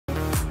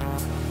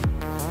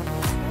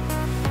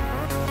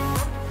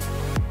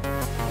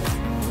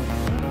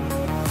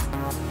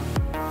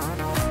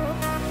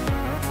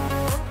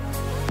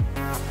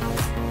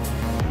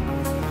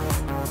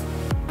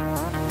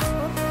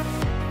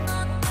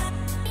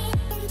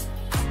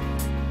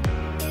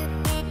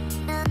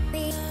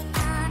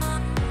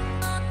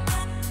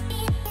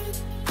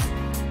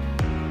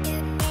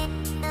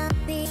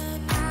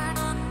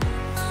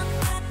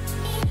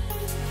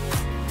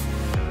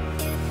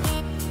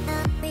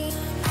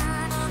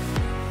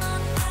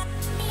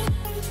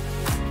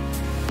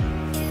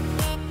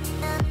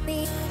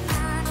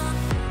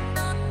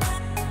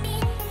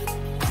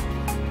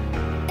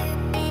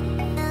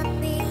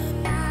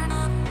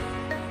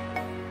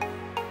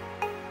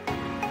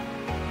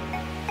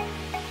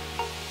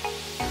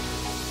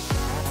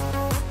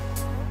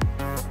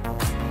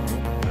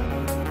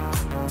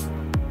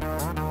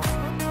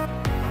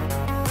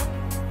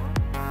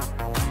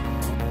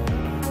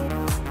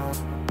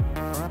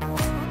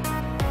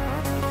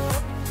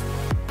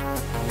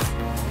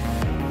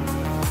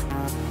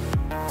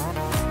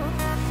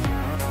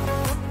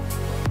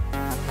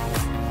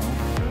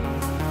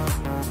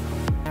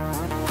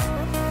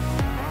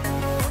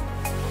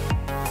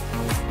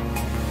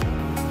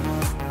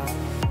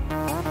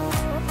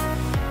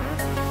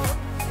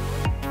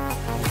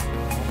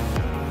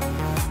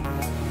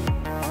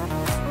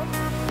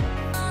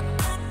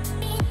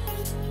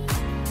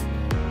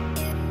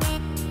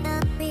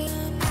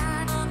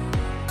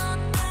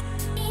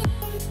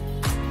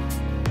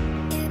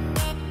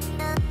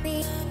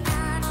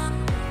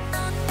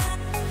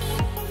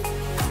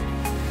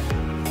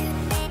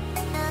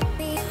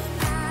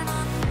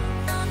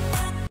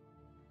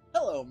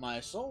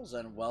souls,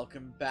 and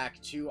welcome back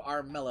to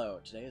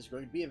Armello. Today is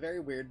going to be a very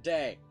weird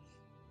day.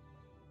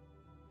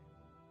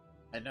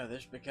 I know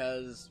this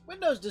because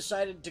Windows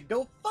decided to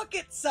go fuck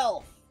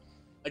itself!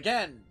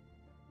 Again.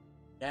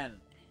 Again.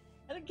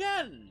 And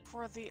again!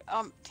 For the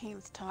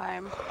umpteenth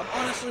time. I'm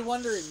honestly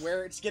wondering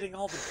where it's getting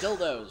all the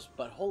dildos,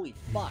 but holy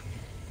fuck.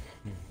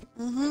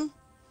 Mm-hmm.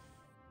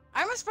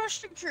 I'm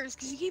especially curious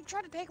because you keep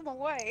trying to take them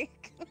away.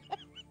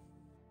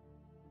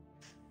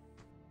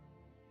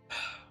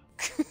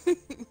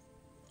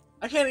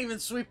 I can't even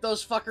sweep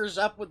those fuckers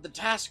up with the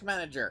task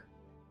manager.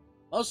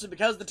 Mostly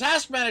because the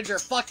task manager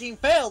fucking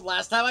failed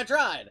last time I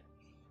tried.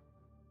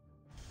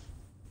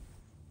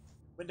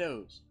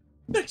 Windows,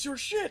 fix your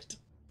shit!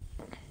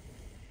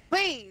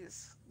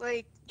 Please!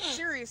 Like,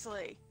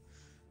 seriously.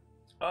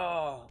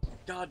 Oh,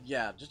 god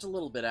yeah, just a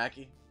little bit,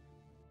 Aki.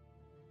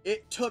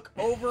 It took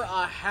over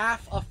a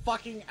half a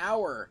fucking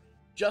hour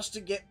just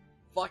to get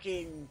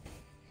fucking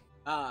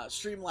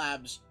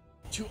Streamlabs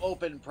to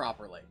open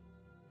properly.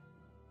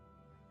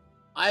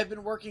 I've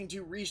been working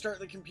to restart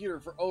the computer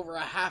for over a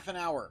half an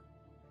hour.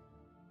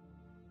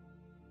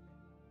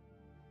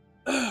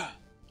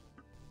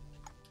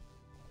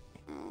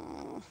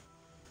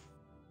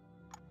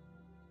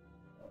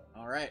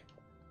 Alright.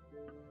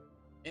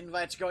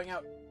 Invites going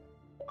out.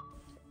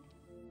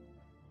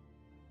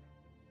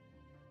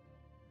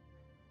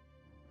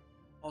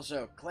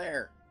 Also,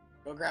 Claire,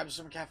 go grab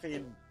some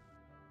caffeine.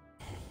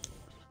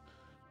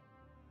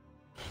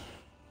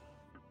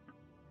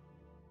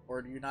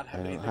 Or do you not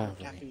have anything with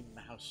caffeine in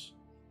the house?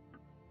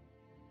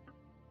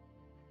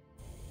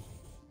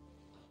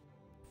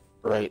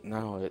 Right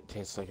now, it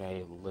tastes like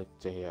I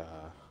licked a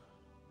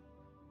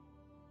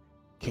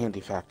candy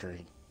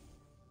factory.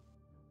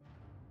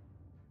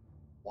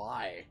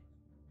 Why?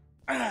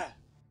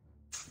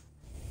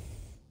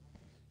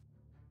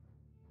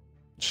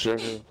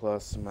 Sugar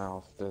plus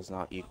mouth does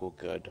not equal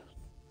good.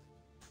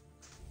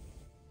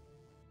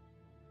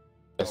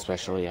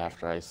 Especially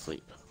after I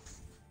sleep.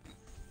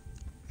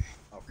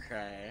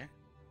 Okay.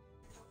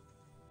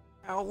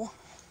 Oh.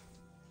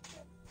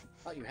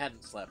 Thought you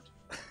hadn't slept.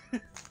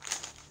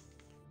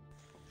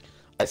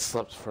 I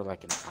slept for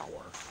like an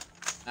hour.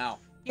 Now,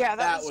 Yeah,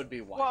 that would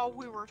be why. While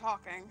we were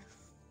talking.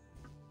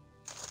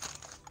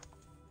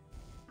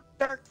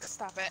 Dirk,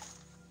 stop it.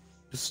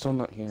 It's still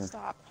not here.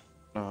 Stop.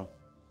 No.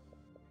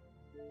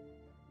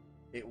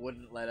 It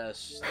wouldn't let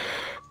us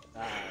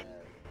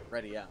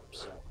ready up,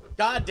 so.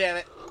 God damn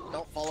it!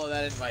 Don't follow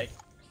that invite.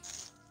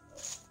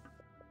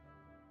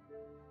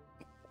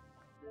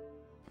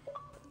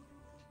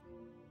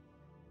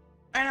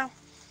 I know.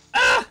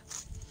 Ah!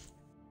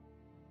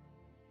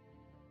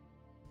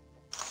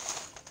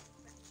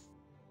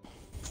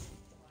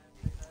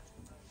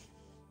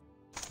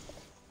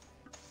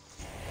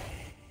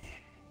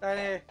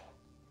 Hey.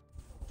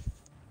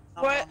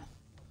 What?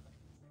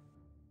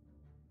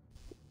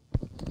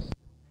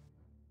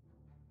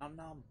 Nom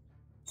nom.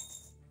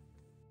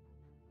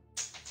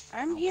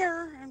 I'm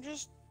here. I'm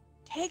just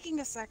taking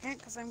a second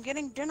because I'm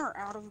getting dinner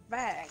out of a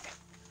bag.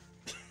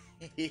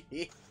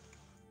 There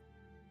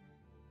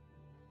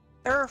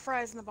are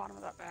fries in the bottom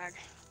of that bag.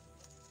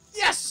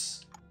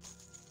 Yes!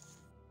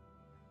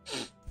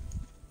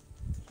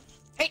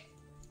 Hey,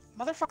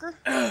 motherfucker.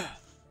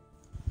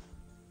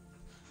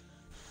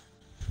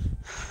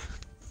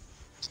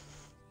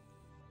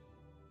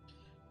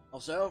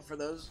 Also, for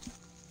those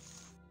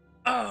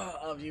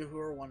of you who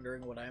are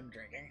wondering what I'm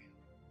drinking,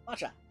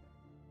 matcha.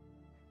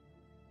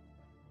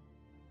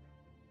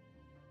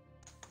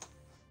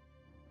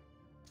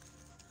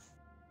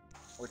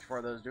 Which,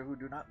 for those who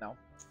do not know,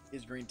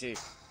 is green tea.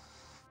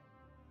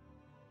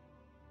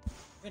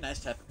 Very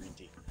nice type of green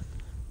tea.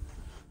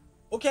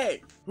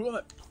 Okay, who am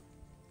I?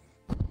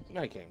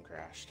 My game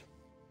crashed.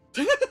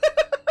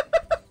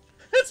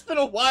 It's been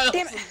a while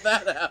Damn it. since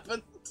that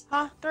happened.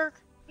 Huh,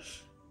 Dirk?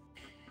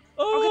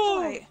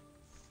 Oh! I'll get the light.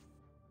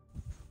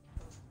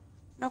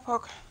 No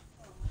poke.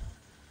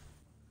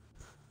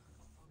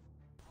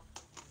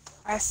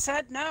 I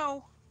said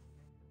no.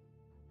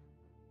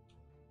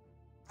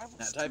 I will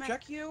That type smack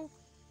check? you.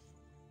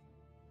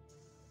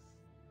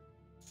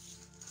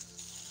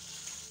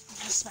 I'm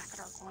gonna smack a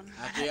dark one.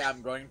 Actually,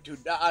 I'm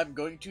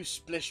going to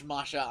splish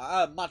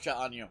matcha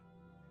on you.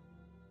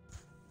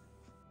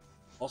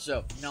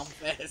 Also, no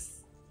mess.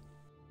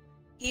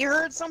 He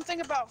heard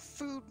something about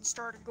food and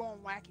started going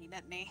wacky,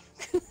 didn't he?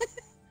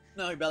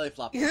 No, he belly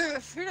flopped. Yeah,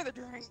 food or the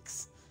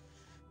drinks.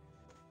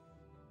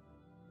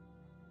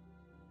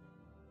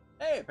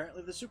 Hey,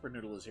 apparently the super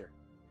noodle is here.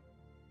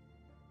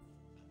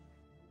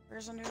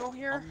 There's a noodle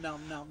here.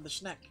 Nom nom the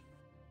snack.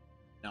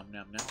 Nom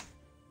nom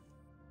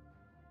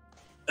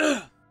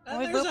nom.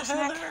 And there's a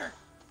snack. Heather.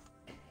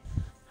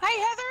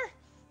 Hi,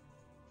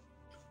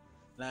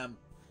 Heather.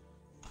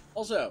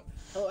 Also,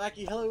 hello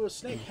Aki, hello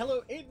Snake,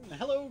 hello Aiden,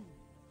 hello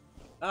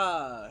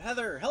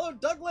Heather, hello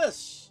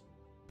Douglas.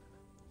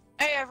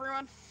 Hey,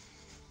 everyone.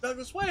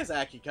 Douglas, why is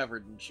Aki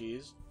covered in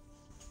cheese?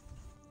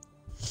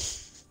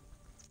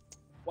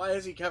 Why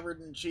is he covered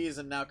in cheese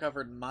and now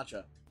covered in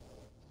matcha?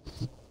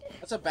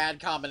 That's a bad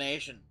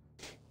combination.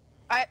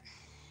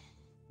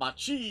 My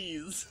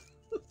cheese!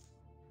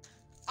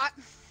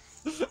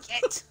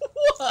 Get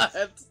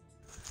What?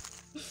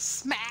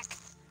 smack.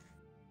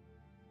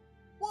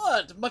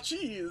 What? My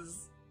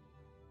cheese!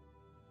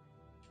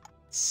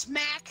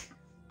 Smack.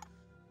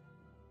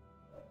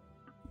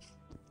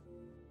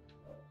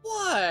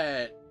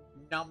 What?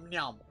 Nom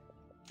nom.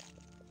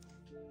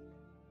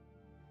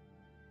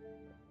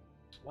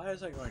 Why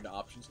is I going to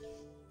options?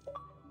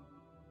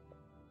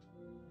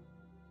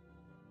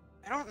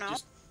 I don't know.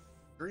 Just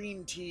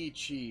green tea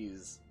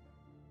cheese.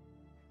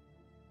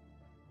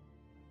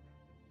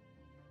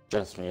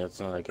 Trust me, it's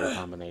not a good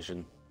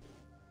combination.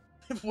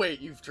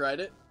 Wait, you've tried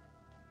it?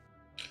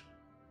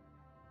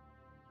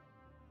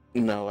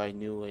 No, I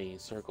knew a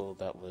circle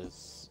that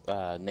was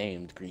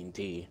named green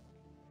tea.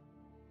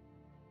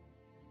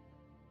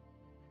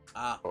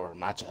 Ah, Or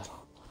matcha.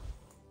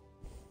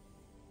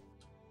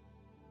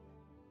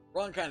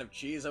 wrong kind of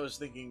cheese. I was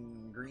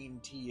thinking green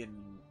tea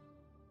and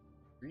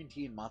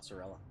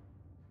mozzarella.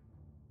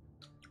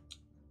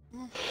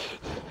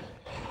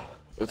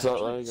 It's not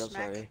Actually, like I'm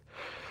smack. sorry.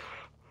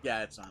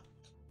 Yeah, it's not.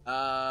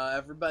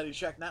 Everybody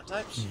check nat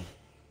types.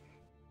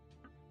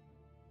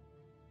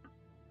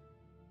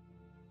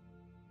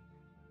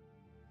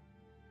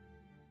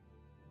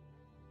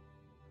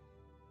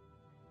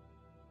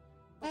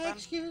 Hold on.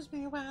 Excuse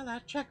me while I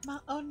check my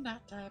own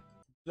nat type.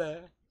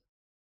 There.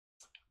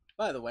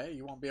 By the way,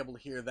 you won't be able to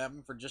hear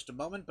them for just a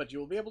moment, but you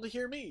will be able to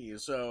hear me,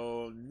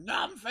 so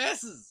nom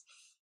faces!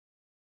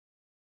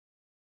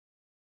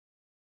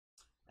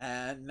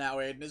 And now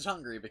Aiden is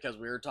hungry because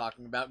we were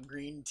talking about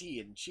green tea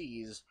and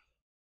cheese.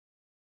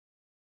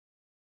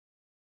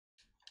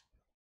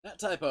 Nat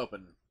type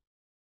open.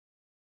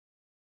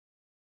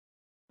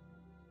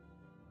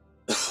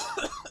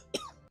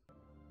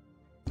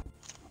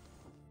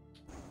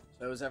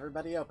 So is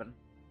everybody open?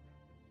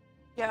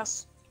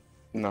 Yes.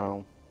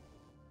 No.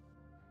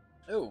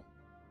 Ooh.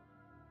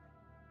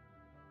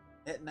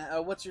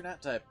 What's your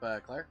nat type,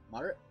 Claire?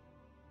 Moderate?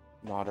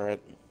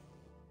 Moderate.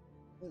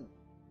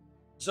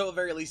 So at the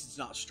very least, it's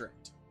not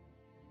strict.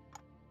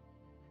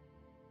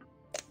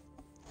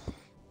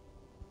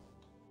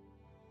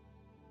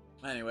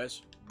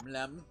 Anyways,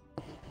 blem.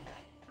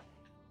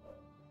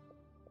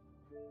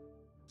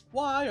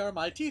 Why are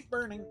my teeth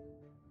burning?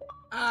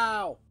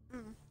 Ow!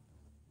 Mm.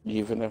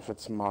 Even if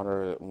it's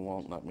moderate, it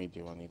won't let me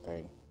do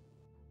anything.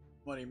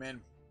 What do you mean?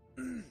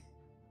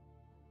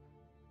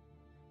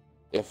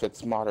 If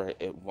it's moderate,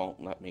 it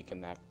won't let me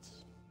connect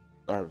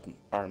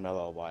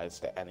Armello-wise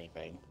to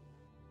anything.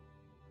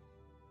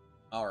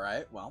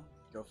 Alright, well,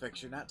 go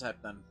fix your nat type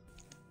then.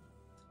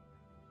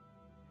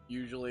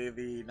 Usually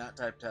the nat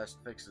type test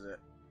fixes it.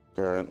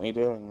 Currently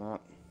doing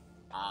that.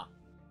 Ah.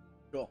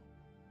 Cool.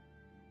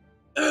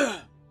 Today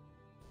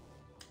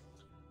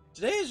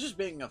is just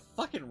being a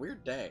fucking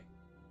weird day.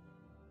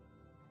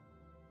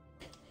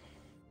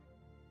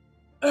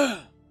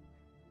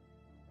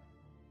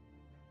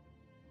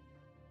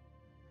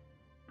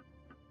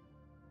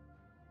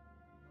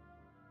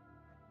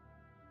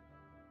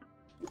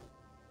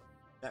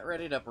 That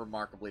readied up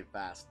remarkably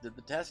fast. Did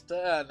the test,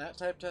 nat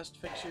type test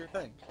fix your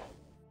thing?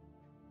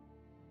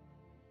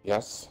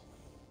 Yes.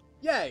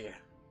 Yay!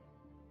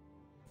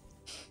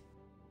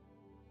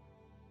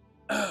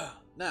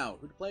 Now,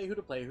 who to play, who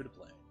to play, who to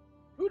play?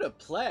 Who to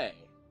play?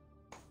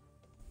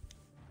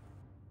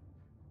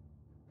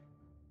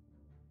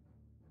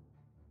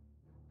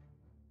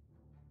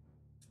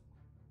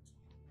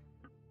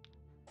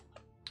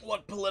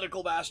 What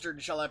political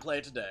bastard shall I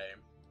play today?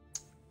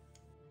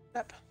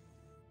 Yep.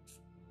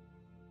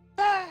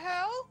 The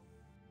hell?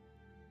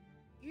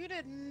 You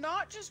did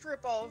not just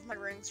rip all of my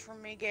rings from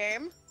me,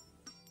 game.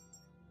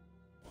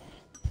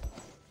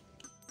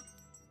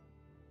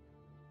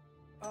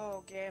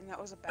 Oh, game, that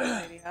was a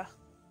bad idea.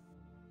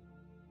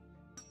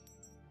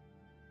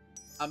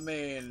 I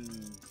mean...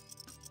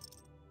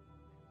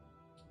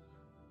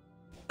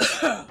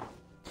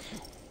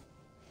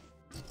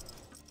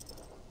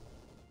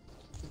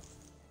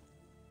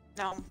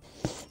 No.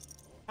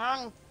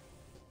 Wrong.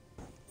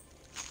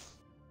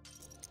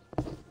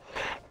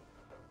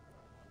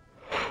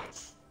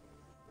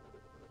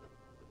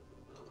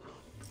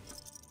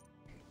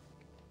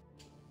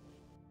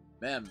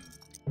 Mem.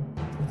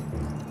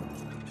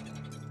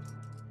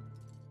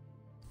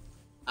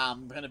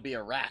 I'm gonna be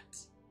a rat.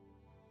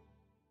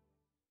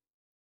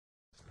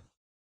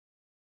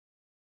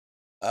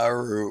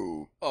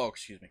 Aru. Oh,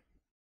 excuse me.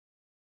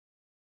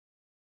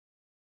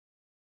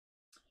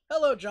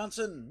 Hello,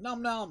 Johnson.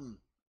 Nom nom.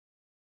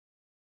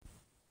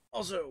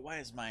 Also, why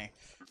is my...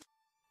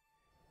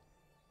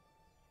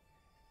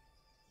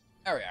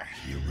 There we are.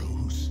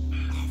 Heroes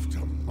after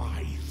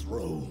my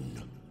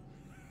throne.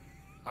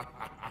 Blah!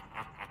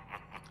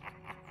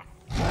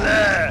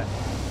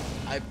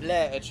 I blah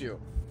at you.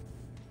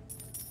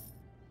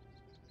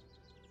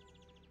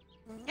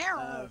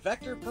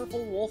 Vector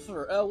Purple Wolf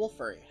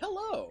Furry.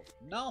 Hello.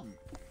 Nom.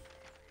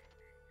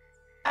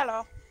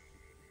 Hello.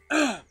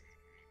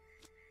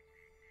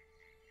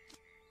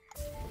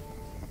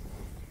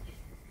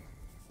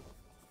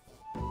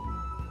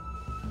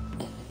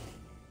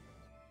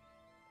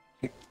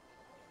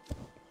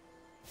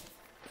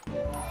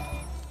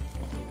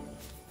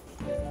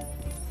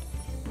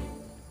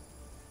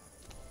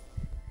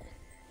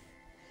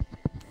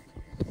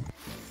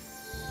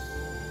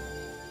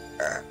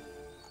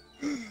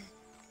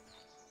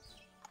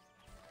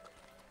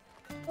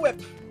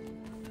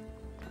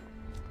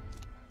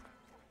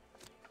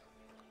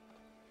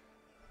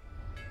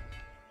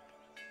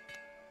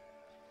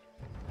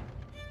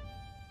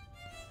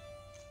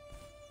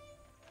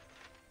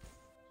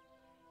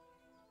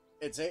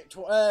 It's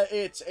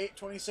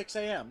 8:26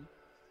 a.m.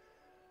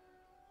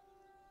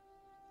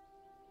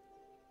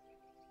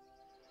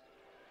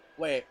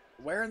 Wait,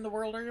 where in the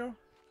world are you?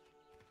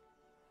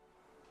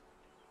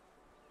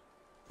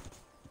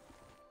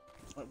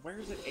 Where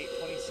is it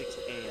 8:26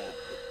 a.m.?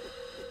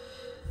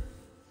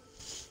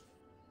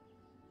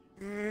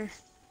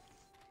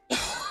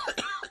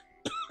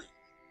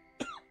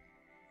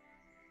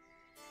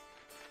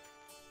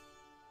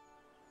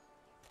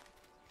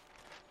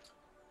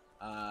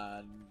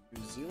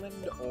 New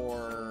Zealand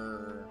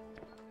or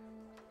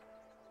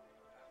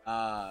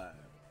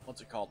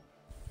what's it called?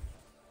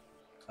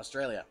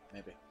 Australia,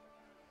 maybe.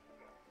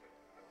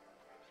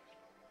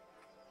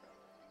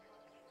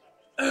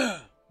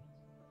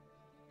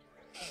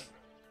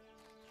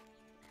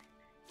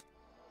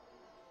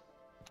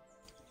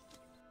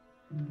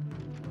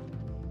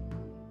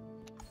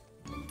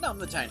 No, I'm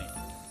the tiny.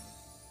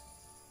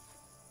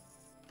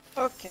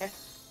 Okay.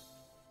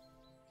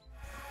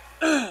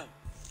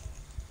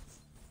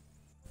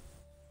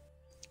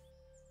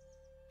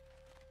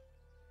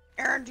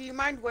 Aaron, do you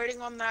mind waiting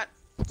on that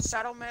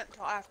settlement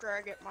until after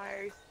I get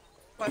my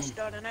quest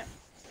done in it?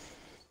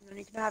 And then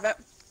you can have it.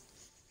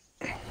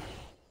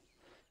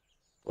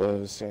 What I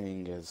was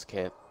saying is,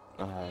 Kit,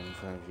 in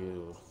front of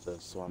you, the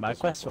swamp. My is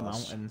quest for with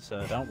us. mountains,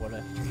 so don't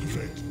worry.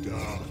 Let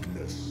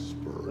darkness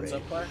spread. What's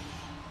up, Claire?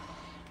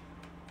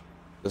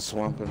 The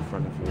swamp in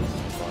front of you is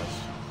with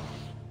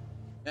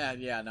us.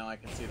 Yeah, no, I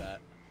can see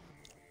that.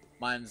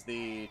 Mine's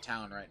the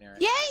town right near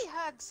it. Yay,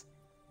 hugs!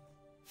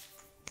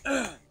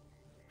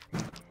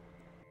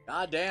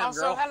 God damn,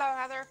 Also, girl. hello,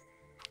 Heather.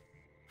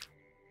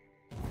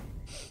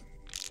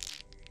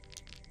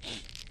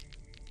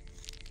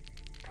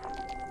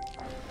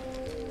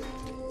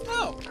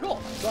 Oh, cool.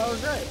 So I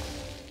was right.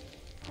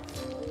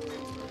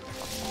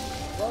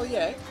 Well,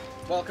 yay.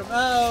 Welcome.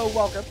 Oh,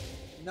 welcome.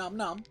 Nom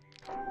nom.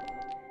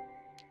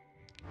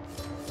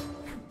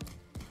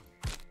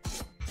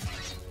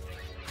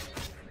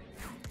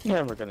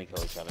 Yeah, we're gonna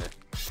kill each other.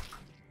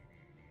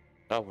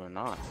 Oh, we're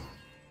not.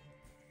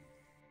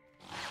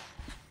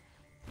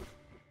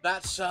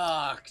 That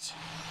sucked.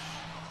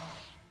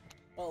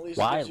 Well, at least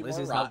it Why? gives you Liz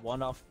more is rot. now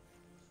one off.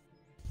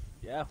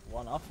 Yeah,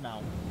 one off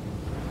now.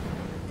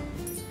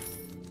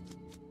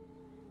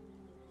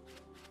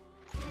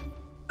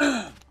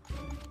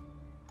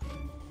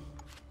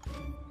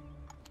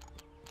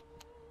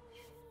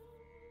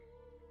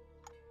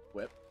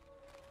 Whip.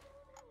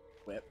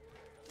 Whip.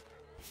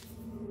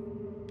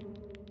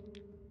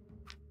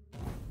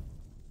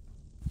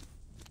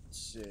 Let's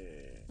see.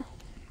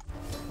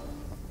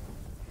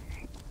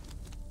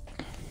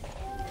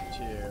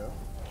 2,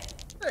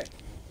 3.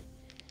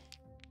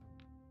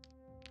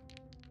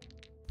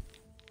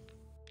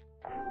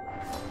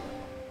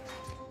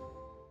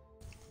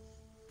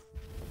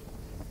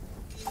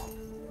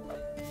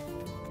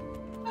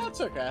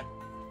 That's okay.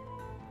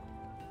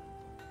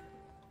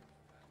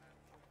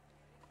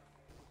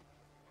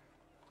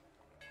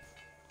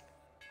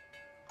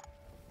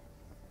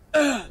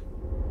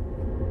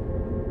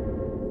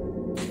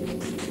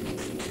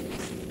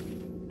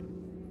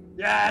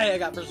 Yay, I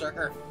got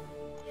Berserker.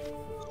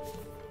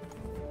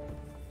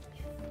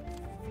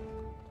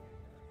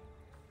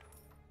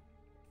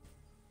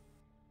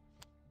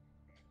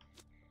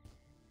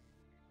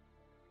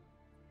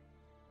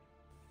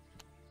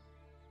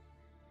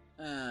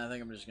 I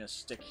think I'm just gonna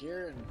stick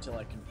here until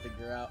I can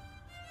figure out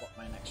what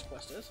my next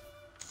quest is.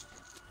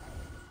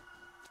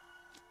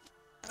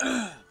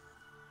 Or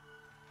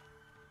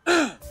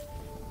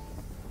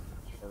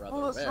rather,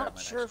 Well, it's where not my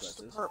next sheriff's quest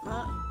is.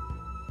 department.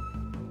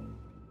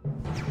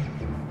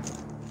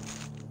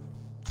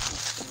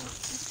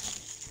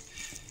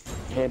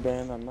 Hey,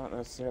 Ben, I'm not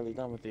necessarily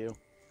done with you.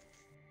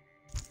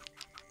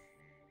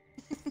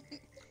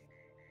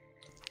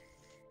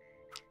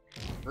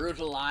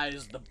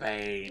 Brutalize the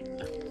Bane.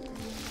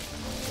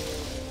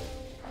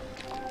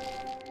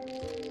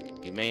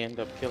 You may end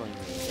up killing me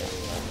again.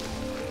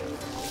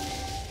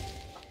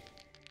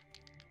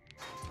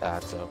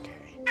 That's okay.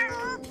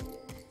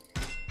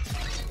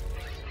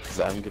 'Cause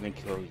I'm gonna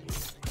kill you.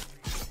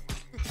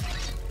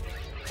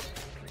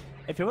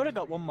 If you would have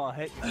got one more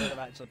hit, you would have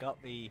actually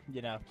got the,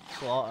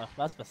 slaughter.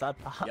 That's the sad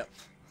part. Yep.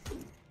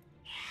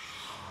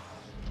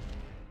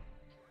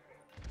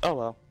 Oh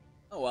well.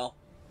 Oh well.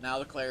 Now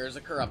the Claire is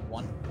a corrupt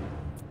one.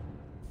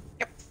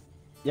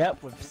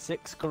 Yep, with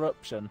 6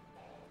 corruption.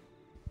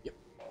 Yep.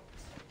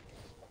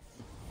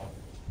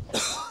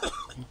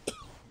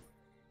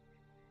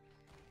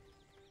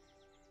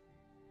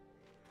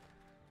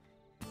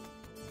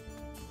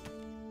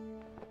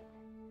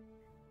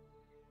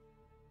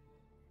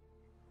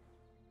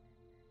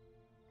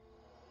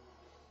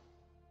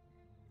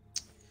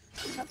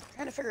 I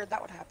kind of figured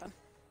that would happen.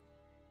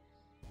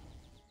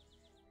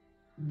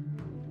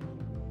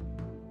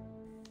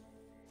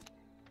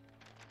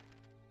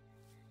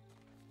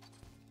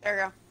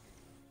 There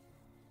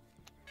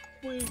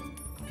you go.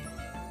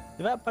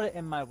 Did that put it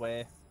in my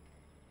way?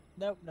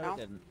 No, No. it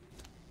didn't.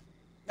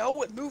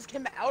 No, it moved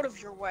him out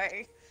of your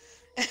way.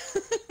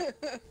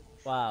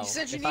 Wow. You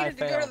said you if I needed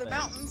to go fail to the this-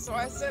 mountain, so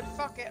I said,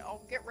 fuck it,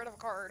 I'll get rid of a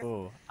card.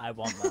 Ooh, I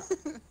want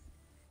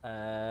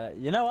that.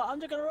 You know what? I'm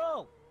just gonna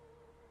roll.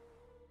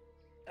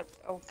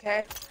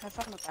 Okay, have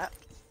fun with that.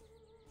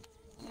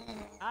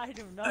 I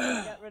do not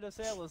want to get rid of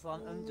Sailor's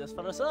Lantern just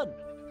for the sun.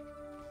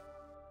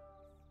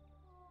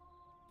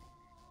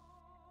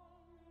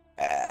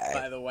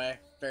 By the way,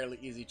 fairly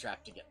easy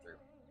trap to get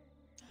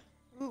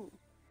through. Ooh.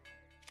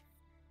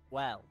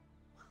 Well,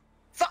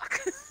 Fuck!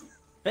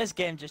 this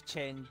game just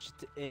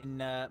changed in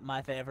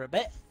my favour a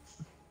bit.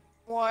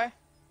 Why?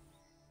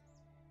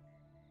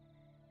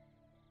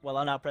 Well,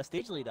 I'm now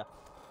Prestige Leader.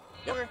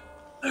 Okay.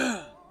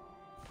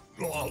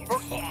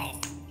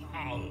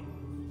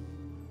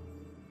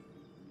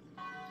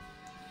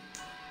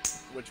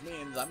 Which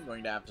means I'm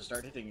going to have to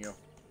start hitting you.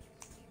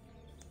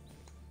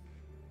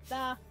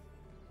 Nah.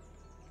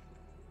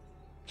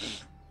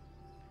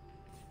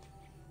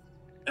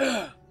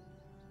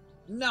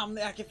 Nom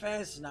the acky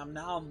face, nom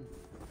nom.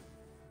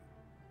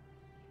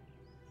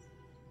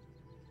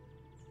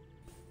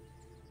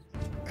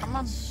 Come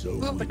on, So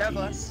move it it,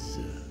 Douglas.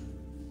 is.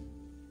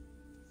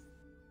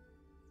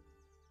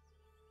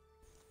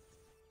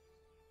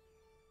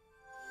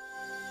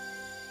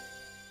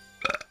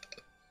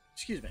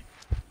 Excuse me.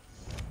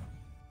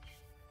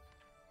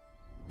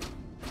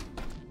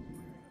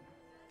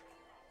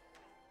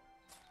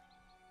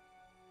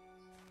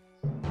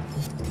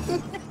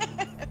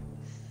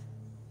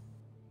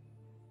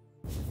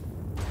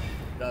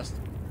 Just,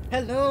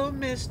 hello,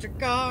 Mr.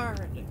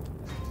 Guard.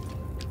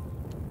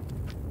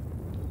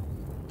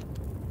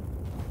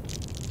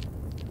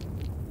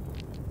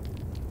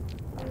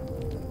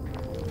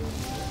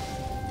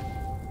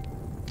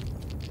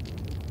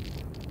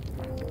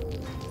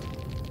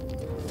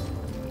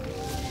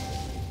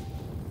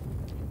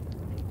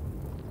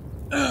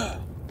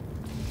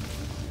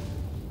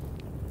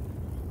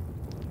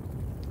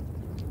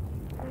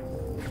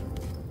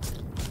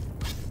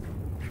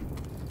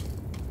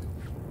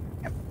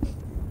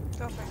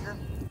 Go finger.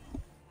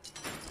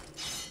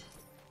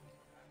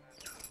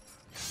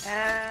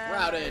 And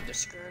Routed.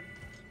 Screwed.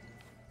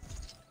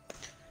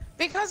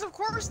 Because of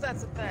course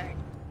that's a thing.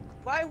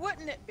 Why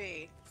wouldn't it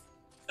be?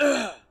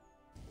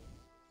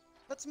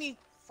 Puts me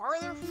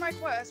farther from my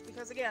quest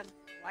because again,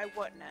 why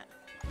wouldn't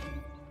it?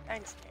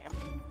 Thanks,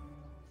 game.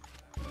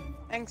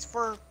 Thanks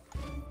for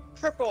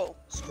triple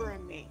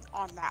screwing me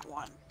on that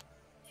one.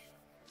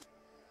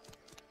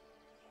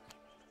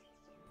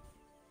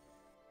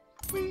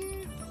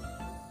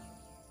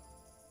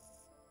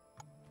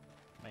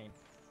 I mean,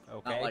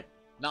 okay.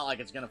 Not like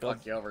it's gonna Good.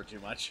 fuck you over too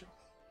much.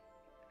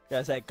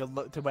 Gotta say, good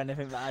luck to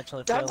anything that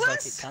actually feels like it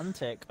Douglas? can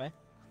take me.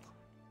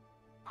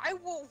 I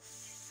will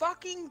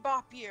fucking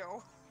bop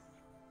you.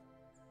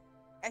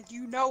 And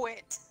you know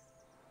it.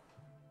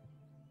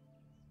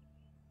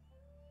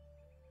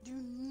 Do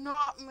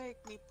not make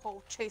me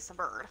pull chase a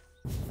bird,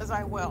 as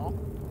I will.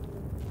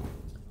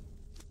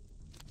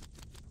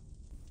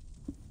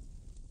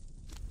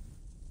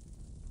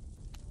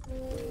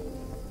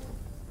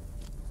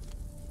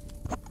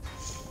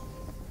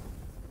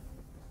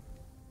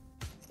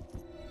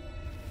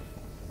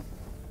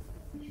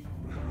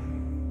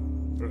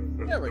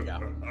 There we go.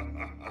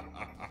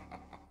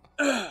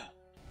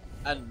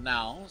 And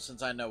now,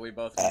 since I know we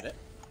both need it,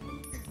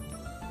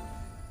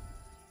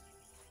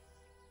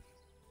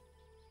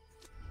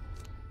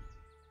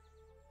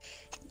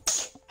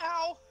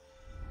 Ow!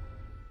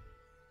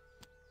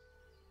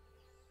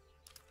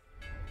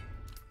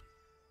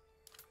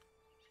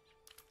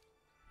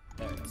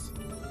 there it is.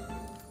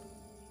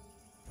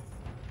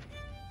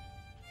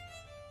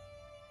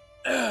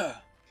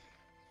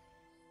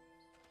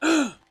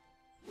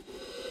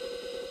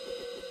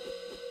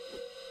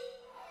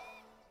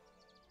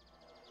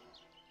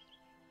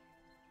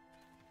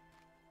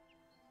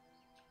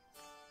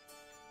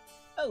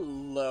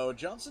 Hello,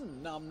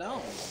 Johnson. Nom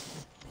nom.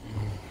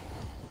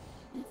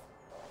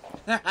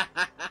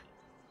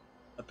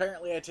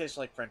 Apparently, I taste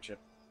like friendship.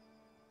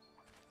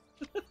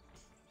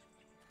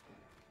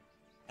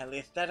 At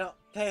least I don't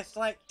taste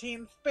like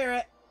teen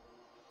spirit.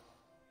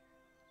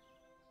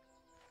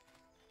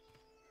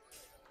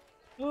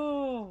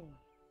 Oh.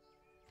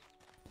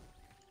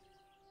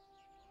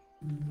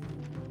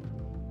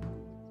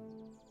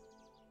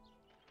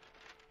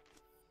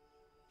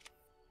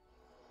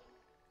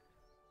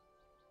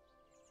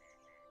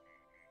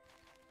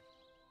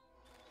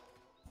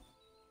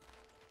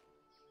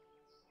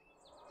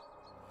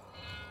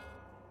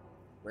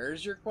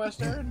 Where's your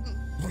quest, Aaron?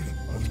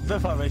 The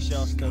forest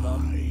you're stood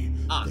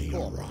on. Ah, They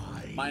cool.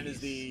 arise. Mine is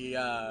the,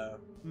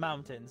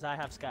 Mountains, I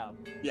have scout.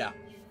 yeah.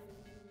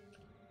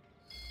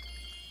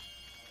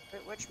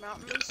 Wait, which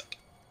mountains?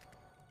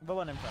 The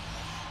one in front of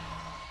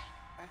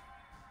me.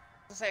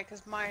 To say,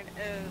 because mine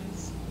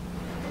is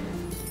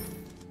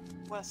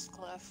West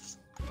Cliffs.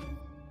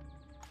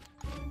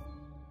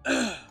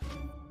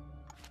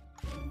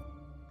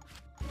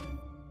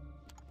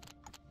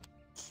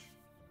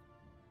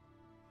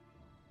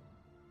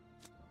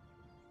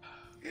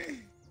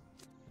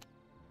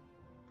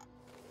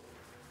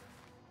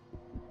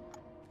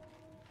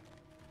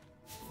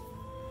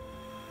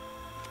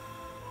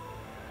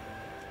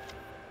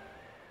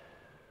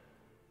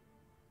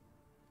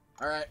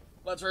 Alright,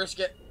 let's risk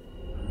it.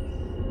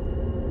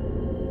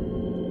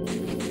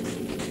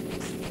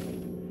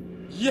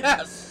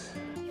 Yes!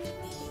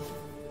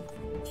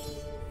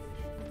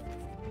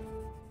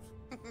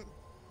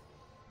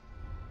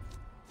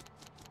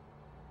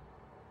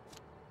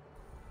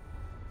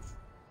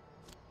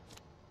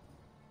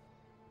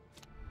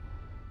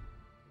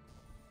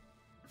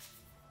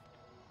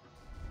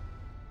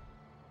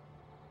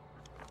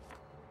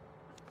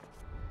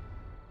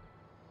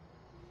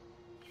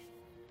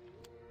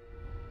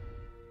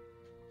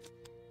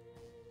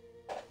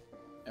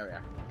 There we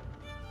are.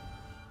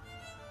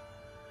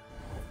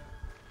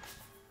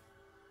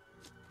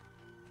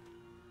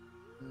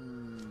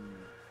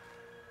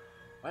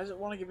 Why does it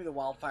want to give me the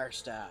wildfire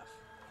staff?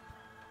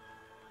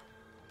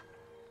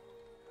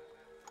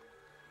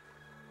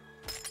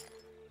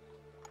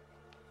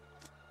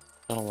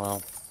 Oh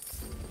well.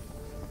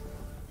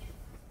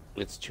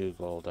 It's 2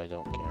 gold, I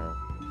don't care.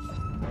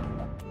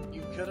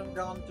 You could have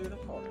gone through the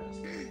forest.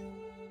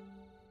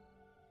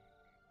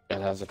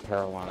 It has a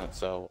peril on it,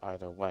 so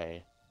either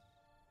way.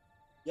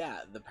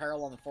 Yeah, the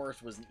peril on the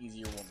forest was an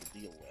easier one to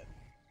deal with.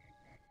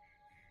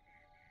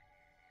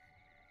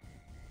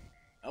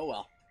 Oh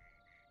well.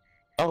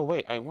 Oh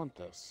wait, I want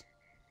this.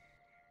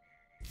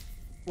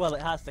 Well,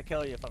 it has to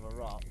kill you from a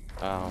rock.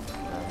 Oh,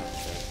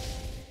 that's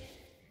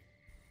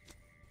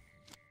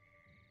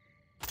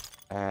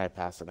true. I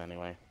pass it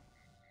anyway.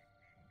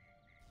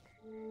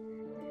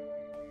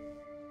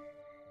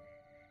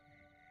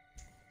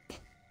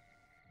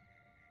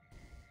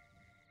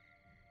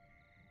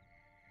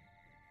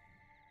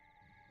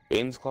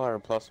 Bane's Claw or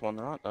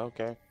 +1 rot?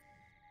 Okay.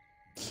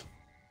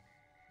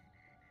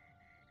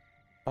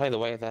 By the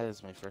way, that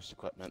is my first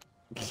equipment.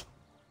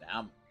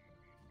 Damn.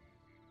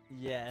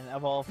 Yeah, and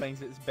of all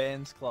things, it's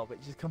Bane's Claw, which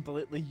is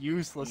completely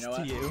useless You know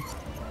to what? you.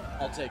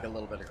 I'll take a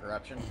little bit of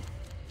corruption.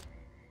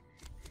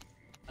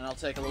 And I'll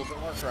take a little bit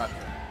more corruption.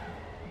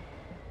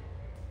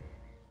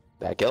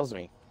 That kills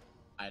me.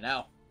 I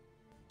know.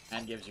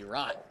 And gives you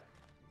rot.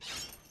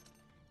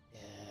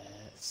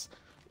 Yes.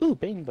 Ooh,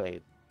 Bane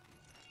Blade.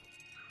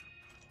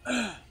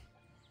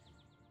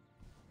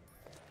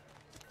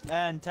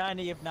 And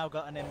Tiny, you've now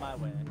gotten in my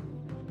way.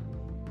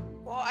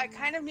 Well, I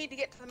kind of need to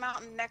get to the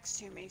mountain next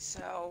to me,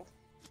 so...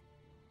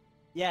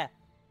 Yeah.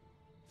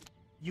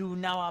 You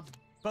now have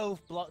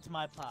both blocked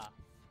my path.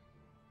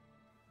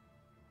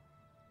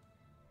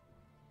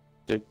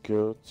 To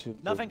go to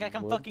Nothing I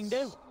can fucking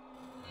do.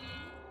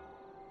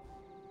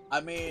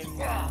 I mean,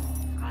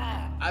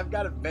 I've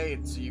got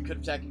evade, so you could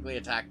have technically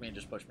attacked me and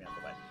just pushed me out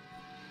the way.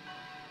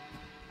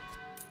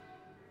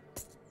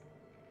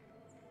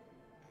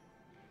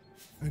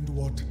 And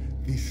what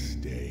this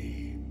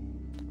day?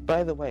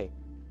 By the way,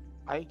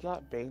 I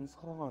got Bane's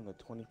Claw on a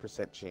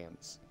 20%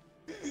 chance.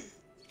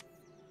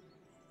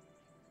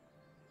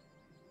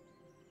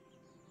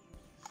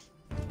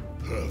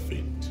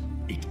 Perfect.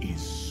 It is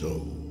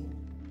so.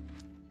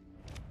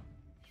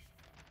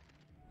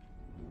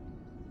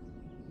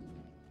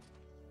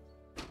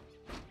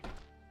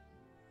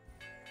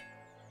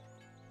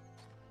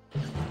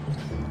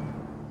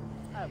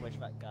 I wish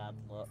that guy had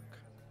luck.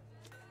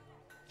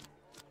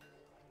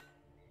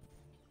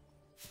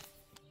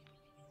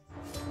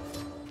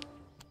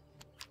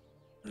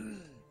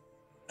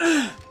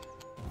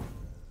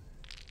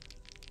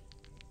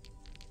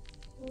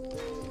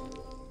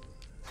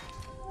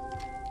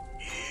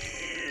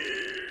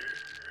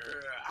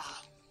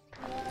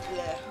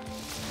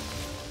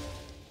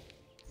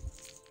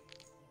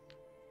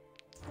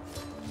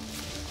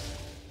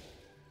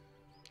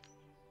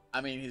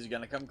 I mean, he's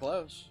gonna come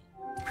close.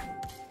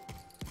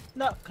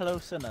 Not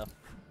close enough.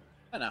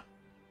 I know.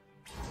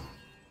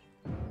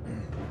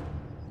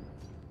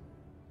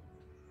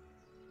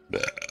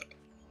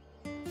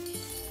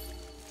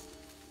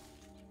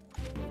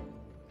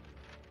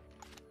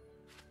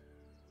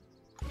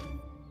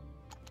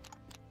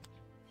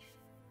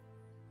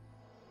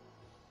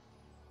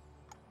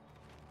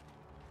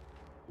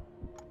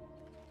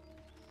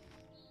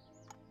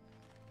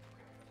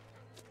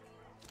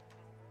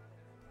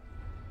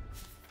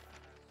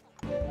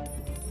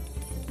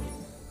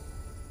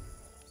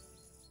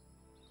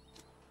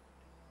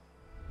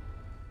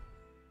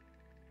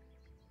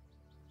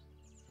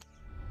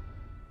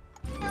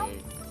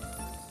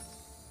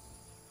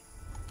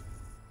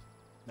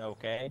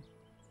 Okay.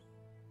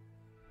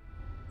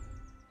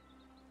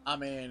 I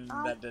mean,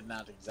 that did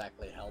not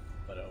exactly help,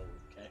 but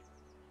okay.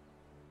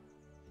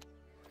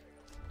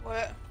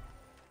 What?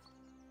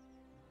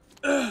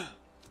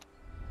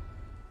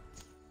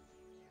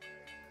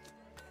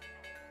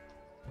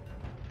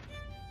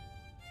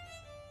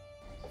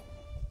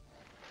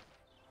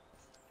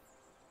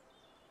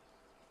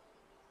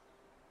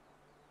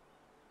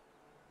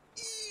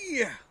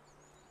 Yeah.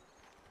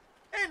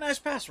 Hey, nice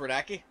password,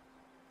 Aki.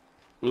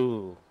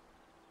 Ooh.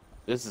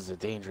 This is a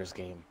dangerous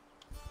game.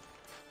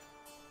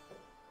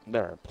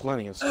 There are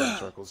plenty of stone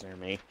circles near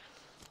me.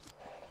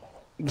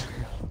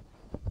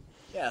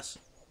 Yes.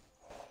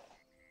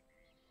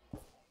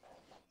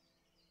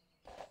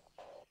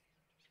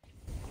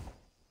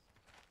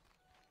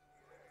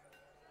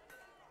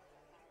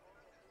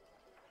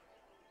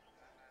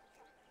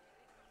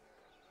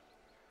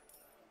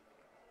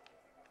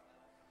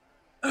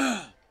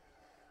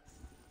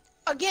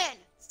 Again,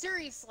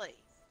 seriously.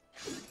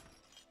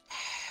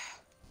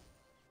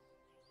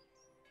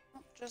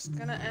 I'm just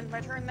gonna end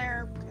my turn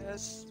there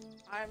because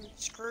I'm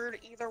screwed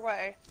either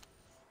way.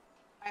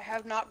 I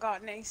have not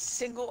gotten a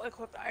single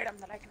equipped item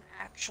that I can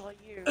actually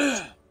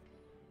use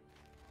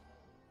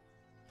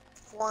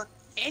for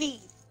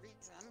any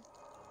reason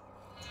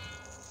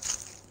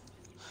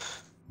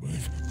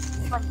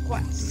from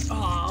quests.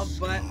 Oh,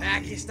 but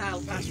Aki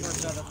style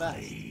passwords are the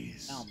best.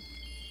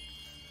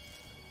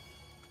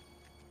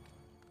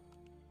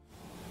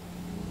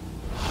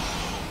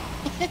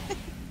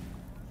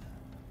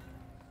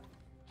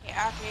 Hey,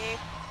 Aki.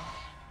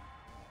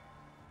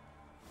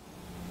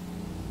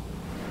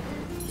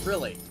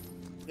 Really,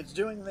 it's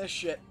doing this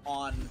shit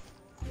on...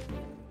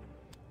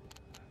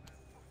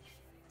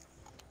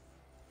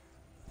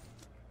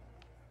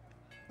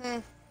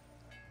 I'm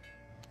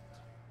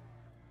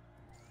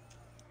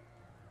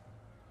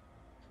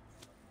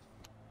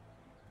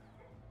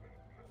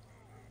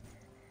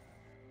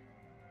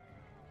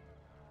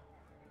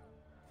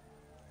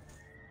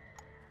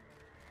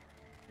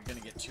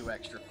gonna get 2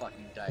 extra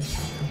fucking dice.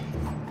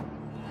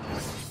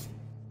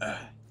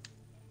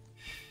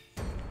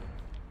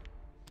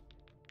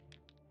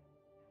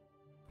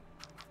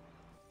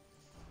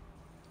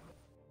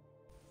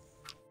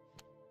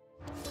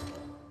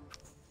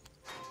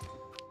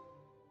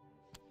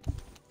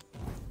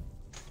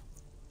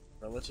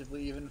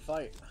 Relatively even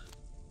fight.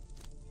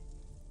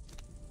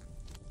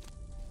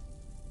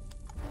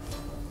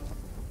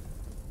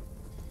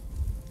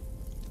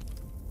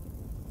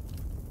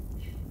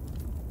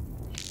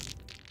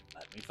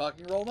 Let me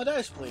fucking roll my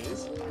dice,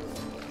 please.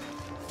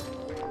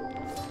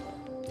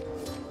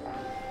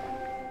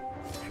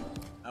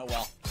 Oh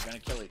well, we're gonna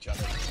kill each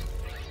other.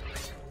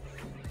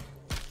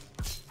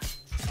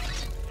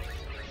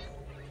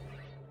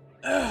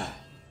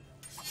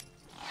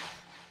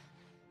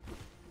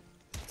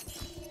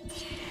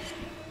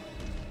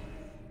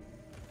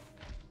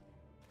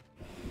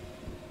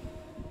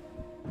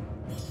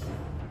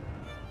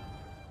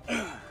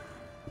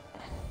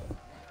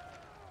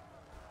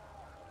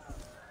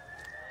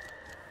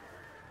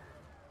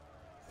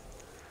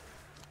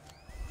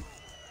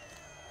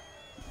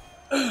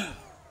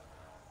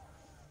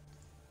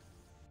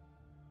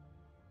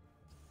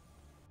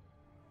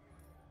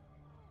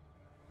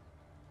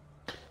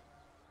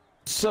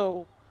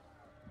 So,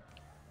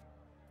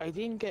 I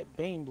didn't get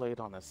Baneblade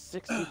on a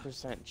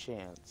 60%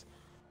 chance,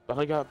 but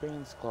I got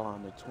Bane's Claw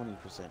on a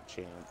 20%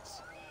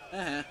 chance.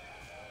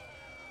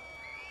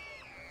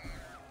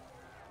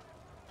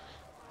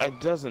 It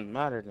doesn't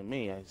matter to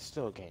me, I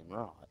still gain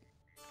rot.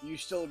 You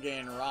still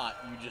gain rot,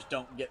 you just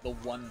don't get the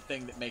one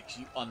thing that makes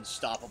you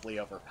unstoppably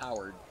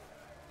overpowered.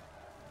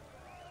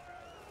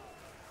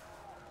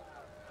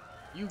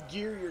 You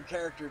gear your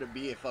character to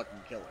be a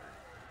fucking killer.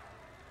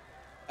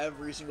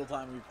 Every single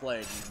time we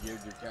played, you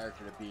geared your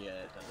character to be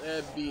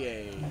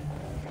a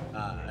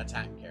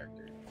attack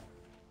character.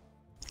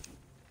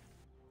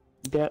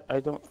 Yeah,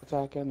 I don't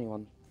attack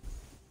anyone.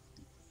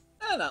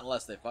 Not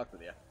unless they fuck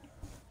with you.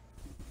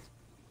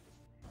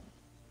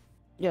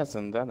 Yes,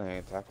 and then I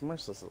attack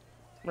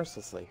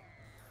mercilessly.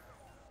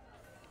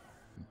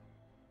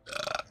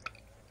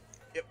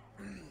 Yep.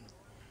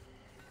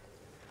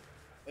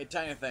 Hey,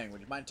 tiny thing,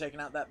 would you mind taking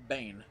out that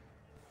Bane?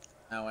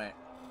 Oh wait.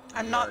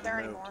 I'm not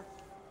there anymore.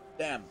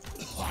 Damn.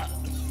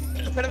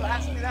 You could have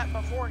asked me that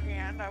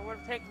beforehand. I would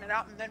have taken it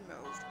out and then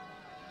moved.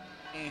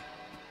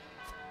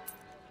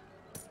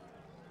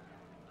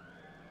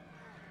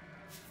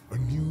 A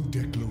new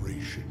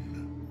declaration.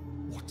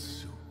 What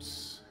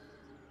suits?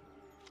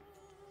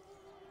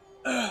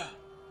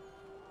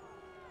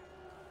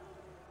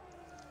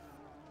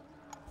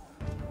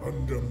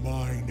 Under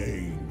my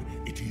name,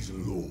 it is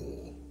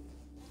law.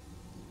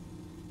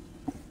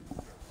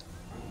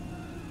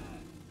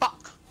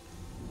 Fuck.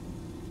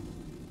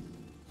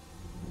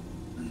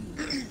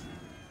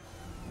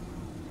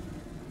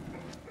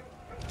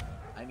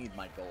 I need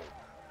my gold.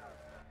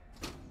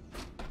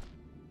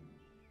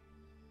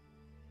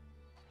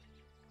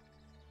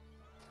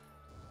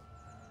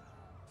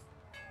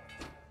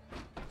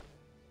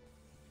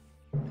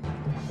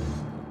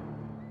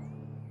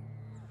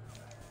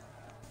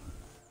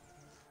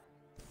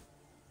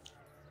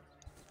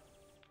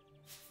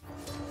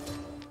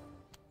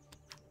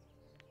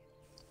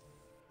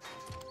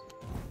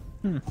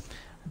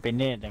 I've been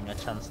needing a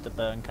chance to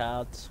burn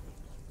cards.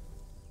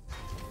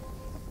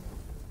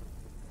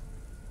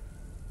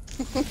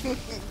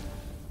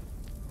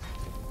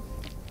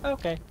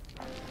 Okay.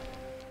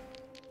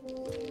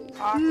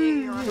 Aki,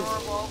 you're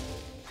adorable.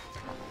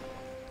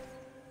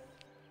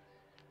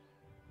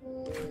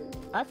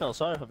 I feel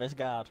sorry for this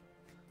guard.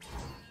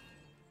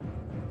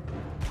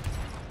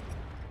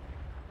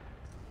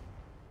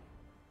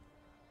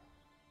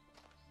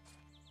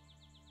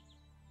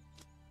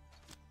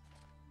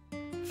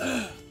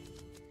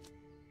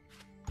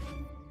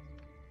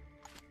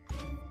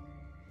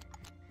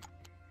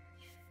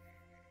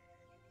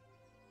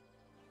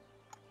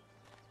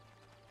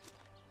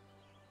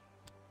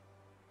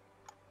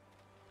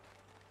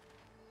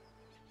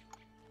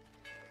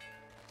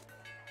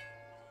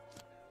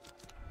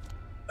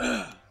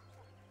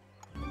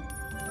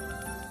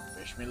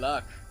 me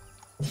luck.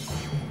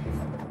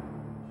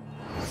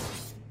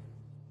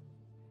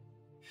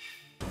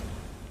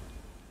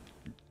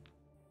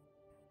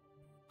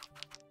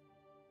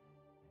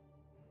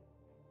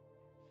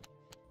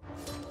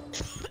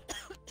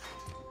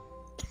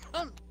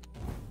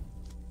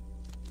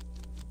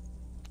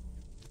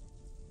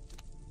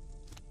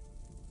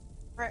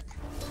 Frick.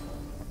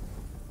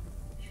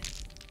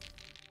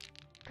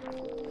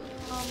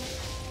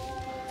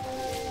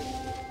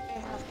 They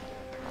have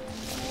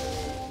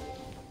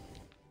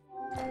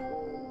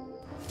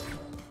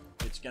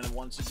It's gonna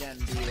once again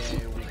be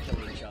a we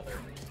kill each other.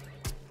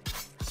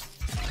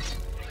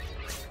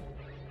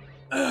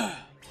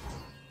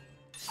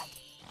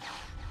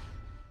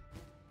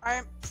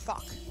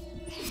 fuck.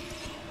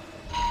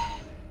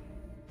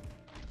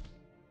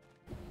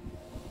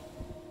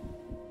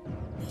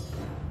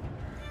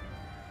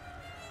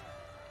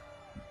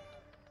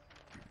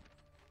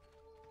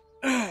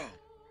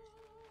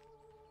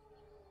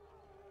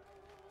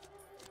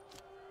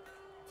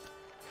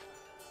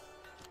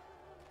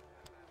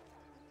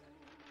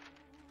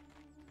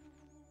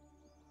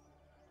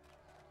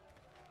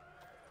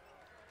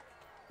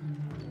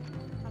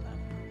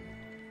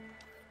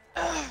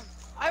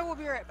 I will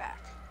be right back.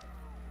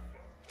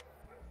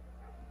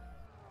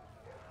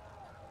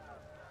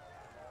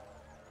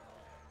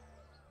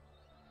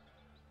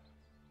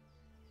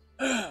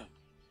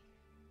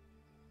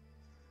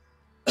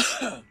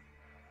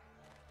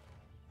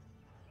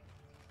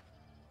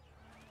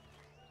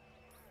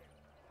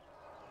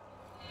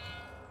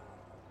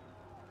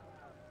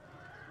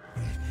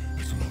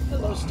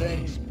 Hello,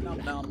 Sting. Nom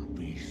nom.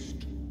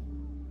 Beast.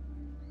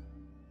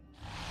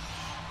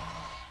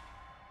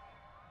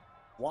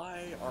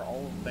 Why are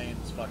all of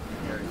Bane's fucking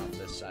carrying on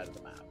this side of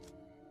the map?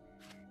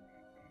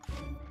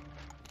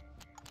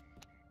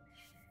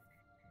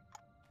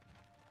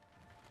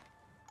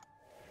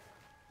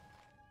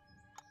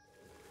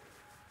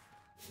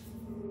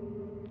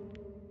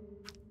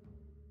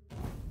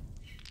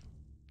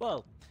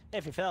 Well,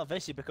 if you fail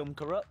this, you become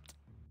corrupt.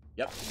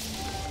 Yep.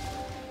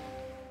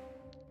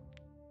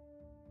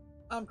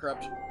 I'm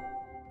corrupt.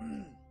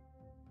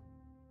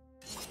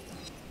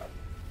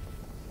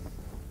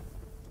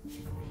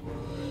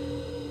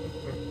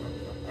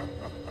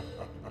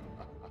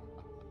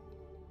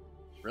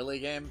 Really,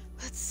 game?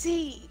 Let's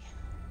see.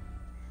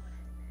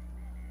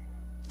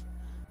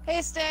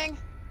 Hey, Sting.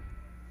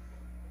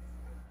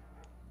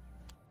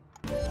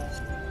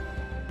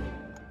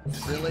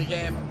 Really,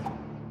 game?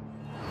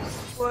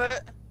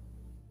 What?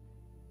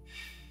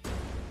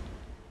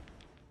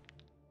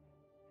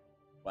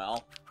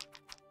 Well,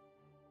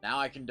 now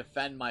I can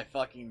defend my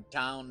fucking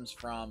towns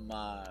from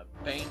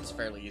Banes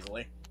fairly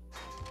easily.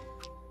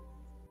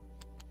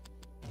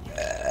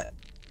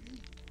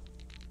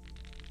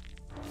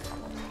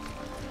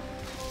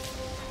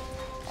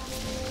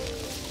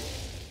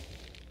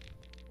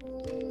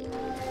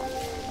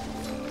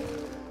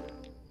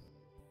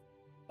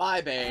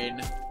 Bye,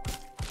 Bane.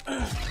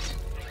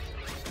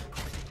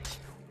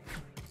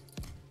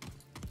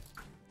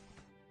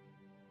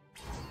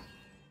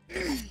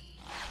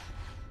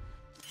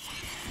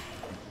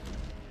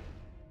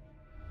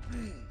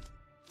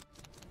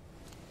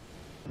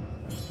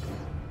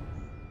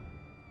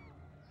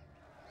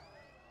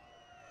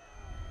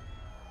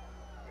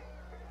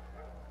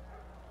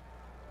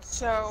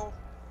 So,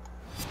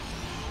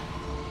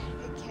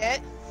 hey,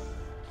 Kit.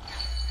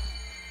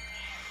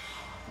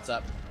 What's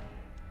up?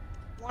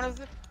 One of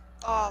the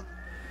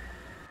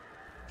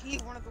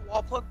one of the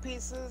wall plug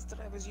pieces that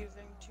I was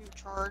using to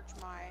charge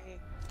my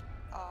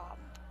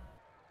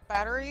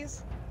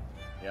batteries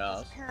has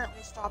Yes.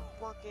 apparently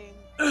stopped working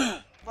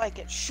like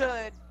it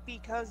should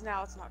because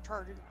now it's not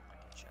charging them like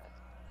it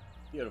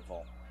should.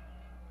 Beautiful.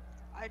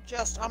 I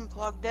just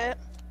unplugged it,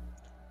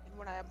 and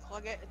when I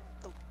unplug it,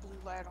 the blue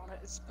light on it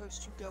is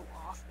supposed to go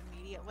off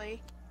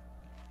immediately.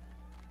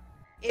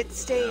 It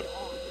stayed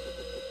on.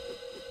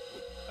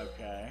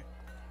 Okay.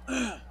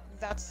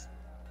 That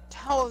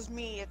tells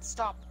me it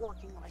stopped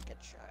working like it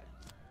should.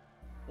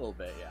 A little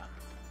bit, yeah.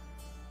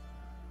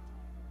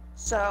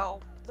 So,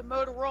 the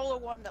Motorola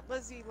one that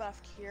Lizzie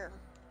left here,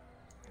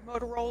 the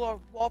Motorola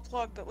wall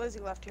plug that Lizzie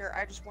left here,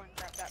 I just went and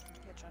grabbed that from the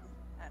kitchen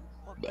and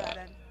plugged that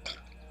in.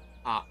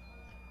 Ah.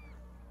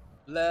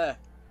 Bleh.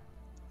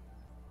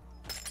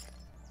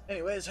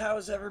 Anyways, how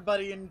is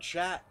everybody in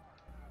chat?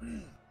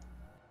 Yep,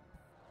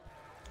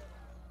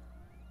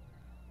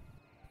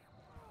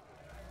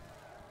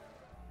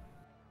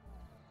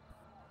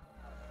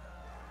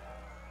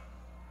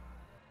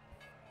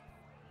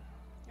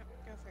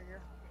 go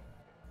figure.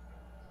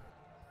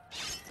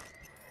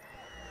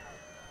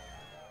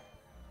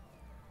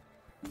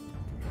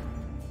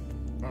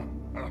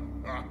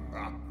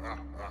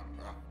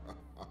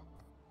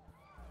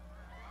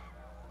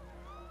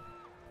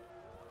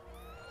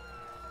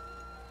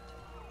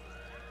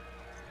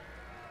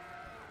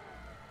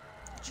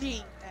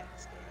 Gee,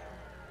 thanks, game.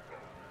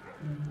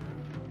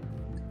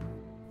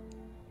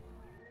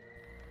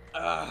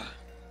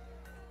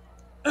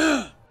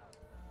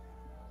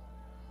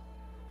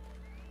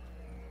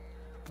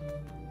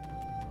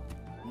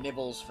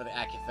 nibbles for the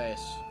Aki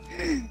face.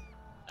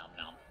 Nom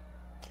nom.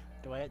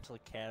 Do I actually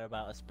care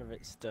about a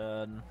spirit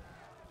stone?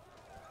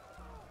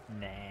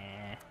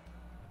 Nah.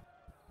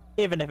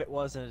 Even if it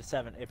was a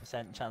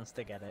 70% chance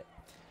to get it.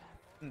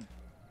 Hmm.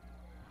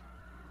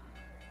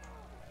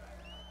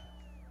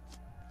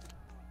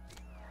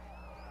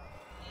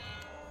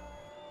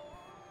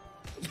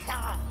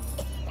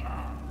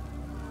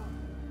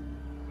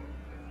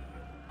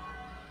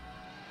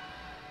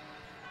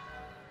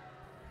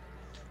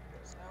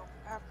 So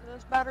after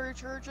this battery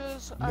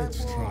charges,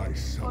 Let's I will try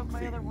plug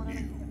my other one in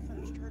something and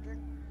finish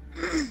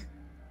charging.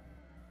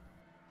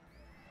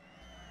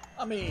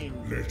 I mean,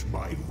 Let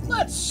my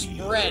let's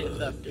spread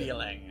the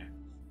feeling.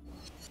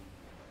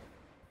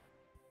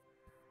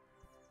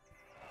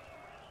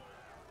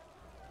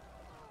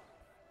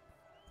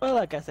 Well,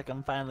 I guess I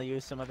can finally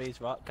use some of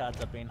these rock cards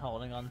I've been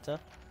holding on to.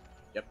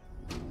 Yep.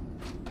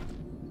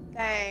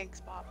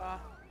 Thanks, Papa.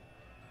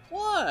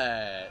 What?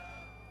 I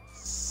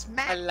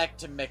Smack! like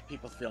to make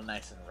people feel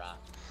nice and raw.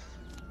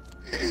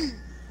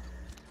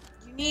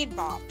 You need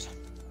bopped.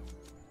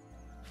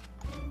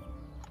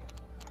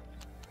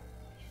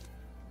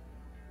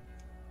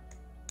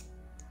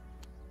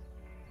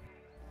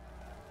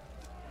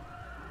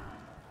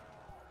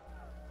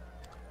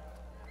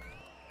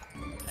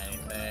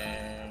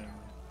 Anything?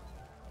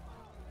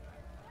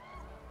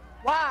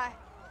 Why?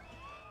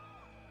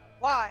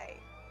 Why?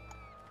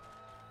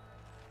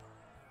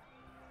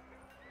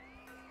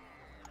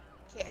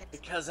 Kids.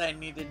 Because I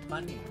needed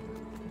money.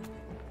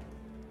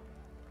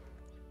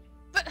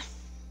 But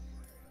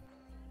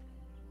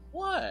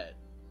What?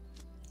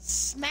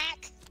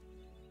 smack!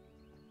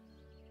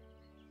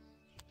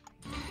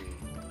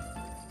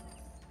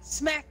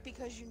 Smack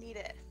because you need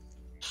it.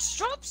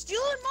 Stop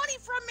stealing money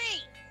from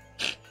me!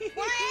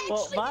 Why I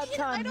Well, actually that need it,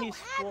 time I don't he's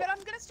have it,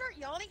 I'm gonna start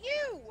yelling at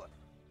you!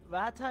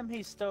 That time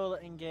he stole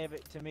it and gave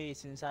it to me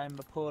since I'm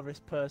the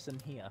poorest person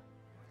here.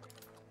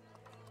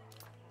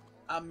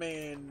 I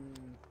mean,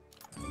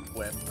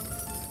 whip.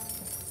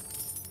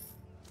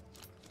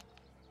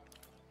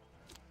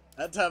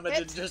 That time I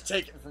didn't just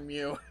take it from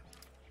you.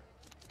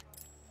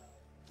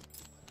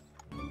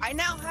 I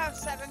now have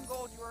 7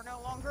 gold. You are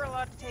no longer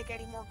allowed to take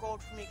any more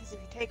gold from me, because if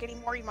you take any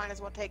more, you might as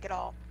well take it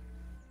all.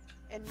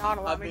 And not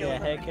allow me to Yeah,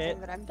 equip hey, anything Kate,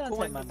 that I'm don't take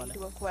going my to money. need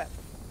to equip.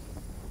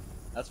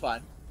 That's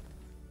fine.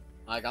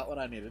 I got what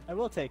I needed. I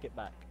will take it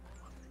back.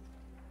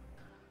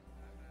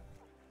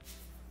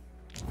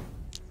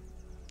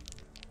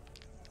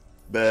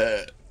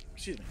 But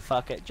excuse me.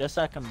 Fuck it, just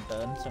so I can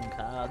burn some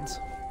cards.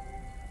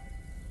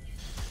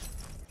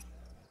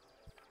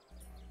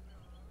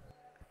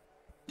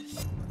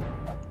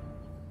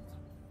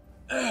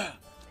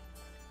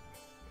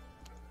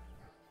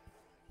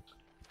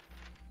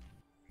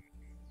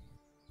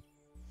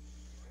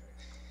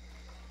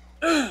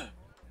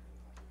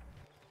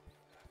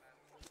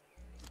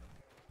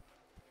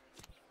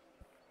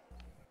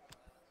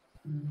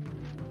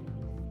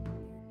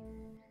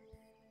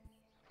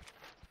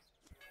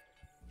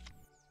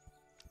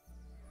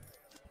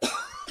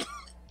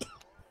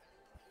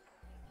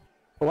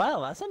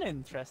 Well, that's an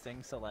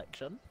interesting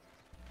selection.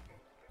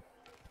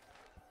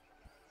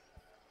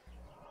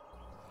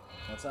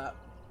 What's that?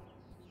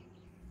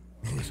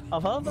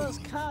 Of all those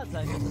cards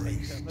I just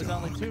picked up, there's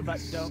only 2 that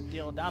don't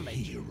deal damage.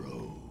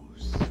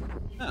 heroes.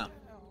 Oh.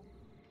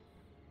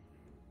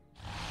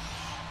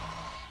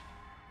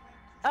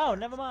 Oh,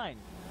 never mind.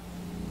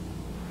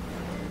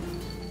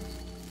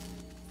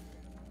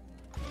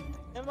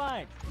 Never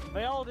mind.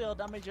 They all deal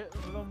damage other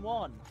than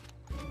 1.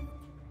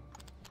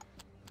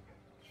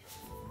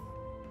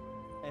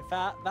 In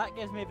fact, that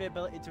gives me the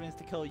ability to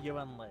insta-kill you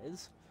and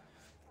Liz.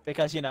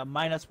 Because, you know,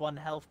 -1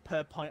 health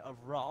per point of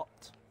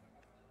rot.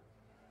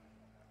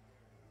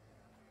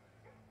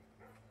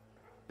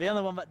 The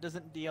only one that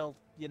doesn't deal,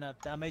 you know,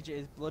 damage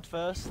is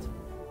Bloodthirst.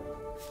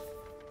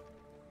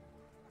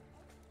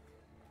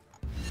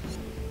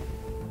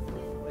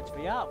 Which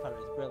the art for it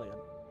is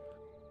brilliant.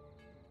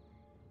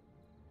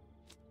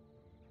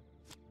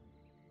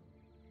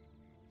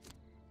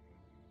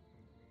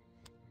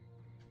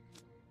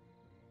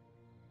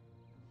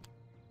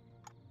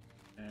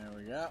 There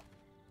we go.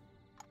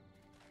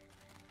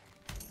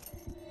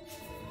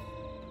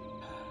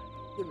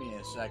 Give me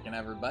a second,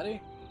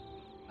 everybody.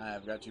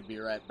 I've got to be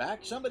right back.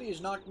 Somebody is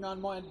knocking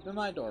on my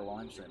door while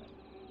I'm streaming.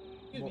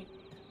 Excuse me.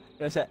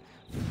 What's that?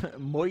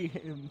 Moi.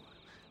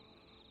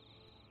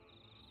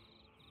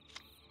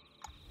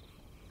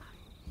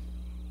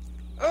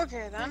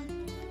 Okay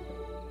then.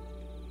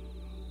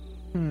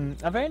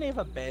 Are there any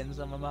other bins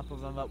on the map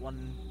other than that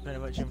one pretty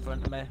much in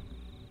front of me?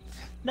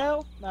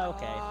 No?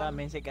 Okay, that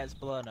means it gets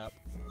blown up.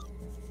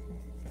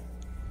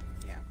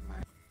 Yeah.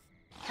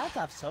 Had to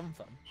have some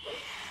fun.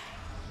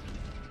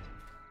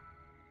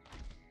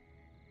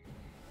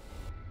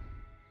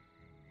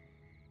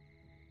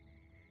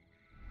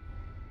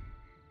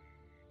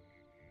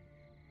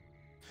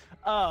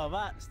 Oh,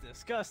 that's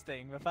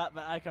disgusting. The fact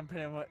that I can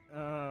pretty much...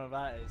 Oh,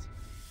 that is...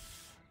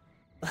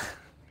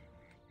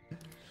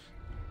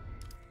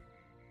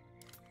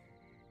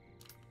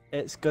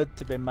 It's good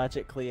to be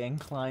magically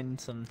inclined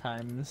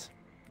sometimes.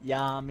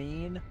 Yeah, I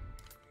mean.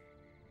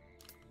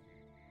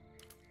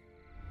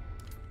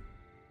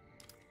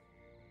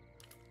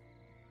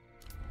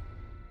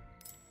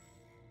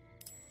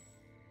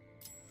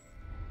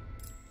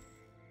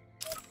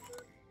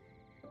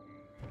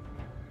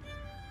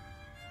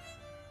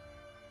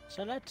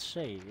 So let's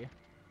see.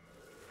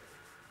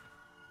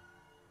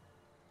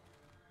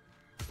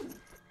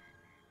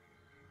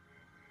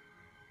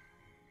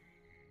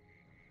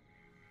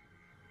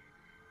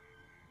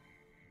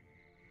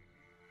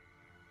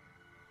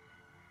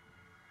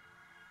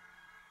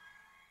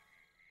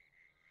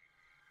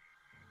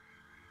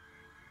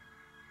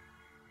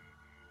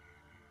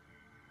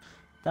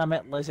 Damn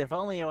it, Liz, if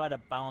only you had a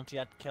bounty,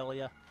 I'd kill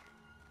you.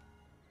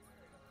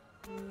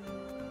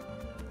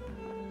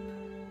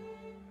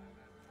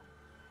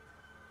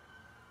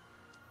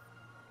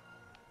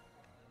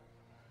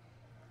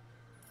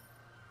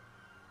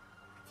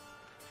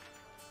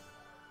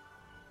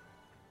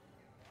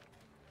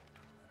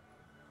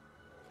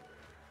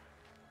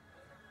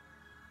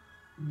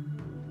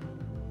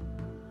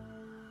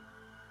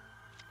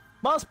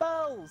 More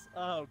spells!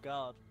 Oh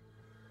god.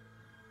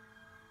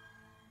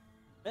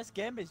 This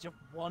game is just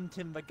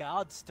wanting the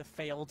guards to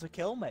fail to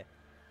kill me.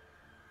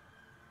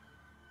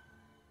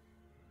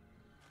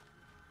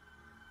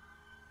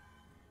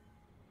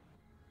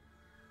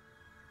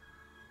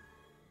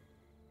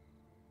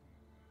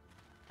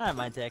 I don't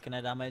mind taking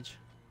a damage.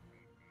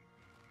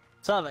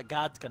 So that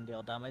guards can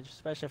deal damage,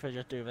 especially if I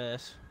just do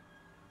this.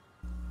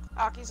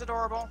 Aki's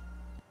adorable.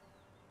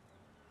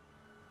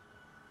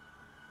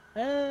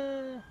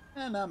 And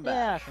I'm Yeah,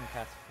 I back. can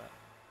cast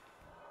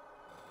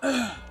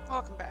that.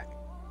 Welcome back.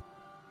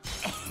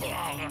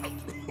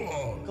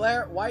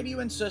 Claire, why do you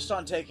insist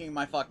on taking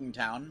my fucking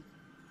town?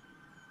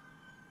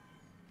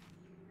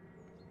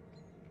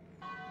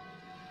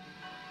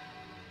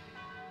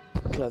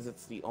 Because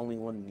it's the only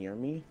one near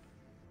me.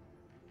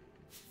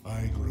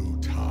 I grow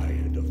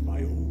tired of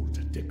my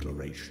old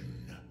declaration.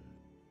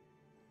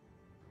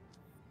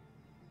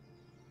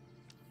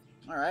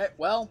 Alright,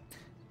 well...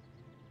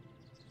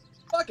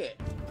 Fuck it!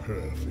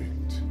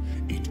 Perfect.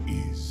 It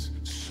is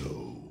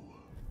so.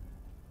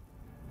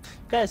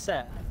 Guys,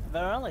 there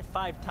are only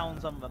 5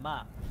 towns on the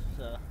map,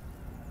 so...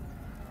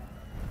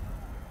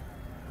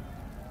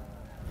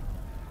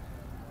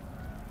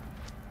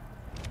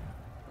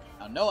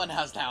 Now, no one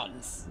has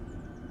towns.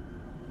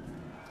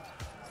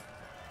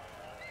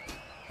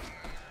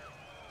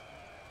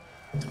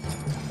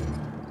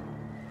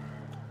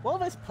 Well,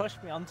 this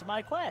pushed me onto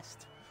my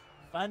quest.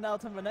 Find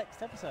out in the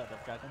next episode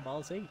of Dragon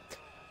Ball Z.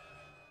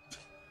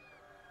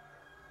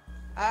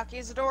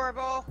 Aki's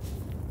adorable.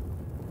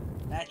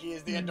 Mackie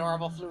is the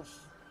adorable floof.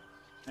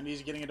 And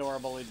he's getting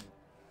adorable in...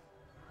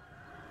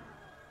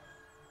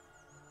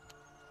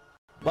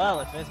 Well,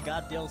 if this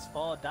guard deals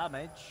 4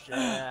 damage,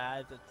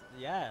 yeah.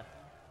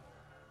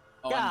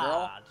 Oh, God, and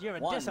girl, you're a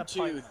 1, 2,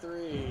 disappointment.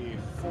 3,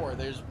 4.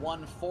 There's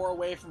one 4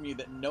 away from you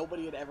that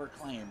nobody had ever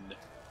claimed.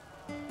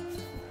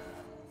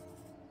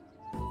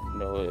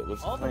 No, it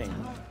was claimed.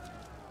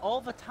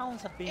 All the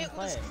towns have been It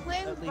was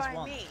claimed, at claimed least by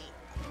once. me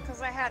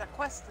because I had a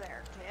quest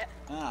there, Kit.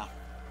 Ah.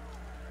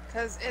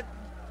 Because it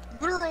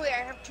literally,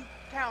 I have 2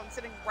 towns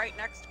sitting right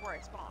next to where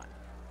I spawn.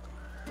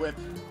 Whip.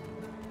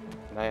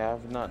 And I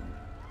have none.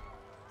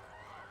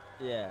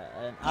 Yeah,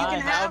 and You can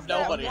Now have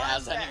that nobody one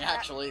has any, that-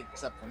 actually,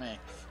 except for me.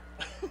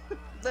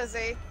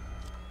 Lizzie,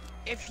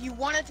 if you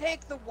want to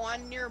take the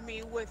one near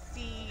me with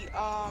the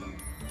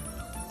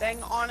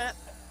thing on it,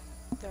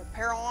 the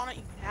apparel on it,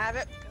 you can have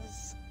it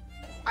because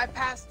I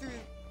pass through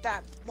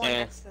that one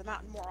next to the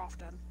mountain more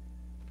often.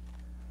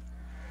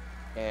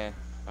 I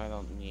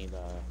don't need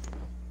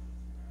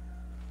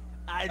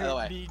I By the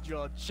way. don't need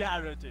your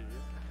charity.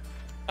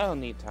 I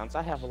don't need towns.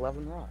 I have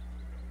 11 rock.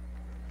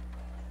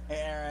 Hey,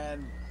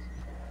 Aaron.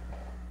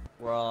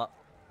 What?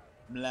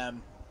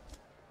 Blem.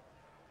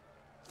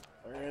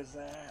 Where is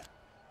that?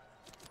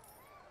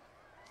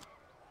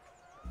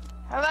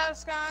 Hello,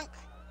 skunk.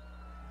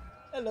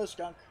 Hello,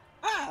 skunk.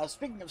 Ah,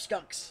 speaking of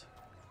skunks.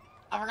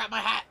 I forgot my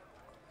hat.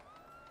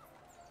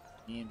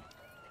 Ian.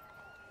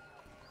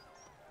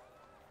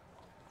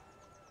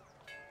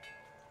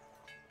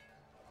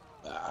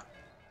 Ah.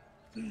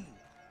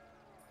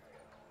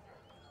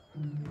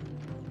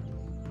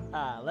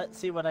 Let's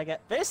see what I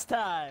get this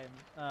time.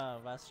 Oh,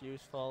 that's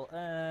useful.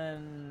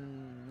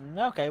 And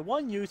okay,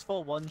 1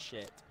 useful, 1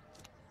 shit.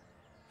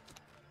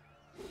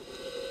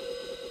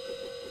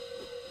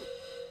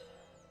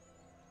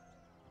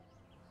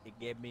 It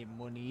gave me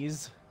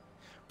monies.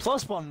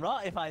 +1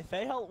 rot if I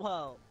fail.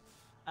 Well,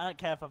 I don't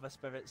care for the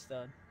spirit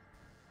stone.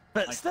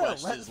 But My still,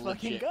 quest let's is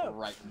fucking legit go.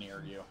 right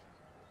near you.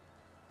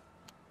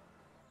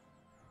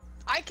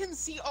 I can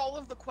see all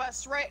of the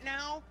quests right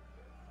now.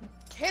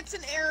 Kit's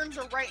and Aaron's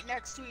are right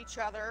next to each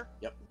other.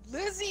 Yep.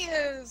 Lizzie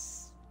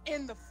is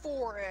in the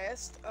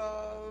forest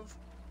of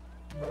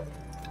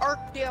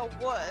Arkdale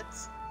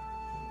Woods.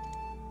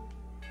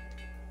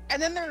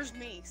 And then there's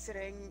me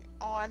sitting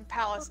on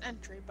Palace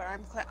Entry, but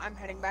I'm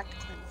heading back to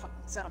clean the fucking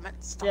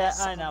settlement. Stop Yeah, I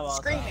someone know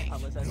also. screaming. I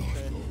was entry,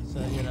 so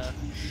you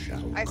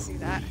know. I see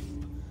that.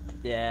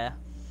 Yeah.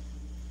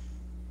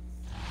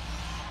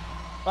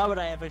 Why would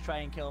I ever try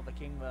and kill the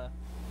king though?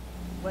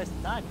 Waste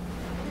of time.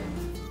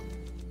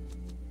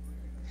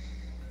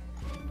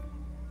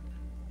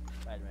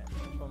 Wait a minute.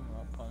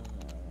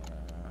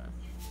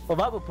 Well,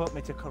 that would put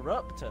me to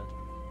corrupted.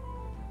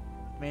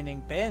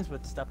 Meaning Banes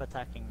would stop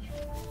attacking me.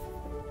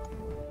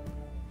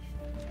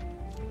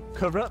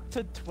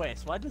 Corrupted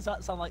twist. Why does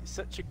that sound like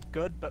such a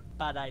good but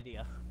bad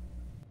idea?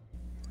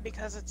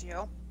 Because it's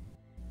you.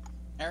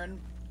 Aaron,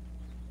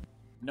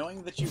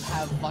 knowing that you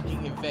have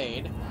fucking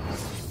evade,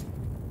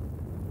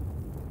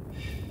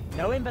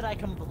 Knowing that I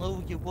can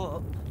blow you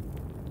up.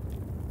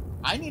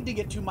 I need to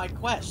get to my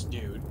quest,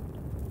 dude.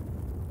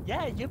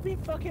 Yeah, you've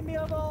been fucking me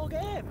over all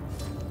game.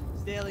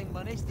 Stealing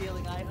money,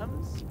 stealing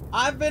items.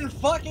 I've been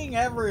fucking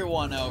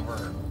everyone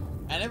over.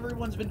 And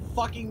everyone's been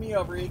fucking me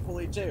over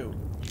equally, too.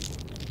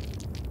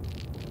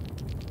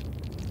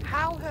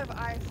 How have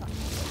I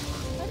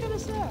fucked? I'm gonna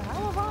say,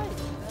 how have I?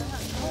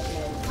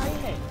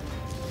 Tiny.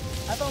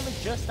 I've only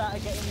just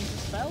started getting into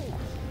spells.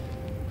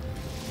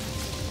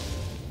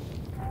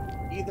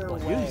 Either Well,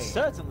 way, you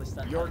certainly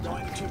started. you're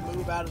going to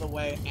move out of the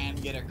way and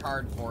get a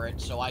card for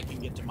it so I can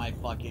get to my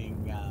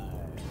fucking,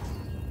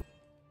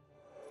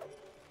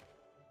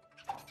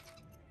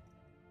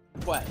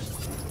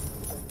 quest.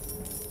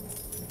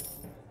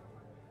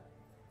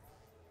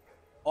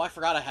 Oh, I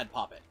forgot I had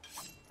Pop It.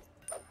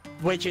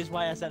 Which is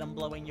why I said I'm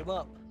blowing you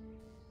up.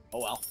 Oh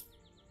well.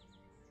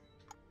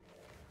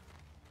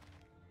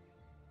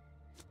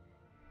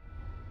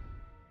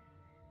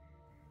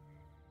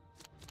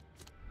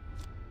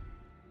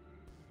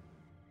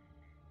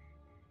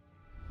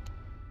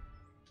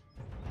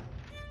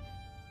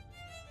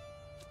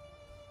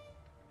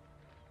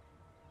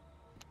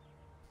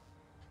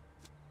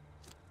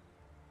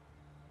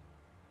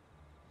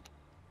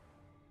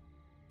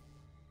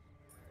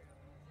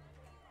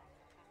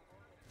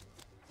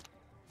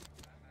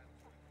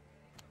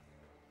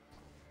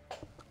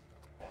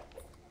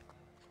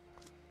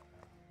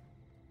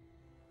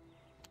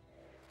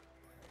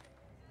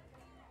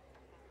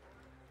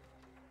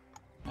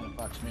 Kind of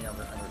fucks me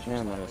over.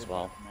 Yeah, might as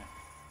well.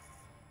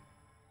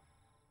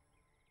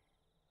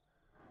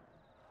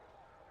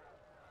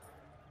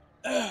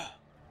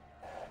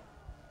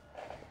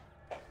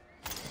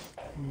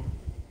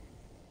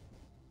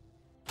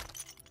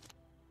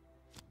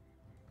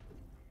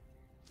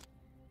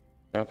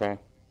 Okay.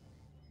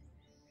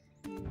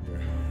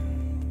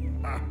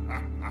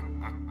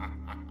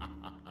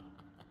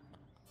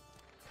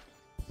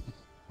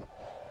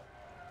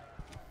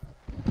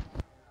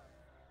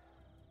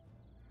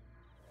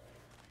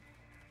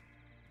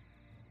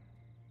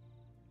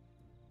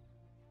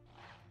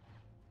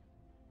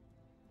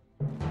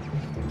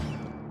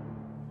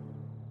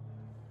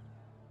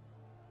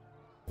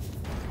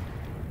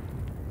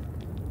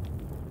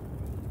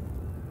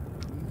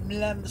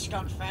 Blum the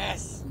skunk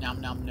fast.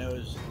 Nom nom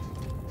nose.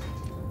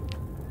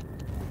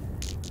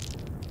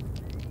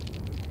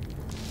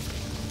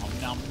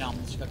 Nom nom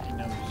skunky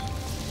nose.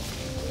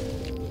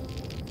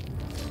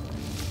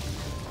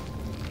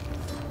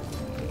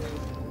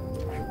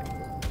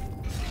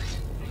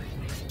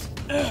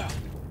 Ugh.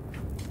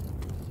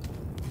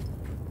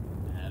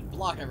 And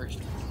block every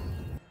stream.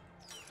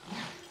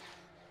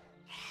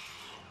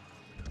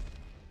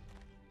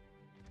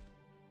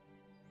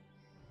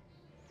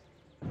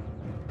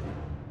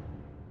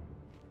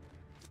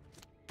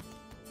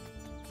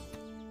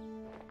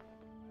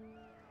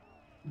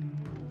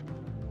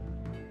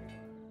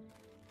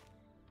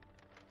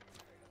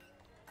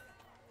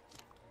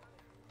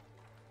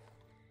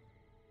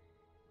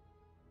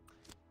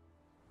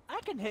 I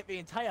can hit the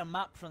entire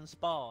map from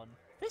spawn.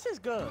 This is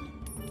good.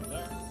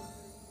 There.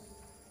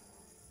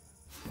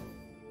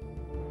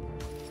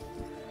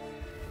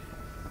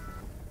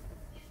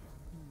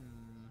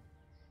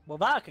 Well,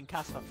 that I can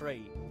cast for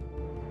free.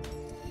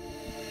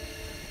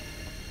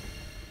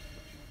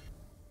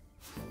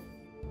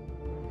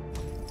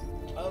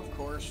 Of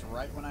course,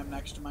 right when I'm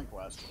next to my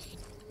quest.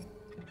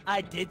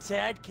 I did say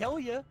I'd kill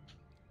you.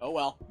 Oh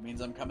well, means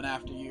I'm coming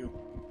after you.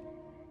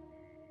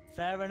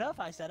 Fair enough,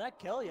 I said I'd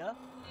kill you.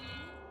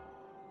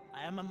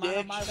 I am a man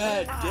of my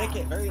word.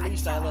 Dick, at very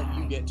least I let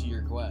you get to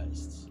your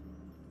quests.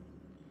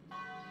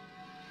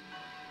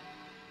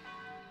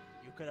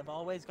 You could have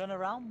always gone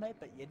around me,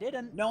 but you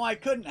didn't. No, I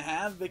couldn't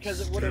have,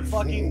 because it would have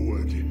fucking...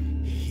 Forward,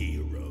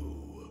 hero.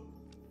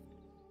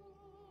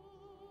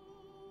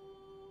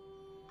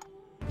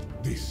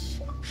 This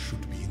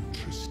should be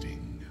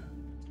interesting.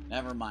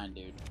 Never mind,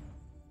 dude.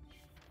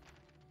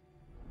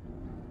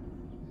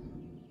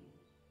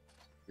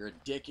 You're a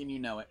dick and you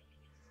know it.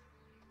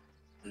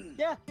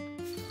 Yeah,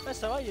 but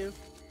so are you.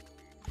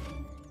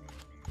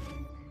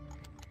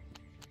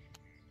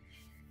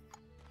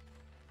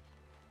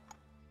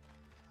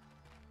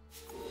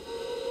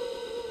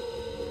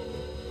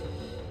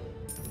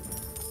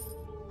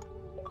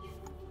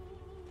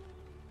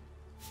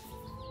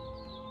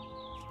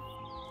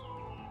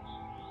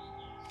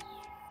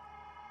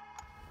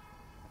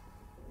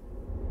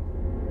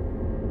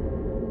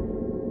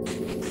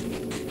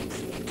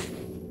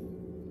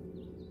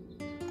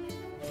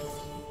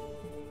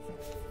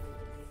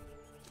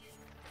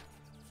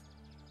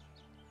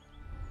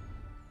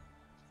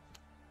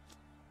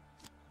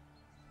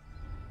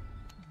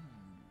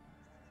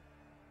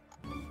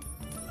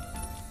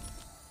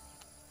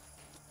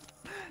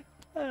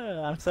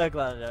 I'm so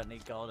glad I don't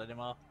need gold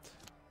anymore.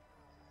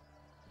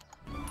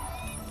 Keep an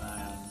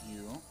eye on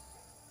you.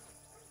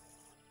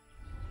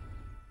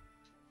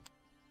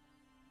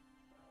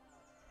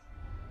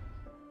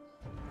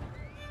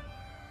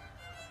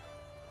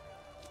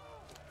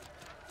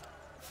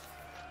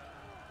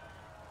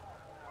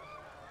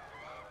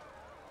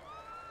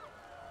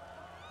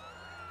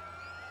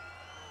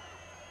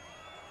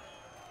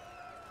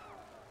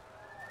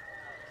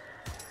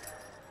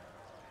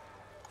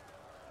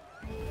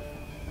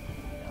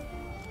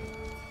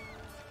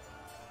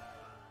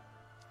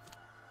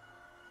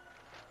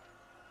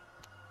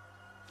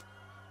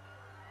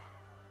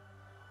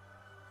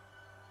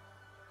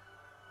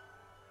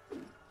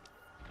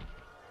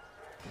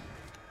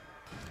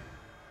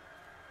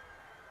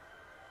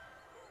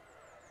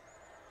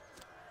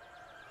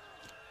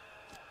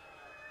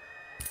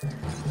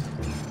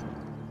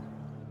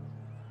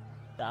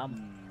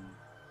 Damn.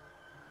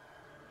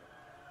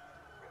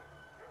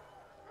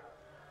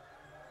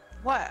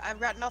 What? I've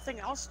got nothing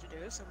else to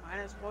do, so might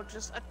as well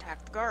just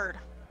attack the guard.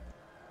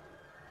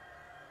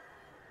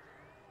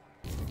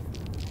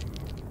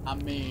 I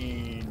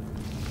mean...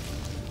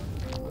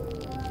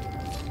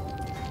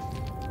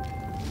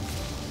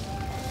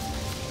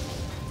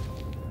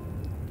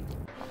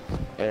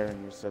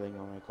 Aaron, you're sitting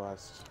on my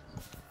quest.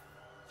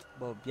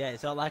 Well, yeah,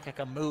 it's not like I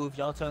can move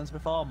your turns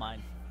before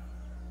mine.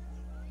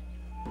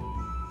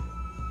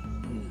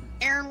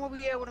 Aaron will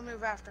be able to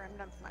move after I'm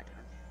done with my turn.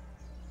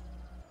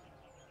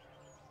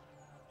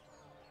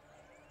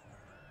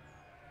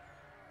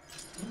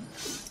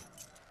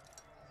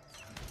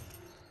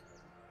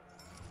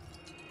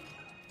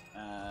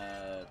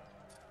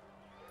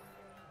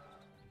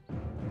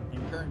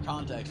 In current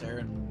context,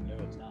 Aaron, no,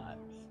 it's not.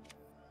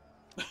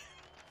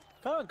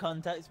 Current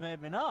context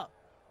maybe not,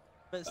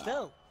 but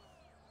still.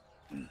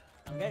 I'm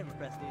getting my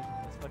prestige.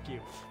 It's fuck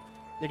you.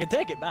 You can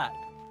take it back,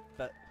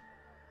 but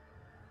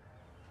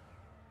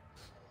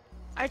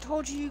I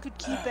told you could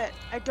keep it.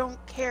 I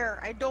don't care.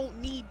 I don't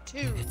need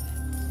to.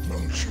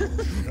 Motion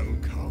shall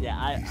come.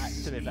 yeah,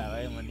 to be fair,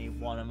 I only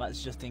need one, and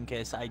that's just in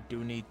case I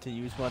do need to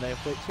use one of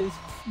which is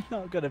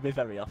not gonna be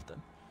very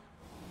often.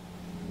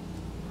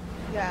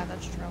 Yeah,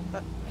 that's true.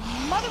 But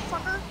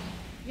motherfucker,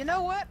 you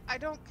know what? I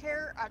don't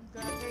care. I'm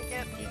gonna take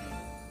it.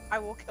 I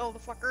will kill the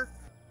fucker.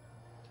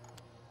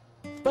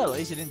 Well, at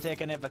least you didn't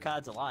take any of the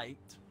cards I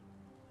liked.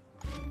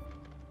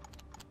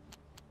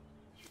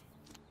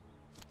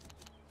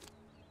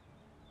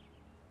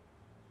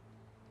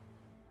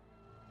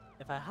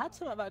 If I had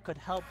something that could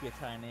help you,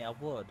 Tiny, I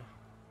would.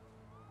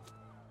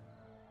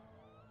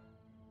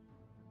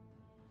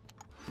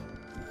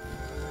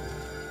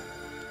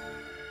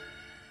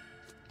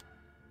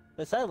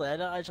 But sadly, I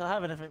don't actually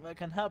have anything that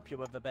can help you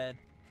with the bed.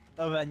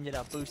 Other than, you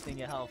know, boosting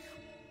your health.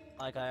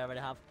 Like I already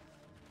have.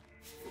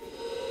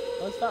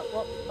 Was that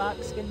what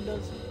back skin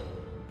does?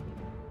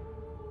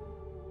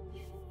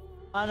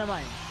 I don't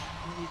mind.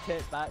 You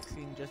take back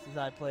skin just as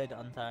I played it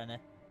on Tiny.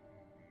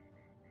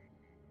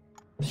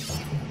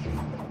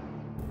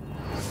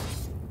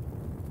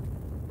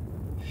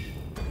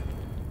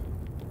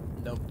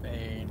 No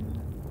pain.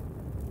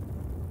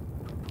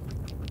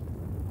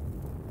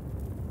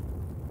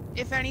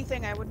 If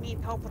anything, I would need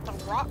help with the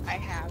rock I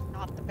have,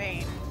 not the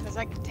bane, because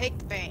I can take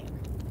the bane.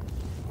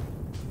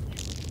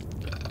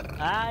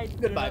 I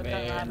Goodbye, don't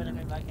have Bane.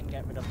 anything that can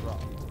get rid of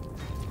rock.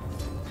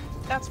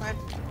 That's fine.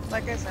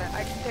 Like I said,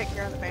 I can take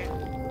care of the bane.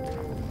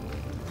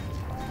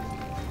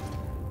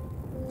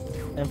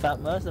 In fact,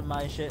 most of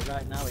my shit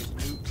right now is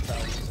nuke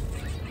spells.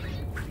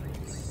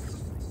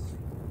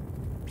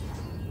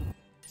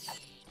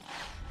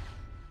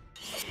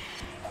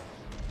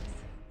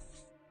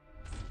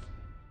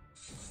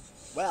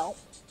 Well,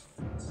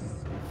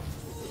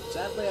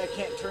 sadly I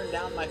can't turn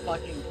down my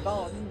fucking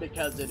phone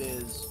because it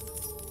is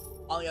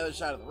on the other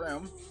side of the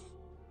room.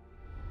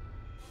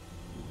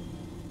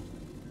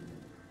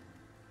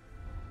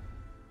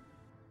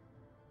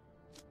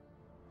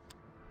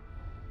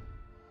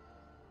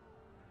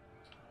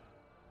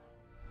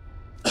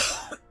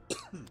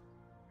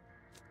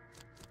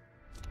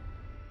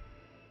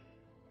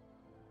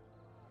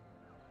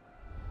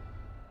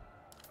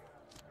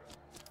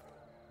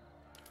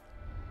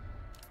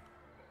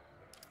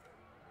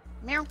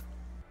 Meow.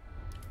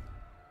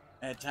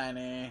 Hey,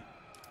 Tiny.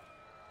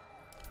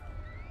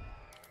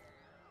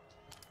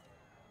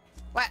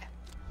 What?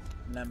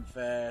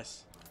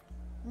 Memphis.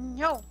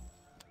 No.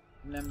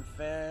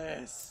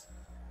 Memphis.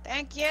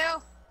 Thank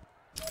you.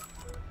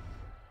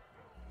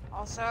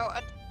 Also,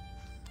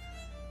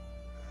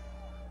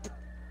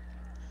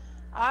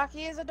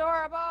 Aki is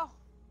adorable.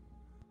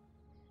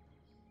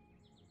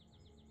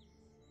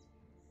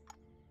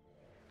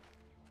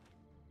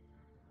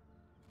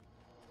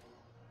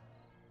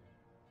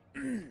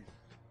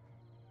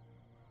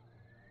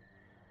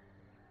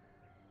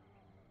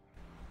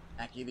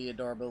 Aki the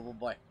adorable little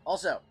boy.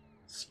 Also,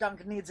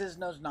 Skunk needs his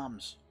nose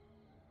noms.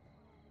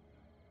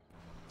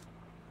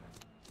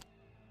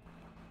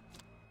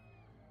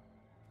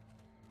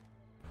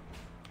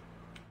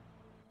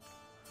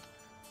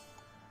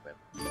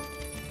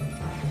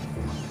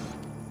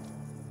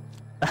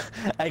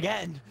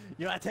 Again,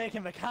 you are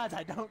taking the cards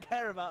I don't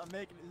care about and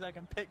making it so I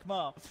can pick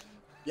more.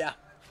 Yeah,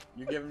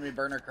 you're giving me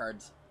burner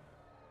cards.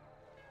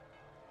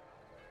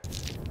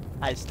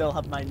 I still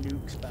have my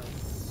nuke spell.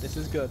 This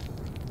is good.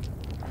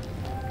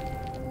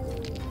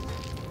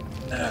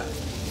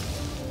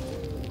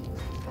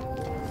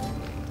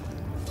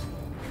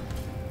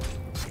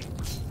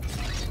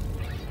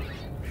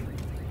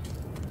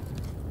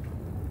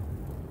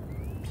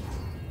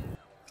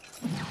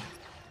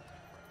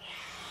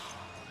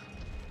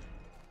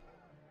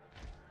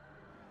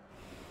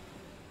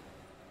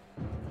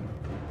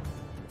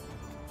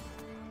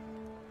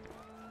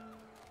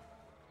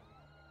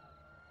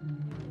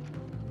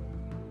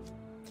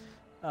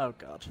 Oh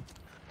god.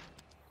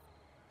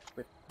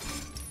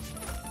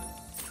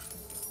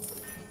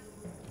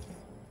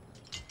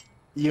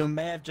 You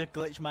may have just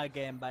glitched my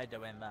game by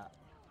doing that.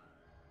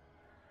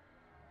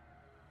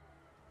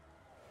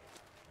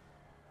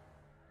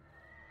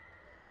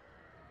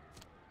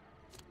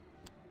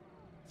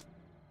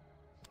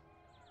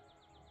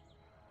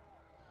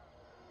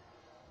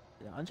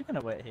 Yeah, aren't you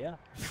gonna wait here?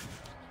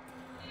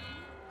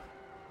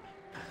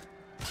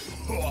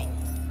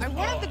 I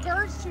wanted the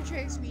guards to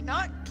chase me,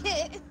 not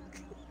Kit.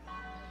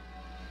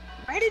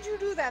 Why did you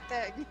do that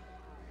thing?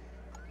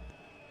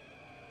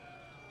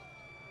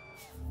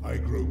 I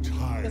grow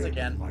tired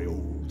again. of my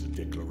old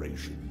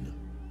declaration.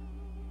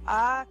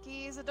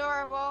 Aki's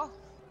adorable.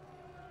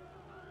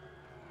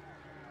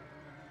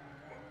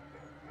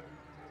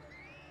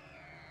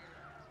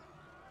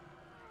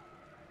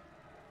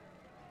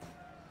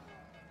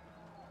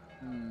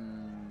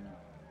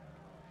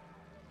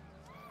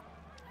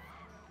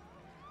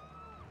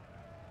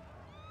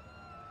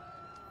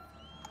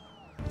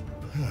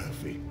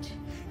 Perfect.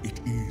 It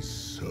is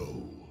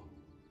so.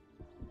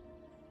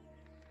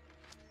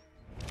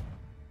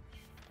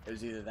 It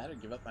was either that or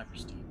give up my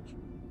prestige.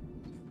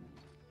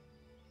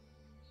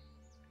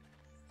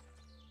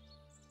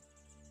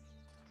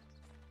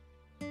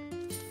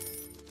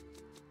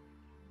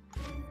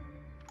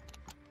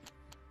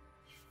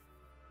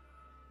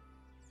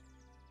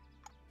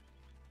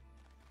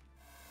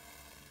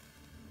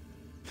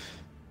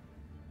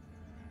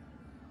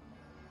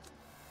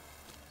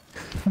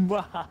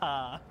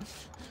 Wow.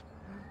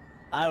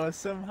 I was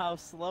somehow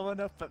slow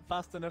enough but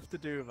fast enough to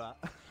do that.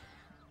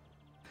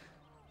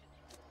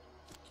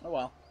 Oh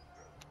well.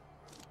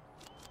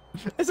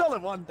 It's only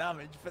 1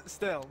 damage, but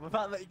still, the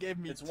fact that he gave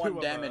me It's 2 1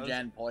 of damage those.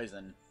 and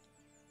poison.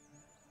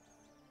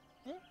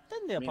 Yeah,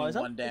 didn't deal Meaning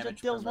poison. 1 It damage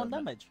just deals per 1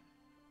 movement. damage.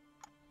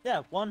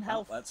 Yeah, 1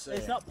 health. let's see.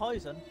 It's not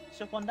poison. It's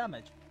just 1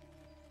 damage.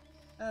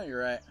 Oh,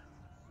 you're right.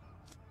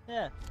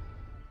 Yeah.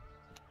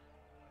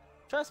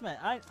 Trust me,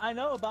 I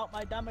know about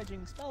my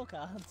damaging spell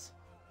cards.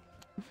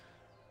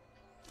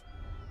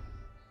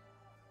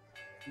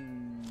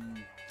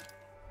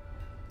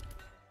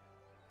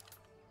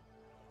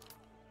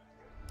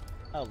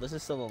 Oh, this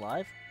is still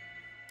alive?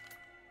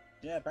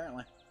 Yeah,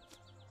 apparently.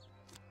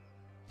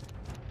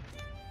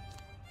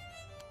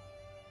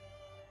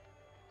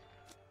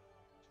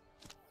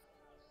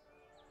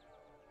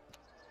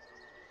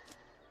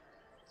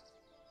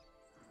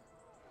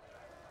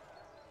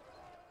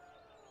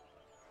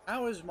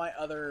 How is my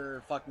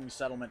other fucking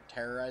settlement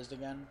terrorized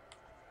again?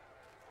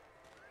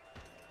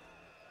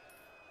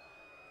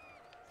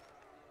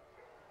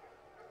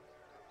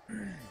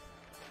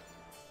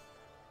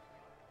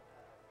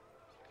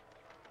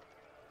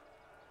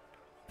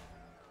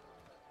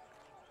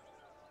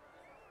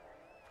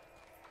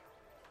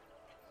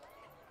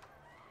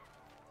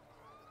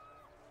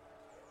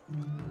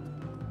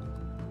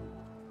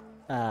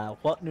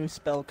 What new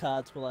spell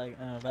cards will I...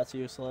 that's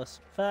useless.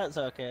 That's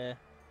okay.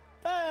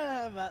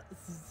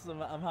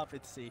 I'm happy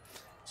to see.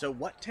 So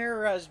what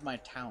terrorized my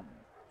town?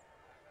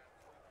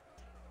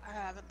 I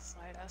haven't the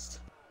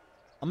slightest.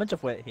 I'm gonna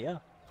just wait here.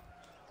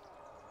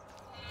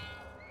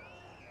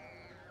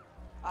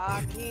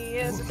 Aki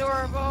is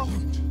adorable.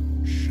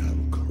 What shall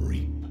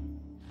creep?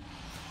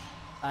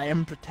 I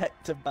am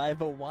protected by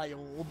the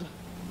wild.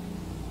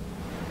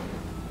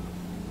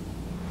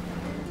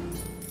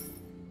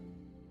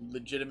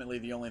 Legitimately,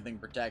 the only thing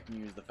protecting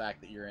you is the fact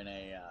that you're in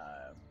a,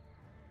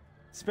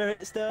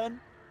 Spirit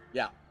Stone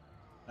yeah.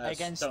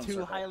 against stone 2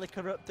 circle. highly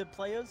corrupted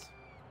players.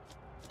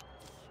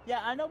 Yeah,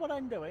 I know what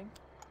I'm doing.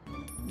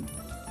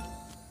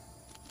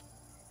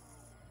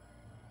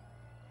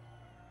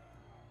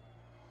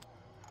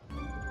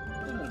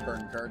 We'll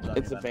burn cards on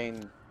It's you a then.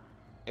 Bane.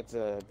 It's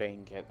a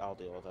Bane kit. I'll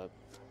deal with it.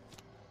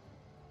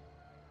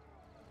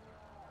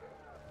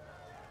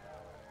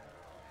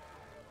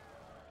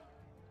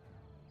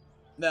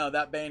 No,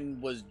 that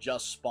Bane was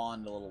just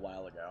spawned a little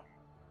while ago.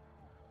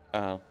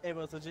 Oh. It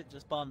was legit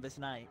just spawned this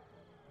night.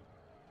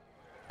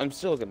 I'm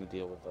still gonna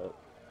deal with it.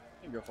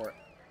 You can go for it.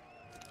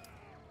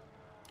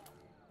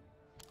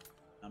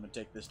 I'm gonna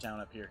take this town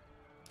up here.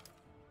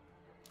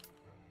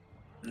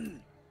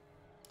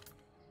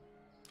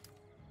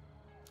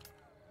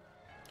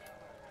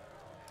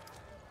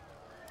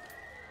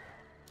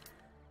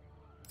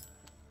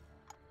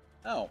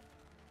 Oh,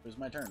 it was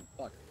my turn.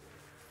 Fuck.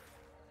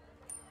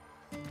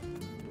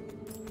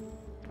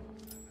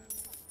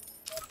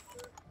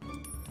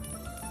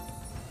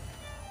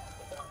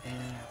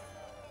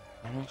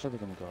 I'm actually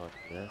gonna go up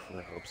here for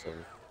the hopes of...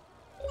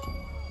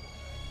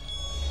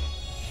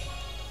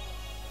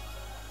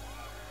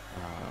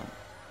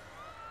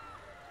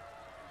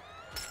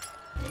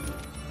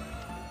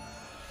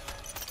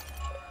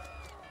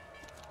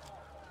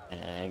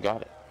 and I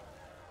got it.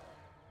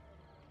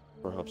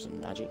 For hopes of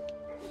magic.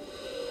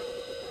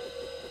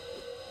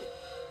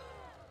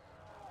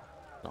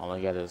 All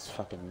I got is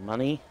fucking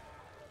money.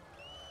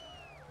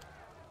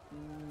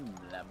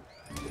 Blem.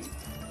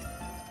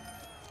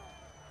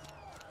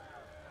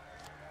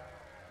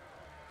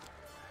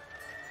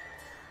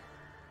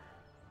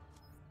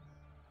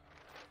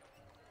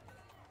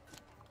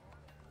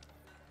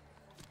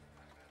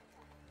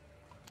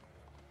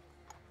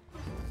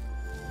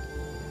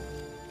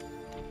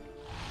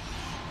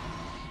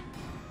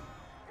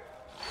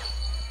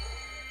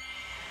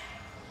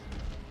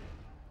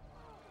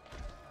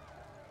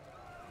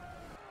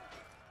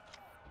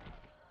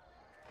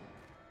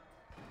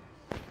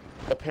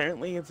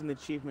 Apparently, it's an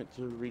achievement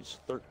to reach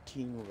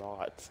 13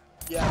 rods.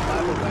 Yeah,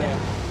 by the way,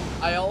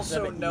 I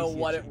also Seven know easy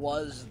what it achievements.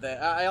 was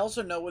that I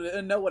also know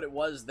what it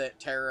was that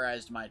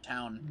terrorized my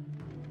town,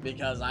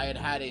 because I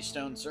had a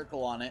stone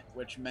circle on it,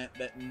 which meant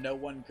that no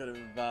one could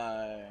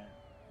have,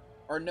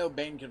 or no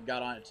Bane could have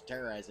got on it to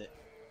terrorize it.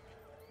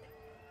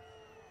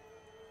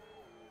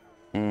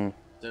 Hmm.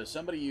 So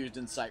somebody used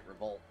Incite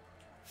Revolt.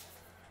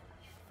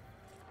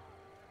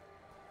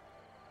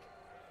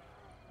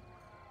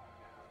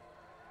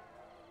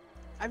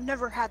 I've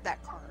never had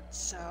that card,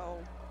 so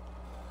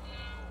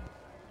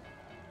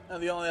Now,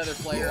 the only other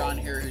player on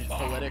here who's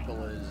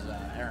political is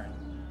Aaron.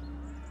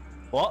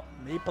 What?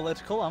 Me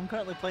political? I'm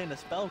currently playing a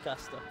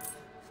spellcaster.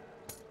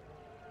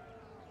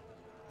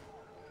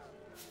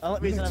 The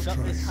only reason I've got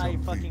Let's this try high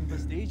something fucking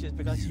prestige is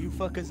because you new.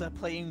 fuckers are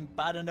playing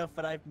bad enough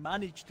that I've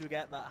managed to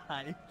get that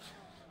high.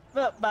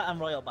 But I'm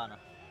Royal Banner.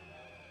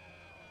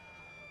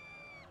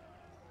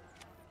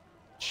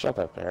 Shut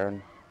up,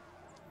 Aaron.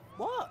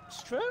 What?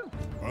 It's true.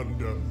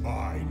 Under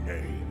my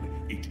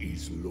name, it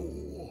is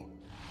law.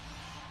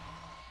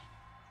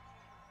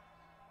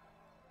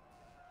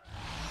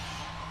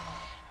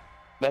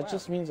 That Wow.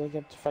 just means I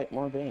get to fight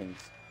more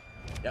Banes.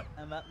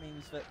 And that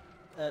means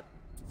that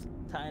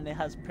Tiny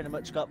has pretty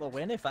much got the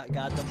win if that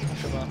guard doesn't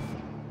push her off.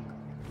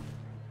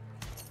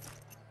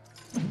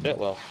 It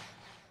will.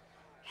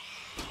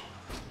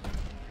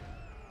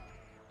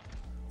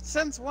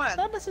 since when?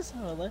 Not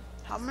necessarily.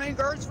 How many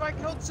guards have I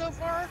killed so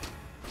far?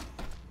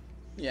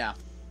 Yeah.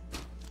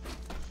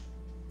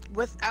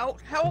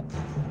 Without help?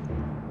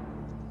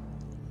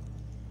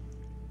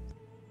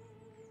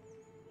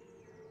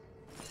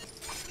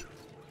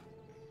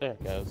 There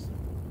it goes.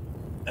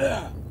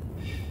 And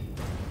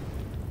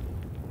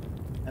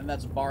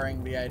that's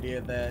barring the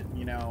idea that,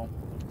 you know,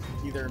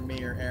 either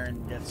me or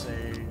Aaron gets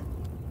a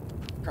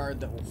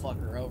card that will fuck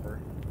her over.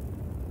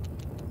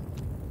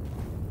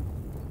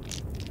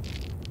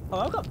 Oh,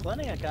 I've got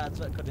plenty of cards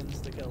that could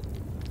insta-kill.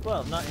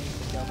 Well, not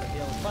insta-kill, but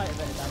deal quite a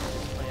bit of damage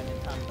if playing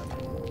in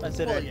tandem.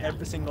 Considering yeah.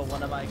 every single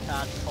one of my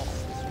cards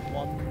costs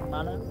 1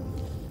 mana.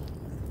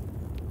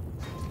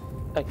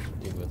 I could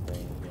do a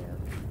thing here.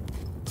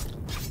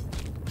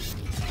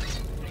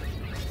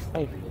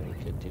 I really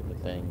could do a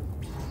thing.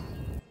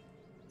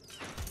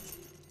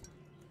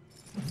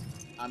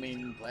 I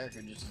mean, player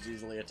could just as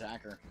easily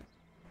attack her.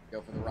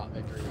 Go for the rot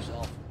victory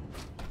yourself.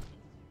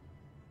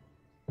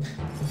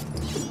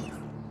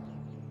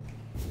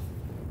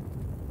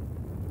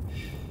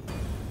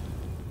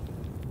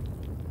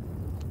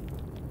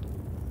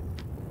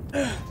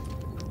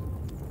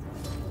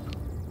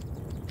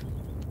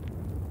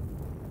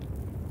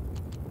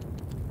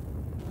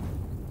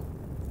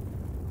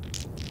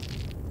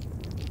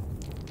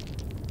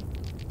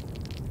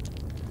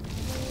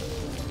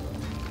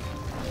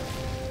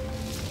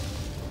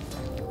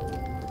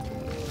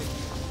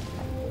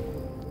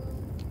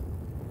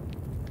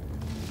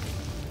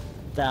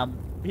 Damn,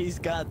 these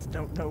guards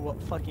don't know what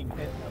fucking hit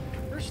them.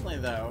 Personally,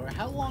 though,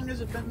 how long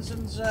has it been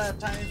since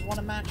Tiny's won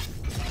a match?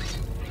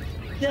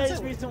 Yeah, it's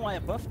the reason why I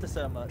buffed her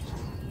so much.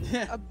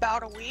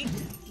 About a week,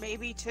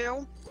 maybe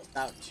 2.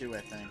 About 2, I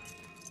think.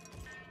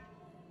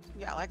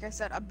 Yeah, like I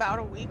said, about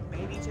a week,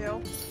 maybe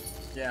 2.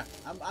 Yeah,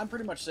 I'm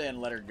pretty much saying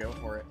let her go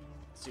for it.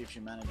 See if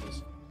she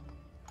manages.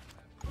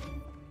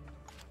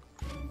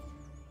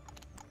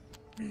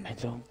 I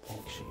don't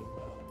think she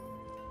will.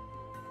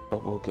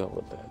 But we'll go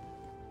with that.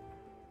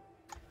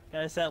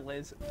 Like I said,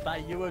 Liz, by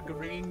you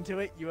agreeing to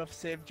it, you have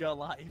saved your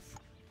life.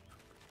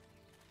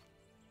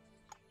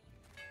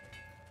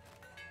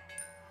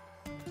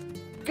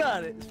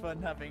 God, it's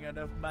fun having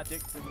enough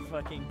magic to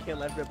fucking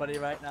kill everybody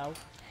right now.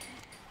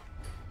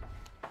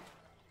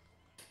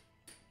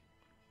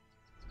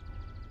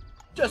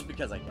 Just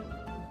because I can.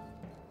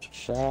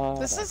 Shut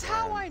This up, is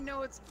how Aaron. I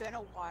know it's been a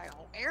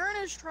while. Aaron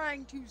is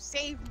trying to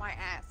save my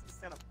ass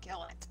instead of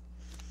kill it.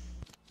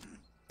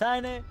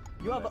 Tiny,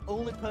 you are the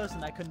only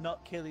person I could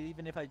not kill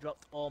even if I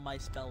dropped all my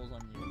spells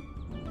on you.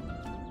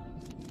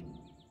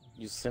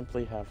 You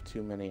simply have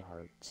too many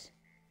hearts.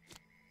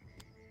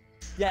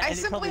 Yeah, I and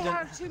it simply probably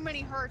have too many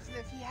hearts, and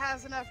if he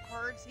has enough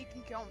cards, he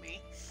can kill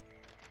me.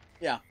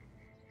 Yeah.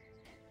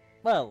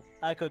 Well,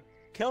 I could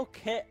kill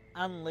Kit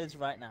and Liz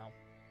right now.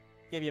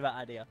 Give you that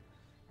idea.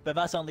 But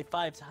that's only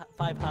five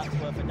hearts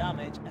worth of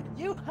damage, and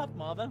you have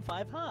more than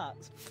 5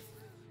 hearts.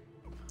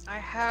 I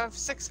have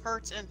 6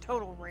 hearts in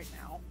total right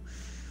now.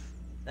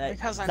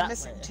 Because I'm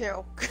Exactly. missing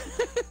 2.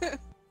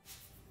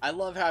 I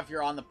love how if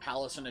you're on the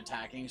palace and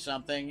attacking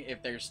something,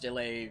 if there's still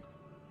a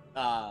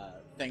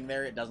thing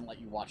there, it doesn't let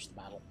you watch the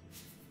battle.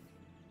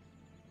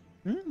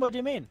 What do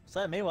you mean? Just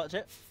let me watch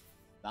it.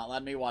 Not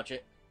letting me watch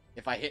it.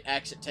 If I hit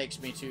X, it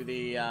takes me to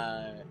the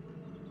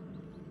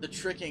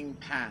tricking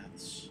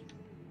paths.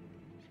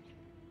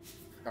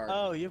 Card.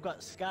 Oh, you've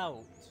got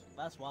Scout.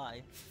 That's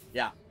why.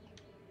 Yeah.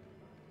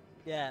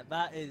 Yeah,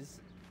 that is...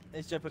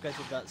 It's just because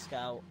you've got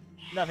Scout.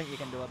 Nothing you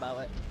can do about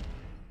it.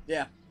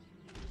 Yeah.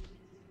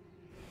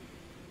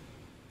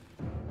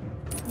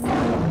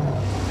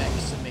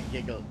 Makes me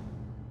giggle.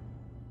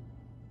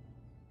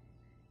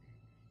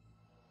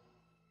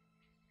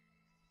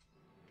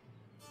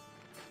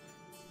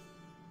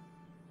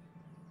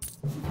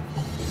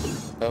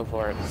 Go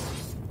for it.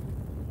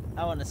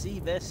 I want to see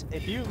this.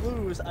 If you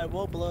lose, I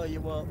will blow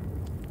you up.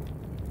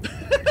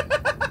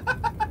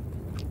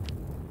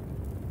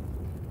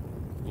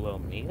 Blow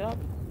me up?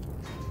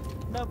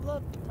 No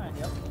blood.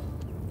 Tiny up.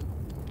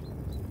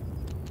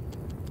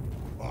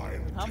 I'll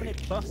How many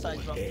take buffs I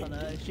your dropped head. on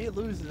her? If she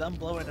loses, I'm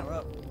blowing her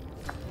up.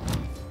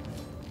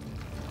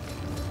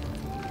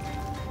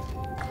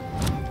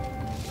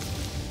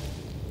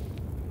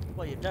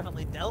 Well, you've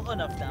definitely dealt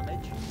enough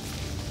damage.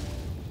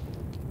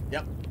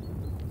 Yep.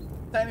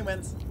 Tiny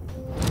wins.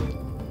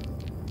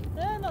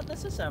 Yeah, not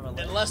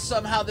necessarily. Unless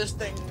somehow this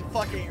thing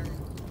fucking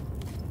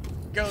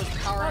goes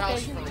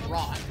powerhouse Okay. for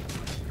rot.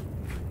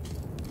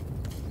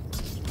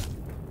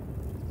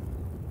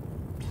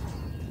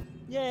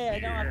 Yeah, I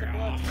don't have to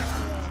blood.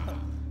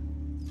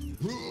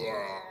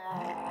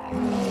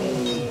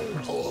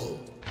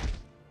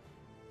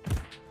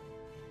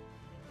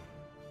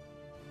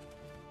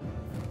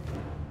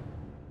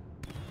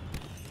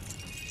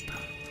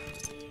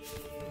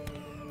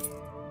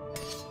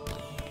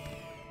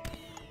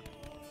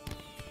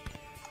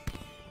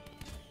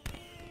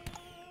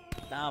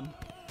 Damn.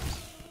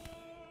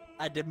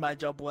 I did my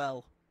job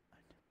well.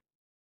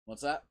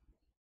 What's that?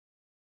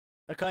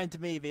 According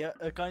to me,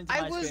 according to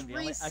I my was screen, the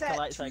only reset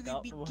acolytes to I the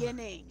got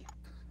beginning.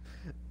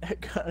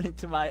 according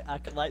to my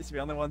acolytes, the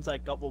only ones I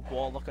got were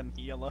Warlock and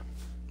Healer.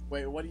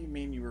 Wait, what do you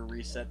mean you were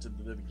reset to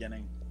the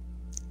beginning?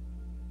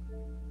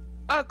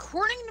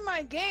 According to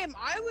my game,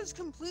 I was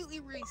completely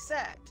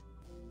reset.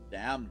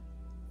 Damn.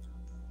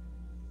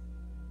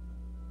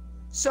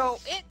 So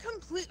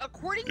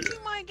according to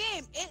my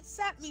game, it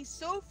set me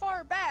so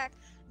far back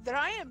that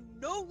I am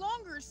no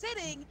longer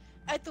sitting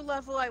at the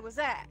level I was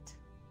at.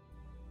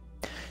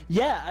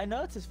 Yeah, I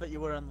noticed that you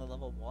were on the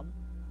level 1.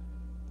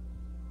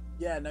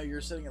 Yeah, no,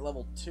 you're sitting at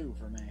level 2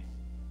 for me.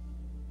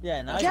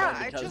 Yeah, no, That's Yeah, all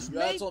I because, just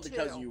that's made all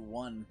because 2. you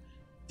won.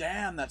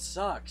 Damn, that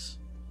sucks.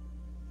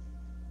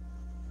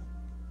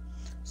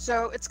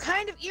 So it's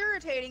kind of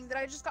irritating that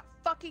I just got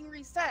fucking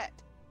reset.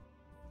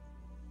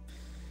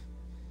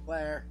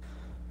 Claire.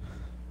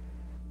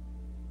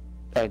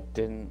 I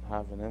didn't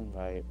have an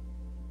invite.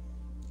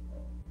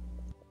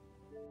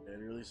 They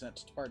really sent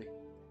to the party.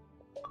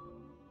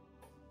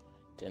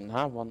 Didn't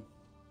have one.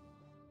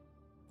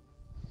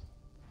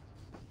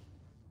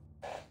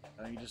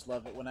 And you just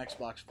love it when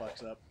Xbox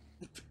fucks up.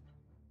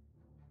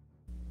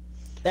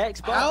 the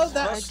Xbox. How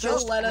that I still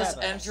just let us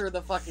never- enter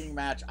the fucking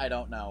match, I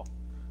don't know.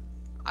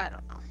 I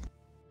don't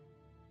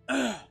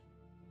know.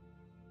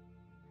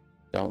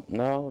 Don't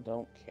know,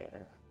 don't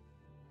care.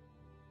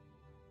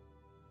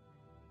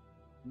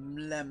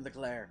 Mlem the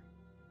Claire.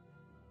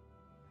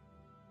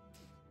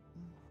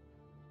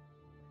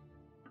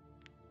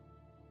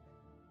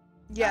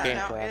 Yeah, Game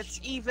no, crash. it's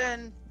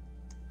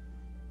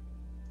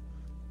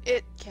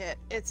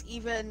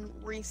even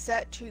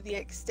reset to the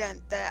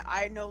extent that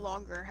I no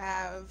longer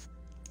have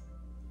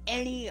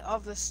any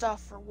of the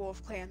stuff for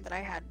Wolf Clan that I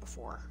had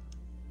before.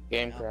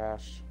 Game Yeah.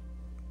 crash.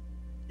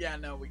 Yeah,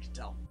 no, we can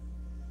tell.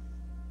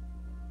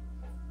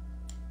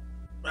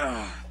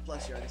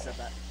 Plus, you already said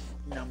that.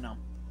 Num num.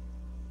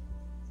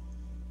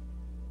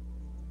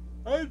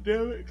 Oh,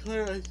 damn it,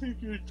 Claire, I think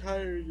you're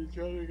tired. You're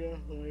trying to go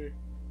away.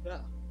 Yeah.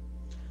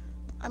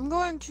 I'm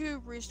going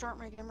to restart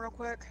my game real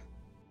quick.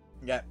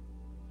 Yeah.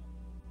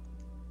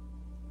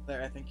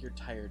 Claire, I think your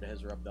tired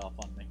has rubbed off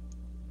on me.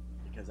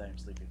 Because I am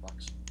sleepy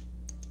fox.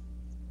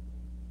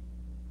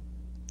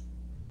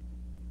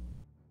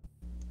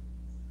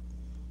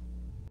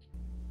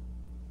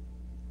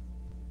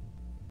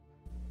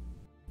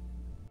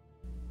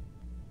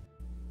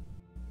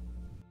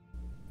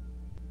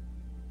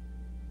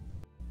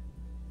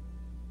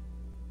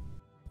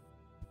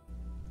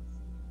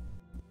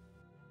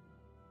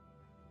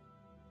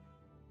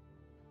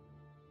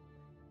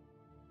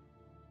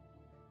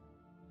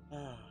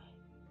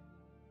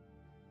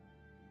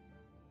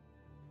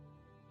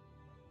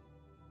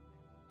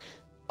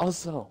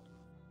 Also,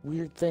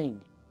 weird thing.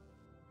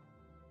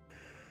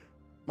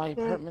 My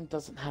apartment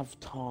doesn't have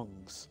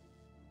tongs.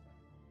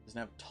 Doesn't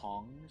have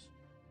tongs?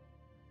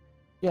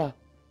 Yeah,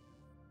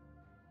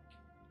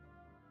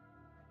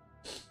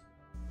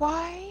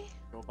 Why?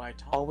 Go buy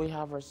tongs. All we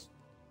have are...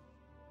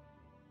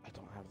 I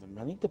don't have the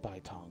money to buy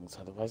tongs,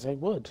 otherwise I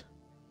would.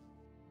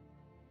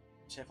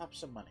 Save up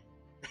some money.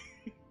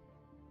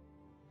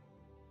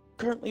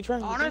 Currently trying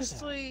to do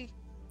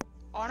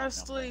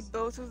Honestly,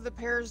 both of the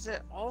pairs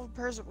all the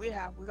pairs that we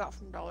have, we got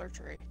from Dollar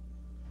Tree.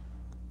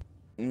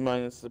 that.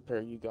 Minus the pair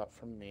you got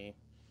from me.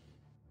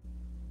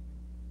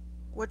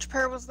 Which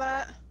pair was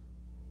that?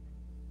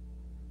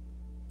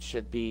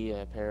 Should be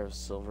a pair of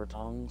silver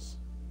tongs.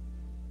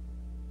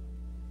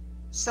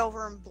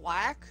 Silver and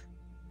black?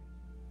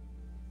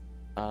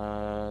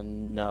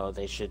 No,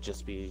 they should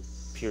just be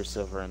pure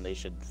silver and they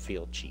should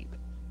feel cheap.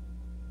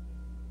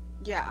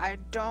 Yeah, I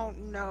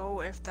don't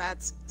know if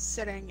that's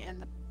sitting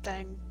in the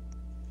thing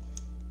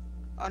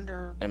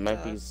under It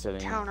might the be sitting...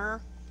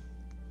 counter.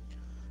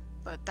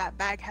 But that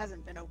bag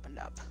hasn't been opened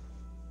up,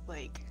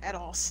 like, at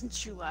all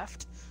since you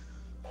left.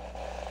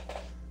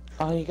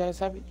 Oh, you guys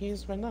haven't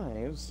used my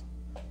knives?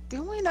 The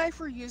only knife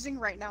we're using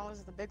right now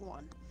is the big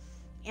one.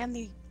 And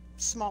the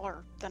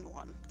smaller than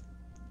one.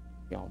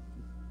 Y'all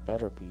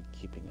better be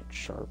keeping it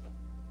sharp.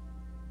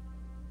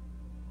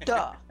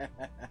 Duh.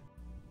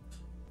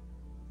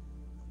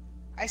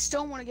 I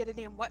still want to get a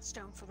damn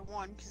whetstone for the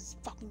one, because it's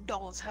fucking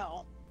dull as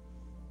hell.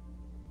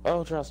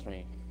 Oh, trust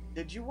me.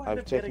 Did you wind I've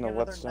up getting taken a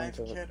another whetstone knife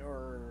to the- kit,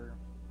 or...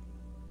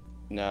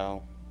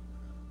 No.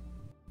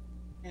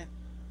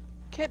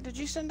 Kit, did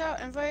you send out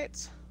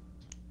invites?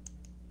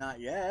 Not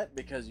yet,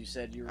 because you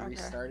said you were Okay.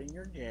 restarting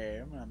your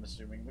game. I'm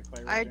assuming the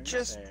Clay was I doing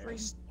just the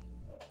same.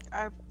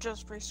 I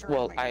just restarted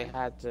Well, my I game.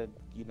 had to,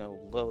 you know,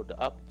 load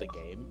up the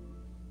game.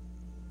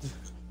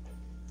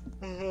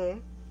 Because,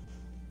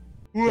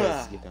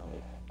 you know,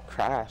 it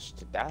crashed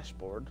the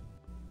dashboard.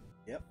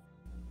 Yep.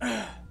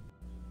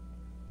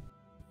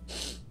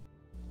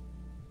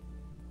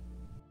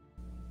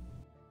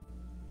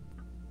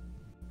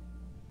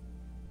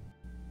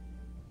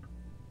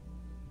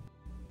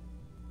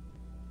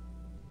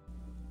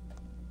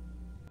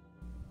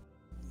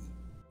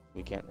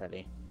 We can't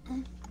ready.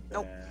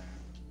 Nope.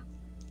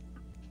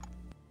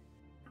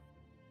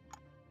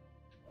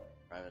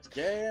 Private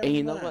game. And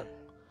you know what?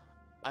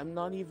 I'm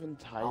not even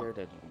tired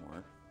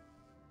anymore.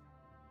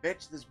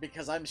 Bitch, this is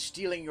because I'm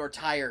stealing your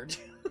tired.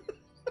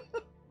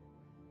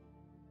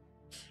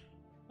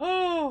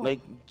 Oh!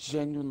 Like,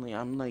 genuinely,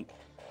 I'm like...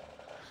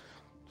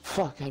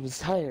 Fuck, I was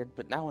tired,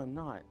 but now I'm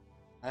not.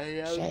 I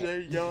am Shit.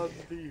 the young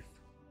thief.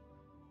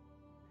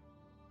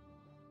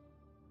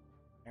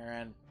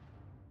 Aaron.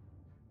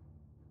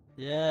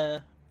 Yeah,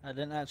 I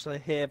didn't actually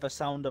hear the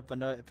sound of the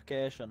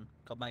notification.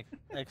 Cause my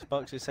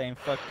Xbox is saying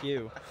 "fuck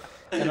you,"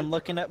 and I'm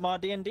looking at more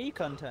D&D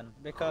content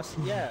because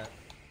yeah.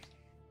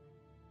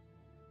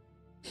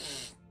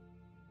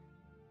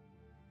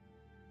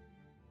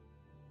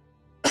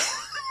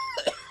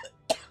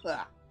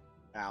 Ah.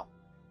 Ow.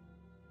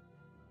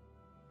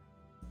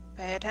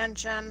 Pay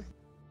attention.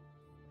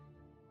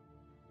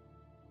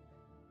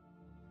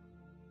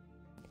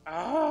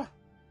 Ah!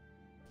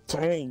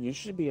 Tiny, you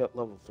should be at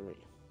level 3.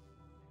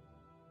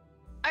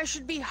 I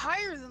should be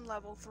higher than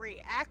level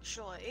 3,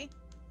 actually.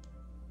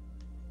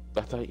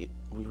 I thought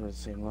we were the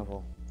same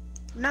level.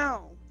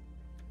 No.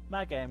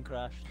 My game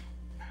crashed.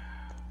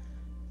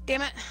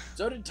 Damn it.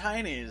 So did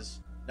Tiny's.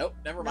 Nope,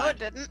 never No,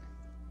 mind. it didn't.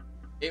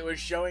 It was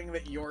showing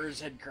that yours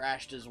had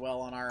crashed as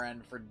well on our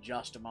end for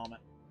just a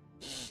moment.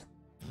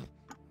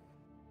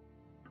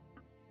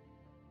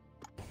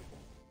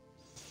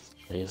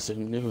 I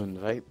assume new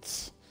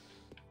invites.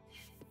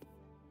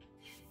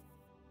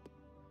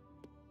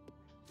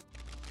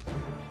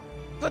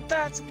 But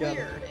that's Got it.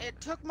 weird. It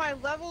took my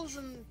levels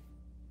and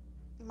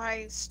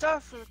my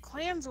stuff for the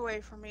clans away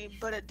from me,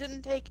 but it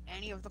didn't take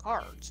any of the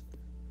cards.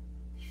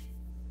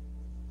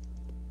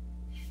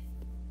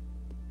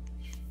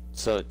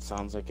 So it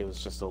sounds like it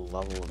was just a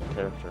level and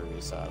character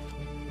reset.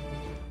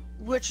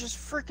 Which is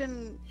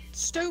freaking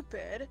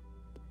stupid.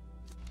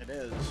 It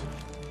is.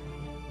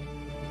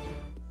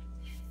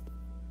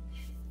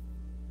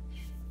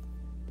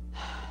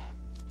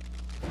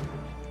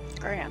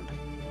 Grand.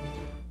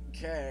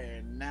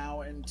 Okay,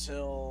 now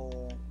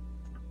until...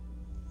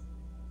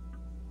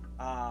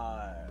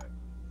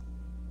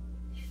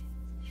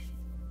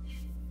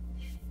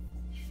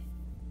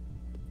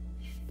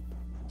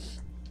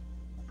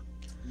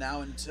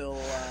 Now until,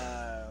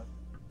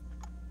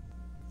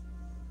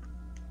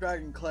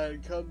 Dragon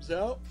Clan comes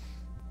out.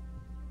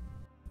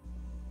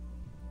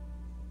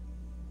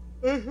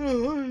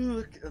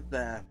 Look at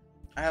that.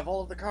 I have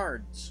all of the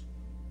cards.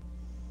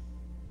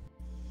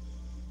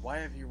 Why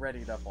have you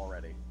readied up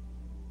already?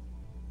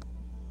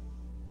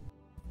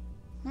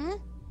 Hmm?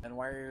 And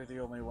why are you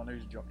the only one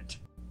who's joined?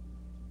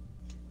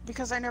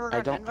 Because I never got I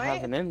an don't invite?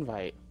 have an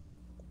invite.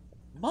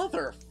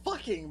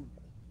 Motherfucking...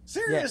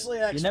 Seriously,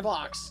 Yeah, you never-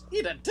 Xbox!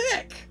 Eat a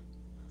dick!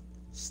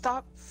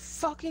 Stop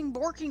fucking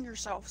borking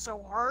yourself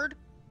so hard.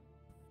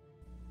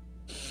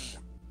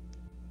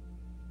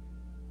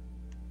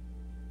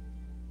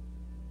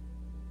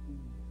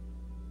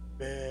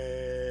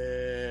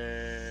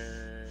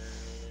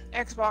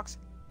 Xbox,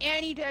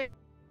 any day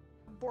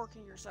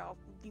borking yourself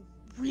would be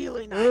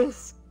really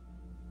nice.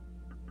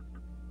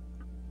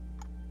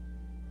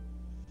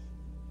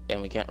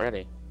 And we get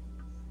ready.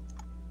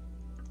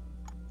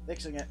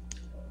 Fixing it.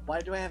 Why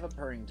do I have a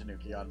purring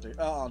Tanuki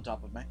on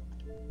top of me?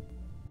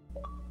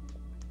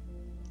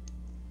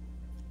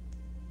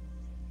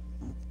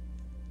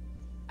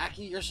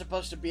 Aki, you're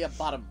supposed to be a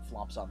bottom,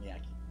 flops on the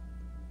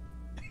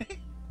Aki.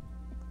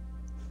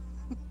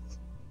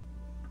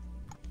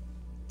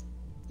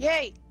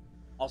 Yay!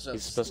 Also,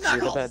 He's supposed to be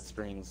the bed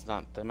springs,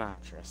 not the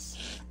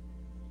mattress.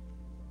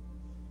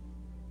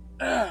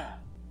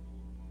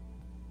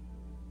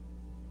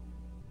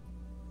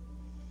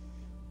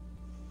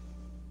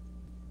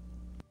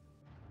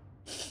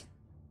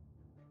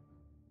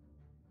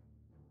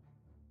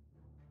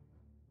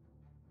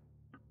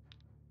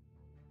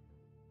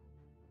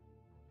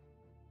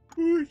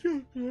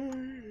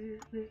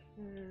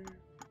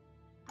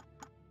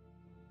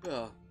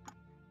 Oh.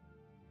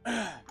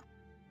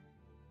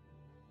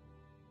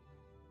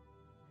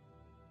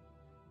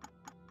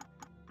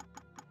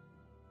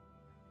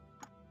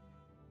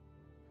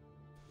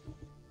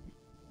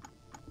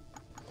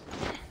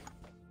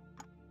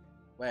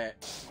 Wait.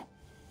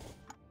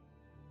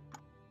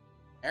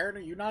 Aaron, are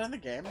you not in the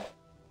game?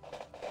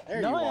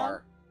 There No, you I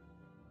are.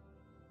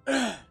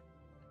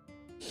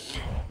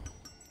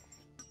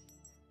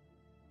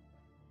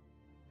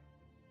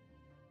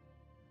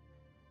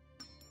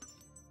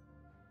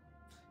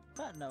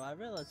 But no, I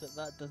realize that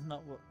that does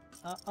not work.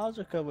 I'll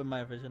just go with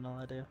my original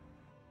idea.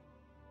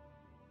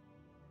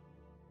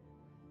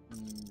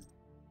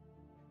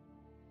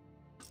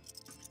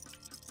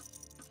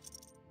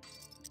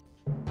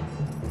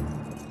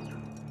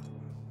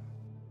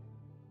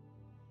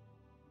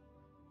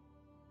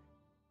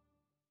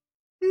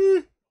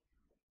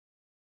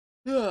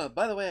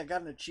 By the way, I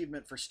got an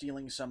achievement for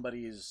stealing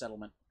somebody's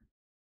settlement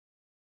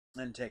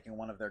and taking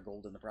one of their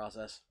gold in the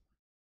process.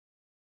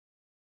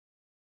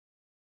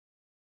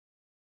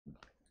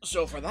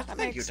 So for that, That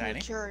thank you, makes me Tiny.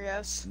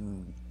 curious.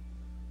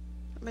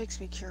 It makes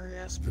me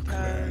curious The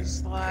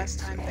because the clan last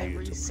time they desire to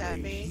reset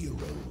play me hero,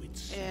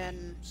 it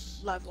in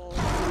seems. level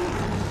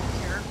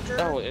character,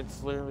 Oh,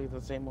 it's literally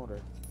the same order.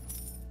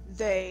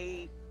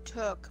 they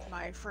took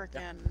my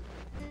frickin'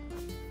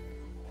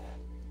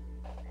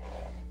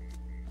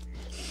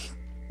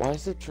 Why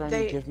is it trying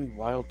They- to give me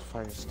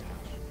wildfire staff?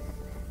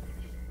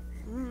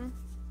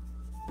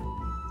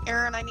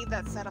 Aaron, I need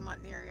that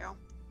settlement near you.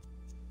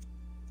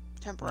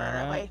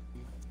 Temporarily.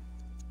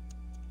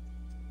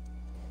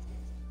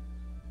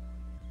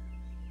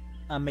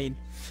 I mean,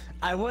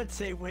 I would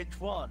say which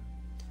one.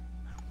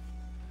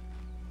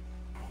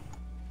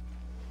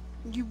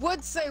 You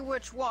would say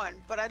which one,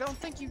 but I don't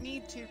think you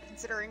need to,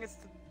 considering it's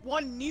the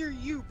one near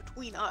you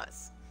between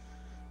us.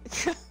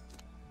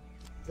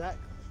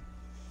 Exactly.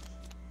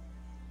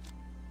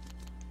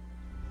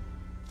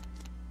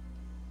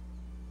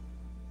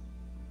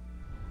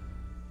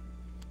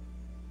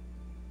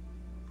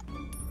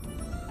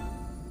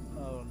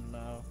 Oh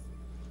no.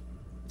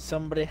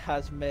 Somebody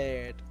has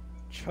made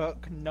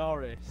Chuck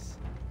Norris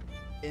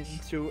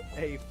into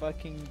a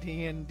fucking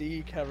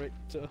D&D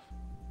character.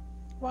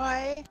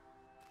 Why?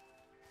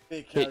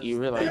 Because Hey, you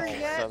realize Better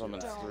yet,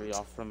 Settlement's don't. 3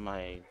 off from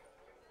my...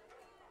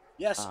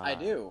 Yes, I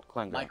do.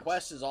 Clan My grounds.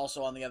 quest is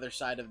also on the other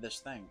side of this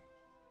thing.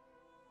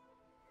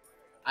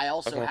 I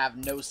also Okay. have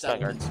no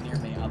settlements near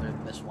me other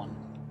than this one.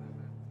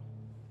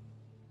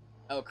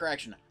 Oh,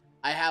 correction.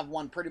 I have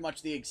one pretty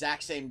much the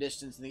exact same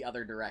distance in the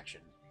other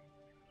direction.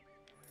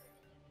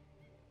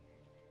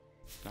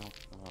 No,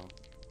 no.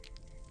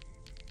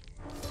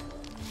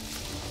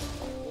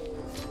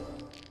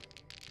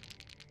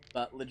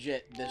 But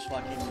legit, this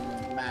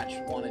fucking match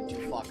wanted to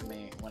fuck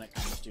me when it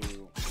comes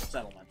to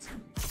settlements.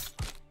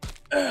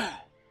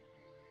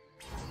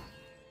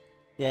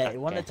 Yeah, Okay.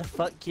 it wanted to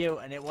fuck you,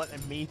 and it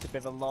wanted me to be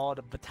the lord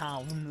of the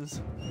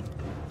towns.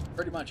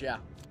 Pretty much, yeah.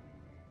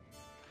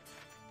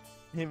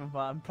 Even though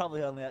I'm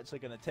probably only actually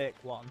going to take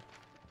one.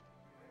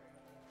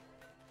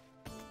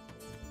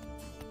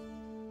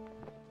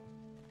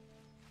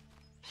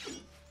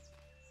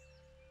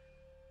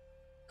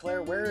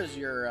 Claire, where is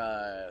your,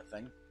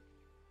 thing?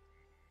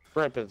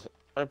 Right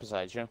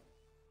beside you.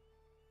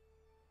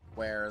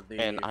 Where the...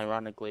 And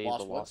ironically, Lost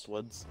the Woods? Lost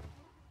Woods.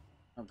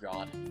 Oh,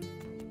 God.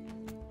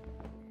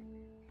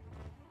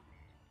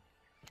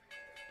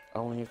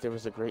 Only if there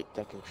was a great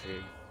Deku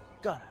tree.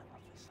 God,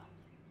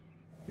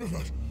 I love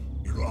this song.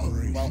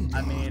 Glory Well, to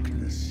I mean-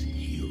 darkness,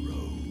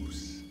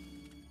 heroes.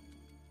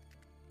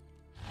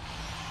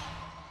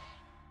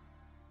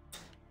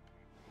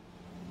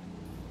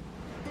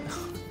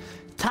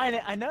 Tiny,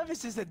 I know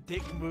this is a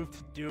dick move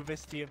to do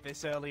this to you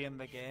this early in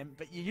the game,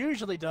 but you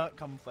usually don't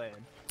complain.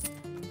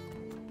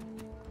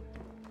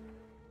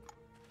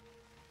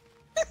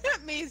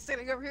 Me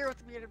sitting over here with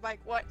the muted mic,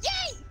 what?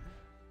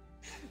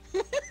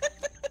 Yay!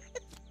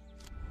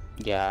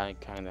 Yeah, I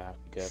kinda have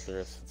to go through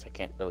this since I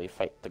can't really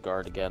fight the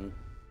guard again.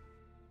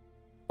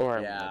 Or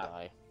I'm Yeah. gonna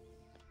die.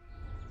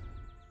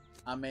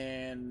 I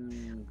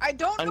mean... I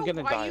don't I'm know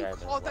gonna why die you either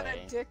call that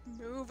way. a dick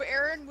move,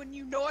 Aaron, when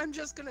you know I'm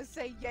just gonna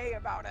say yay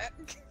about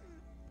it.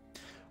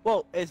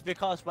 Well, it's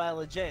because we're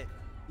legit,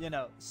 you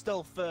know,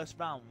 still first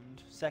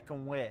round,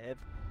 second wave.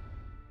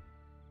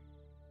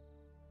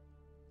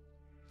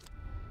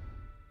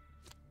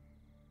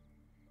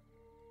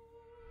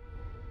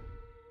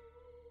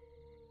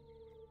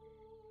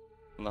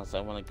 Unless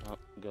I want to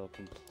go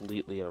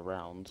completely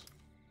around.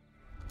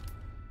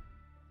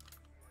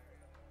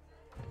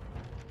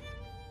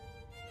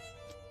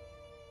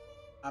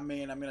 I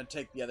mean, I'm gonna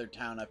take the other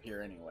town up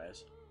here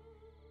anyways.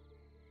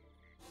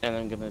 And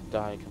I'm gonna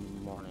die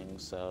come morning,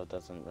 so it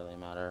doesn't really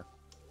matter.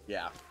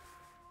 Yeah.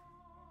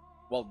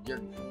 Well,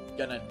 you're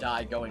gonna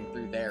die going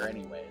through there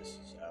anyways,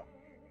 so...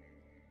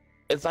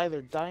 It's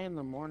either die in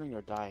the morning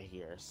or die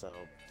here, so...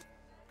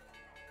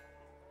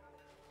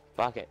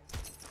 Fuck it.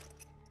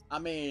 I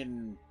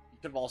mean, you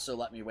could have also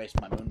let me waste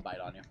my moonbite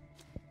on you.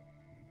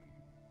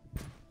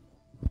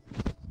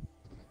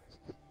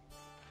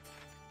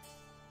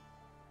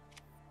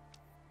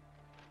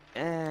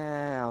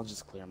 I'll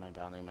just clear my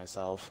bounty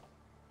myself.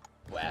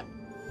 What?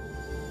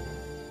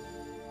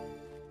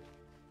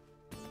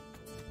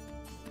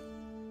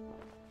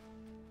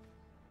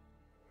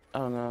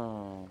 Oh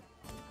no.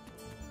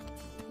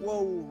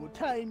 Whoa,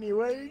 Tiny,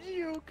 where did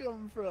you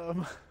come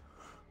from?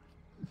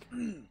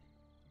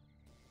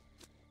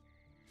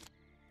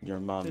 Your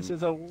mom.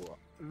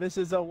 This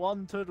is a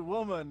wanted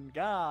woman.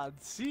 God,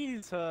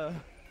 seize her.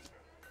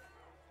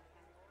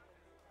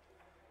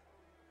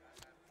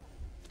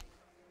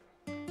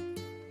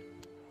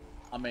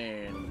 I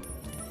mean...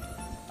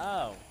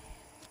 Oh,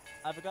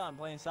 I forgot I'm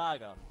playing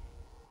Saga.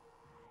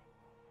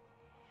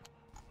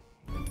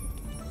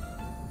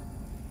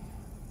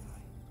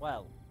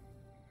 Well,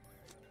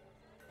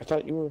 I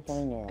thought you were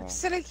playing I'm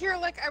sitting here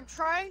like I'm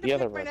trying to the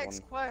other pick my red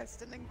next one.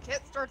 quest, and then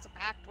Kit starts a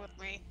pact with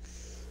me.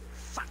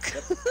 Fuck.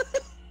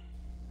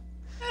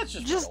 That's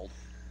just Just- old.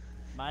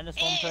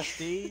 -1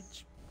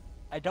 prestige.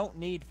 I don't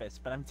need this,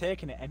 but I'm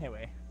taking it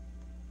anyway.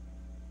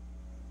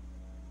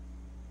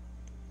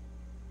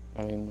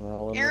 I mean, we're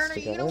all in Aaron, this are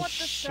you together. know what the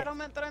Shit.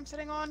 settlement that I'm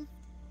sitting on?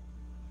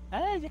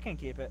 You can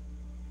keep it.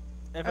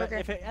 Okay.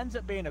 If it ends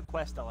up being a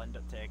quest, I'll end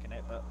up taking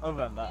it, but other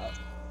than that...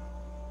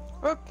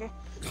 Okay.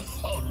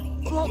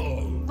 Well,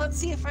 let's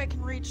see if I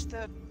can reach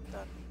the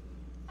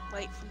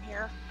light from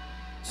here.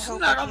 I hope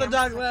Snug I on the can.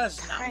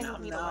 Douglas! I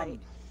Nom, need a nom, light.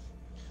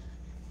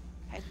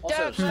 Hey,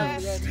 Also,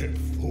 Douglas! Step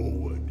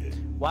forward.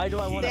 Why do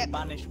I want to That-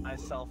 banish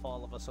myself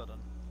all of a sudden?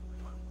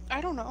 I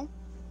don't know.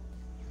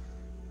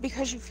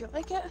 Because you feel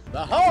like it?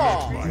 The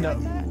hall! My No.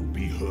 rule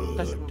be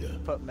Just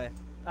heard. put me.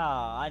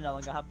 I no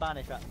longer have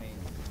banish at me.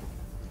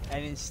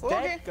 And instead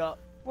Okay. got...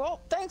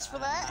 Well, thanks for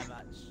that.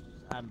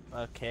 I'm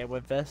okay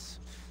with this.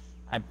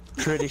 I'm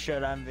pretty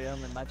sure I'm the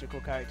only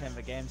magical character in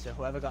the game, so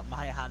whoever got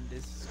my hand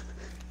is...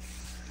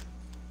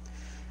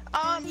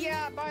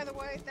 Yeah, by the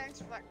way, thanks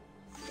for that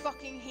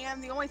fucking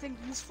hand. The only thing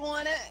useful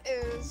in it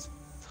is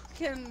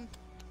fucking...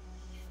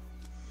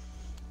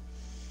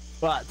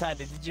 What,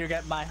 Teddy, did you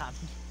get my hand?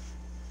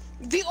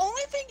 The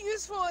only thing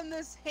useful in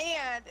this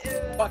hand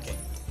is... Fuck it.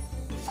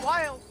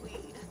 Wild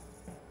weed.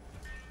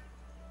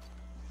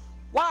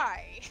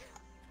 Why?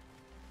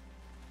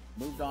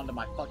 Moved on to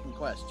my fucking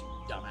quest, you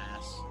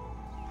dumbass.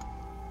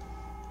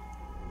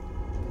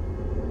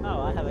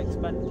 Oh, I have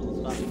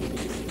expendables back.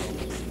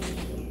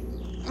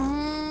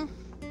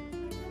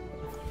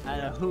 I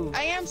know who.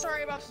 I am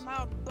sorry about the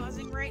loud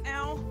buzzing right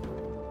now.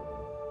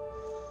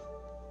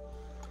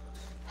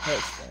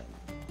 Listen.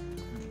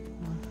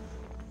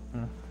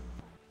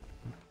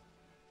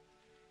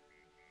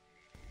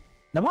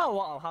 No matter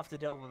what, I'll have to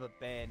deal with a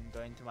Bane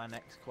going to my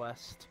next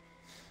quest.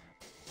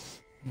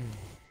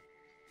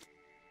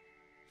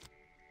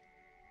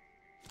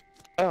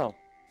 Oh.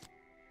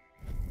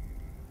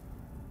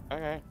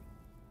 Okay.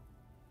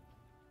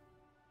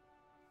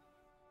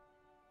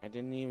 I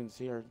didn't even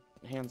see her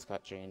hands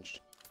got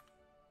changed.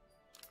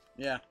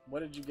 Yeah, what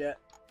did you get?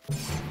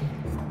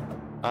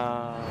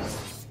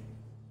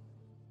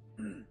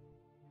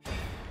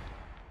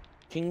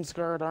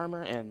 Kingsguard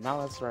armor and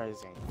Malice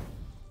Rising.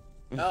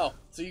 Oh,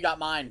 so you got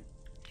mine.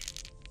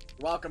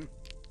 You're welcome.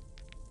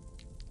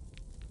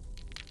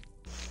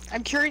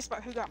 I'm curious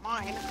about who got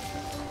mine.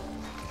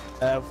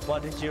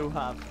 What did you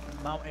have?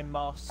 Mountain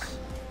Moss,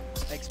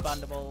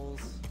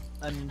 expandables,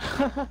 and...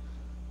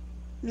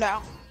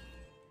 No.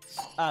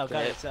 Oh, got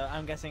Okay. it. So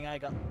I'm guessing I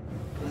got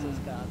business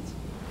cards.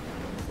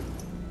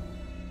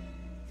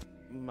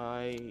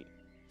 My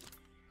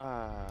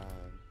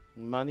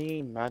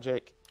money,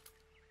 magic,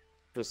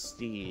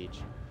 prestige,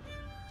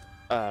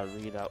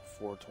 readout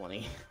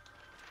 420.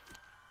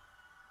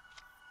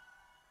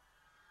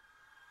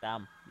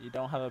 Damn, you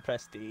don't have a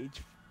prestige.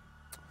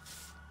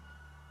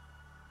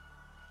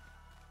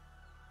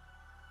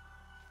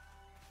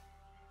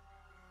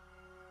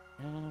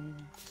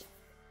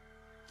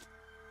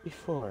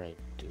 Before I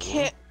do,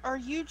 Kit, are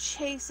you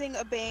chasing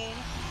a Bane?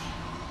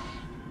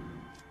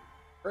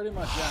 Pretty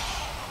much, yeah.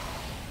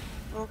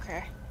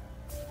 Okay.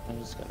 I'm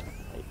just gonna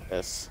write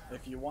this.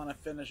 If you want to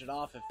finish it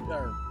off,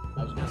 or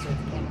I was gonna say, if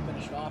you want to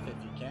finish it off, if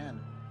you can,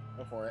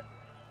 go for it.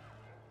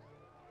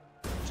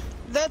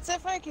 That's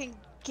if I can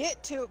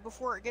get to it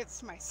before it gets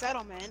to my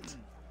settlement.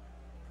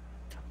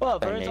 Well,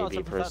 I there is may also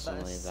be the fact that a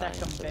personally second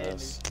dying for Bane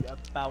this. is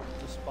about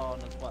to spawn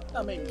as well.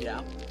 I mean,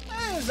 yeah.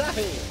 Hey,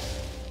 Zappy!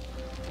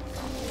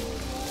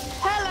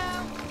 Hello!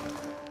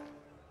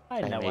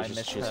 I know may I just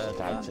missed choose her. to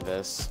die to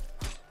this.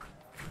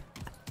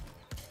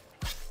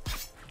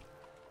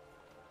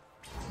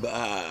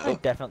 I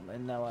definitely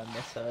know I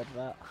misheard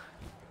that.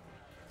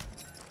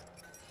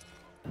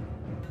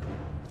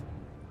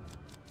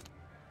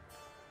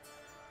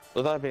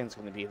 Well, that band's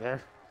gonna be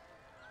there.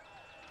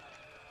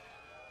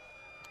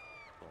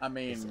 I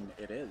mean,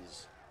 it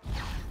is.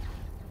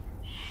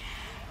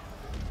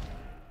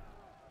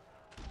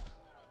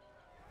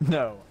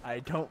 No, I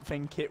don't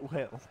think it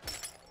will.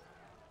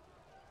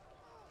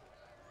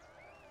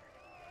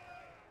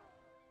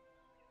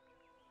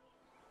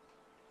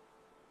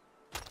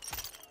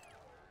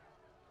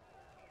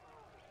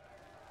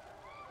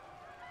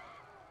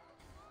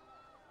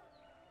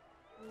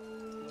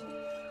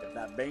 If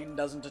that Bane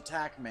doesn't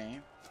attack me,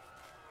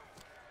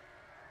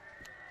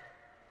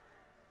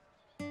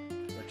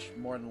 which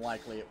more than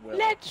likely it will.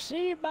 Let's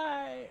see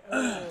my...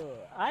 Oh,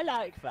 I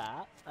like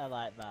that. I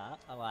like that.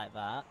 I like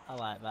that. I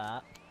like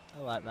that.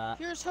 I like that.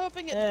 Here's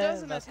hoping it Eh,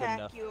 doesn't that's good attack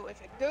enough. you.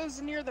 If it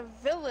goes near the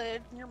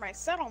village, near my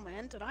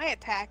settlement, and I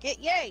attack it,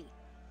 yay!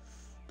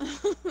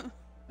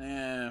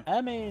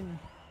 I mean,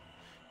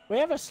 we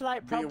have a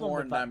slight Be problem with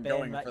warned, that I'm Bane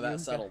going that for you that can-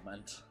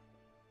 settlement.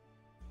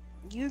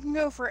 You can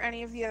go for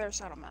any of the other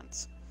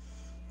settlements.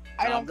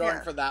 I don't I'm going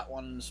care. for that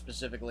one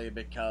specifically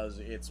because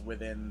it's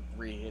within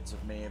 3 hits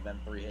of me, then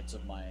 3 hits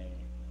of my,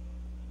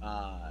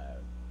 I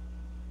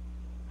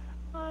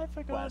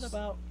forgot Quest.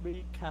 about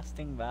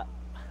recasting that.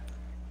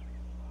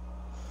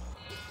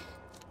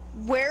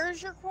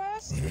 Where's your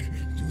quest? In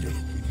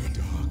the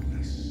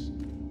darkness,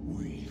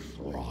 we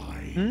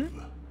thrive.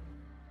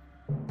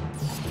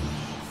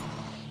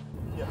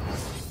 Yep.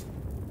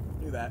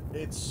 Do that.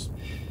 It's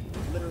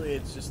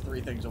just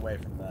 3 things away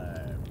from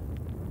the,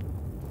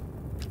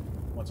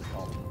 what's it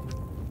called?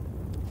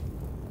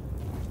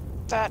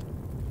 That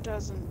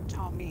doesn't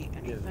tell me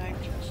Give me anything.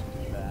 just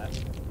do that.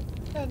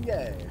 And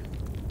yay.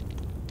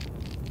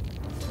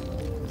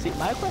 See,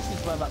 my question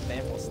is where that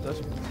Bane was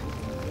stood.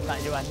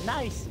 That you are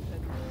nice,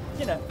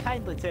 you know,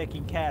 kindly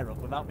taken care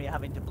of without me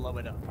having to blow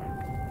it up.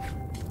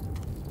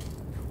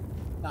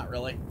 Not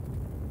really.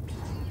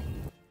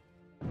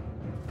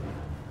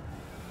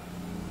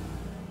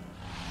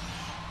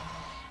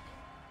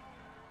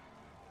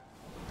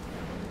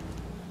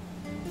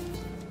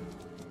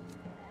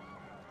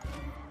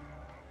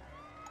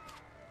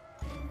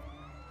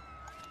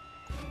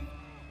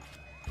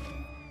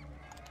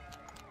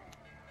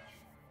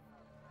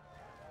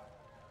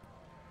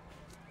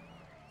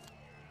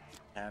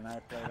 Can I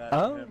play that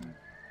Oh. to him?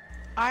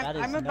 That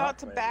is I'm about not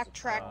to where it's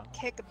backtrack,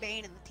 kick a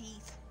Bane in the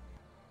teeth.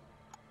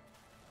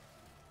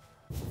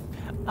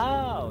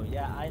 Oh,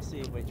 yeah, I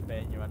see which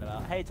Bane you're on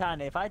about. Hey,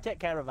 Tiny, if I take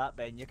care of that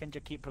Bane, you can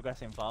just keep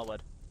progressing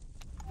forward.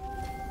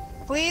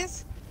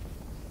 Please?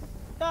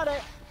 Got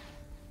it!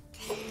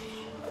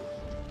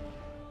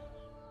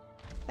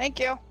 Thank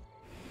you.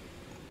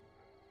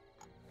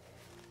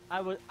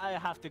 I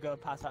have to go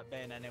past that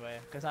Bane anyway,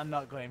 because I'm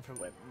not going for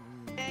whip.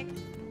 Dang.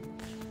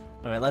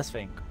 Alright, let's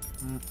think.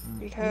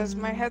 Because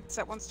my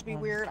headset wants to be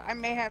weird. I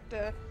may have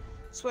to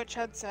switch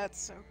headsets,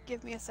 so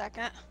give me a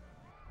second.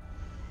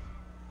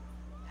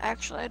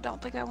 Actually, I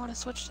don't think I want to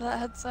switch to that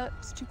headset.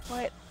 It's too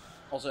quiet.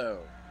 Also,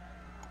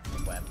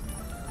 web.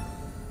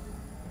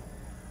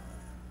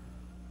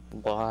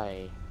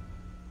 Why?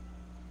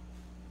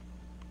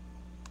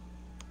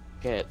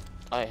 Kit,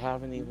 I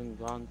haven't even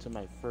gone to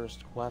my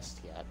first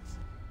quest yet.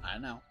 I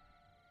know.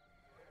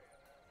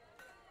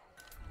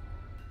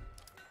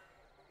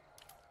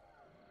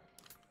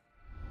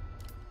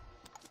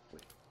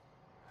 Wait.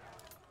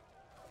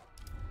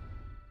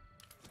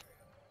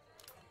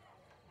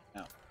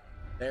 No.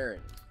 There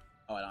it is.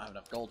 Oh, I don't have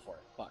enough gold for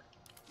it. Fuck.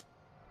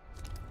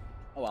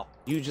 Oh well.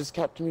 You just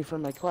kept me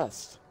from my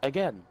quest.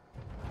 Again.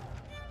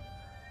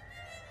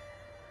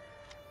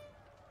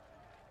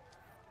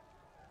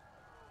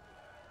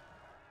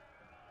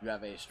 You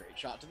have a straight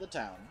shot to the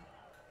town.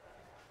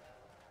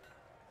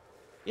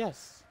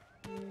 Yes.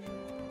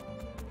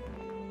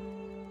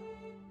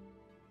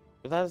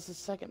 But that is the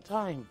second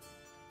time.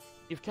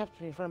 You've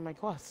kept me from my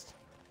quest.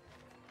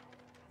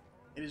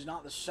 It is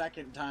not the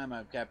second time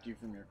I've kept you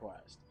from your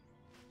quest.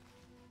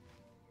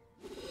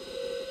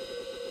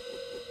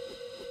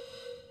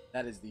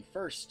 That is the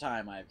first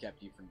time I have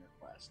kept you from your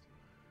quest.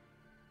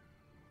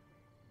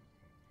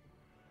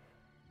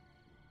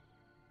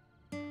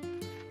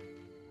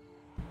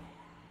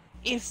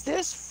 If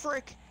this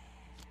frick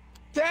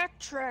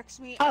backtracks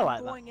me, I I'm like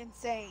that. going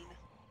insane.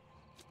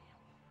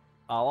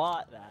 I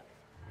like that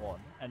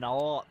one, and I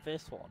like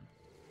this one.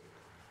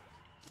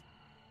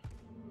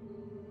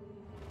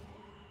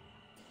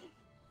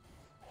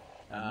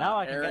 And now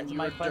I can Aaron, get to you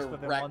my are quest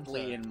within one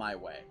directly turn. in my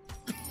way.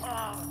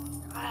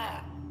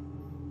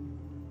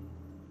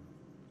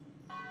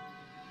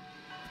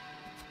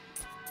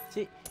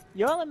 See,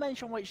 you only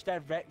mention which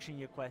direction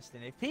you're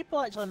questing. If people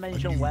actually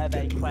mention where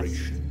they quest,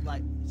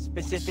 like,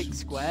 specific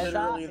squares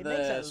are, Literally it makes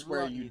it the a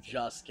square lot you easier.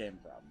 just came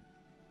from.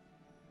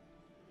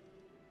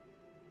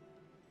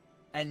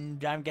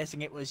 And I'm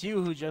guessing it was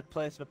you who just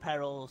placed the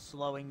peril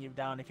slowing you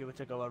down if you were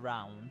to go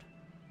around.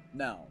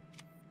 No.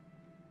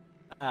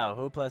 Oh,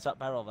 who placed that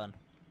peril then?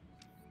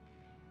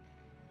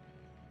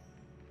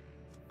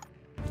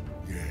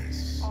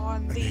 Yes. On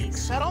An the excellent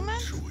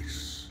settlement?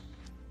 choice.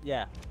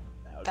 Yeah,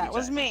 would That be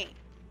was tight. me.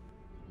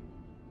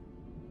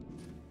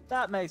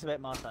 that makes a bit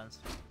more sense.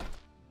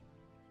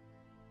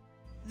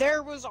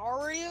 There was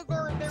already a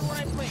guard there when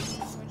I placed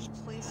it, so I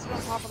just placed it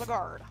on top of the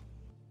guard.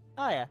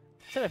 Oh yeah.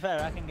 To be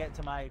fair, I can get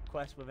to my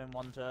quest within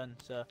one turn,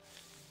 so.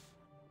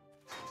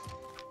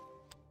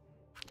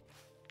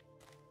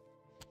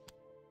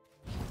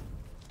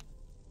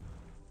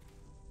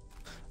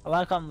 I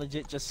like I'm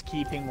legit just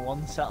keeping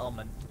one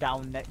settlement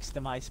down next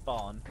to my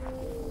spawn,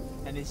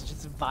 and it's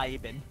just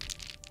vibing.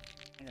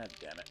 God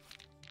damn it.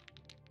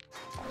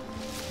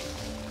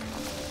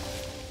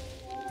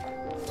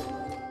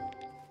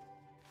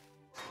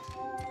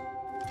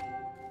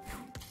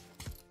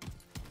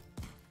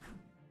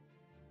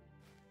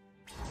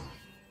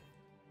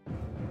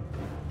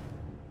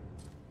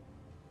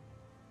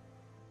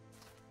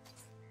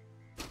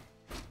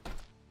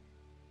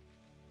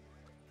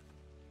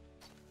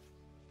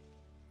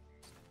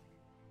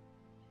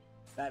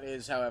 That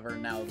is, however,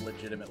 now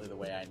legitimately the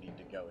way I need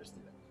to go is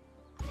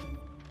through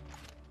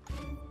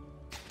it.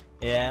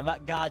 Yeah,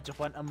 that guard just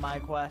went on my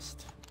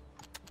quest.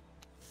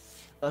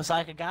 Looks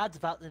like a guard's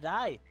about to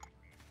die.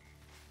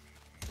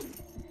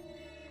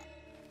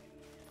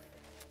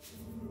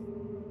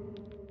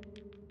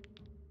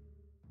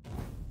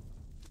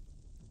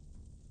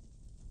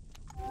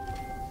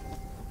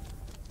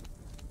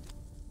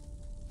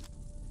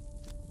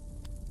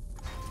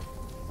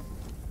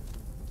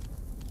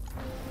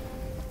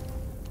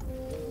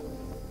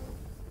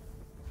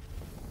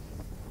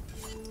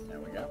 There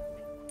we go.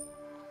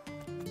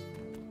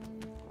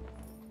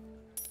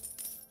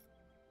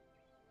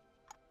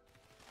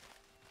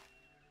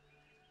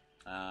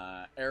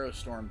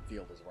 Aerostorm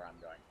Field is where I'm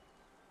going.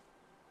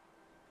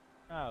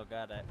 Oh,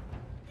 got it.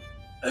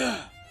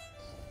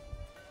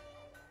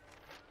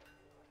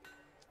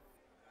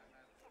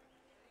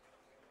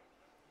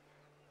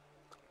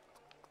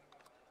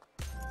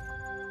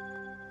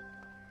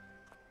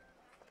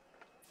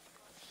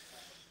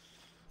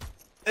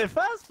 If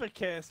that's the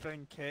case,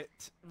 then Kit,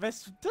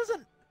 this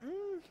doesn't.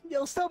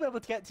 You'll still be able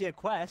to get to your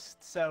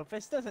quest, so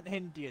this doesn't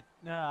hinder you.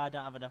 No, I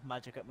don't have enough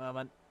magic at the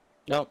moment.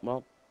 Nope,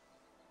 well,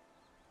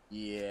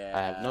 Yeah.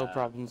 I have no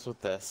problems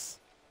with this.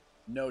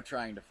 No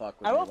trying to fuck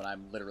with I me won't- when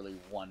I'm literally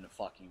one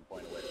fucking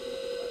point away from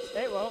the quest.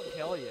 It won't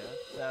kill you,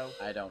 so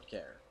I don't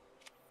care.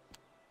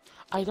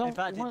 I don't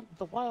fact, it want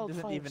the it wild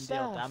doesn't fire even deal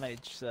staff.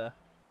 damage. So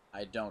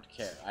I don't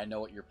care. I know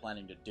what you're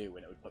planning to do,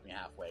 and it would put me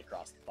halfway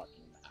across the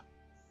fucking map.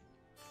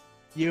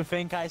 you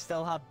think I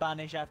still have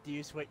banish after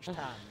you switch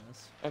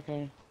hands?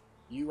 Okay.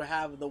 You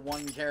have the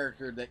one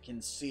character that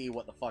can see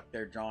what the fuck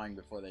they're drawing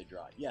before they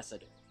draw it. Yes, I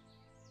do.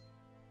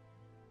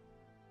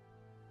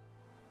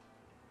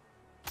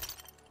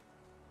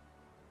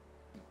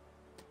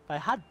 If I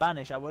had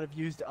banish, I would have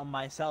used it on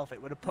myself.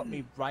 It would have put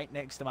me right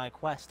next to my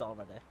quest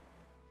already.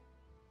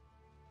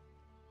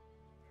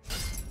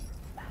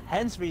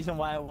 Hence reason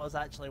why I was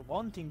actually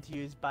wanting to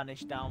use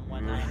banish down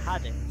when I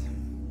had it.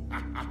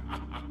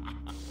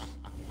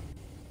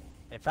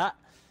 In fact,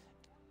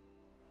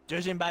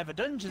 judging by the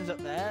dungeons up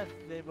there,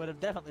 they would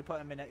have definitely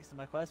put me next to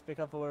my quest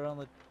because there were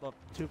only, well,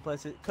 2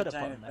 places it could have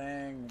Tiny put me.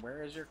 thing.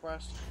 Where is your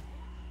quest?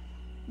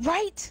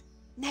 Right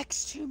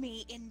next to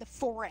me in the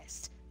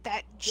forest.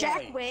 That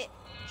jackwit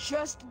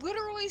just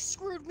literally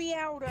screwed me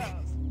out of.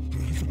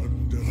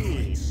 Under the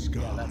night sky,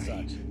 Yeah, that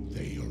sucks.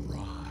 they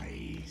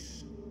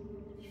arise.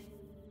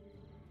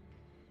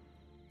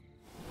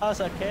 Oh, it's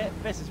okay.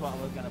 This is what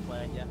I was gonna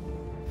play, yeah.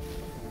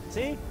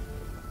 See?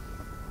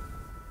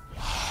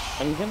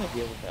 I'm gonna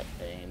deal with that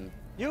pain.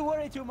 You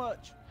worry too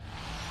much.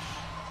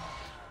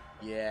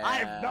 Yeah. I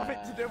have nothing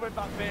to do with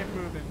that vein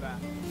moving there.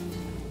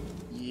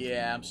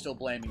 Yeah, I'm still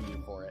blaming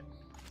you for it.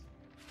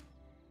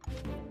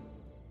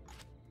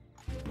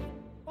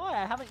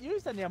 Why? I haven't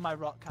used any of my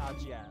rock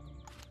cards yet.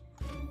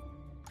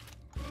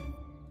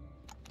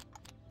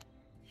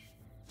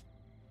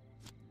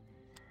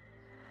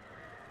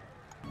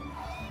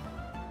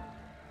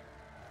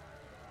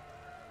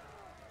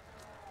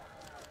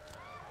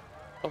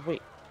 Oh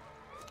wait.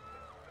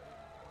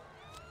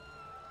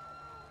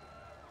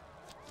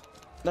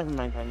 Never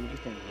mind, honey. You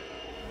can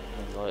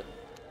handle it.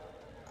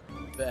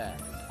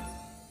 Bet.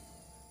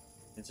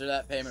 Consider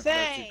that payment for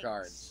Thanks. those 2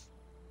 cards.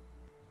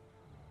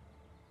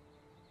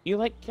 You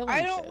like killing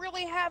I don't shit.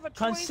 really have a choice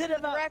Consider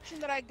in the that- direction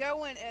that I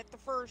go in at the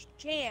first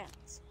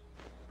chance.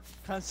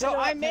 Consider So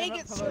I that may payment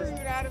get for those-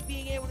 screwed out of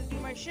being able to do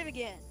my shit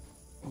again.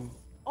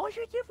 All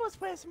you did was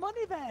waste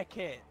money there,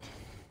 kid.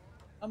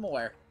 I'm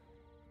aware.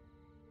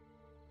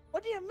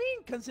 What do you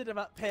mean, consider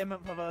that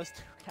payment for those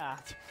 2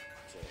 cards?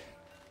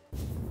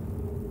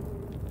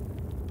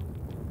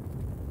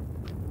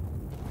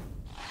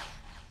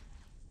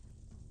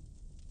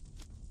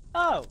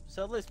 Oh,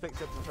 so Liz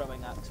picked up the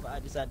throwing axe, but I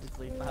decided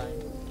to leave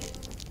behind.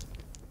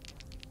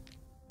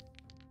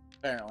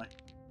 Apparently.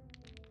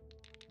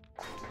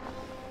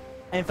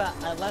 In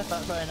fact, I left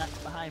that throwing axe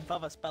behind for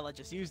the spell I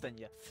just used on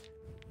you.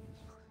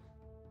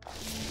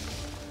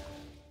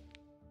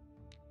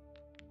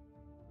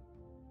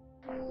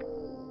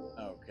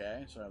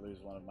 Okay, so I lose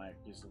one of my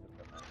pieces of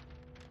equipment.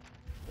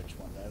 Which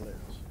one did I lose?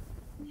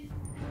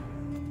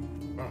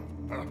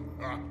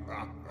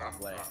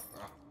 Play.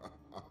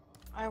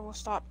 I will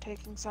stop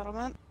taking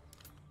settlement.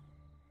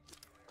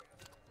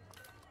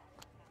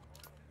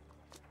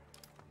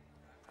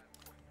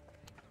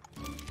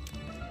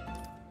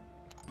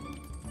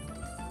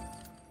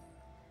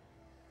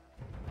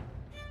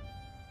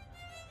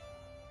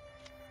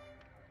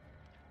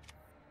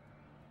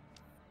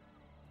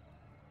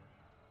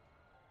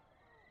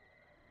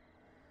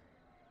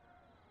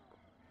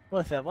 Well,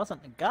 if it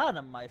wasn't a guard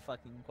on my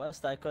fucking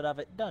quest, I could have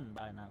it done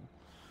by now.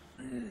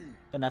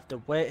 Gonna have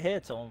to wait here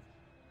till...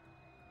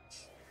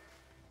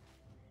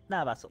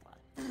 Nah, that's a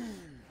lie.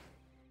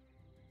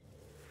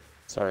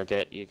 Sorry,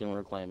 Dit, you can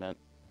reclaim it.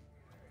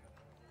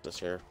 This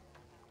here.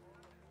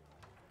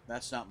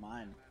 That's not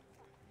mine.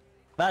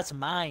 That's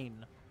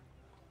mine.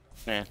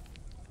 Yeah.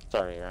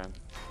 Sorry, Aaron.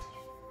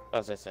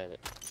 As I said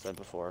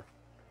before.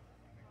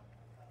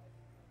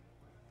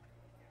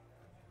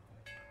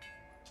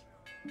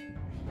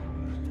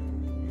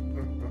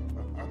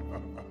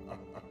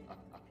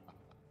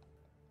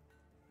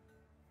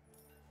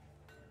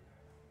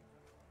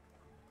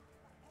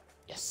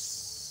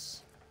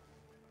 Yes.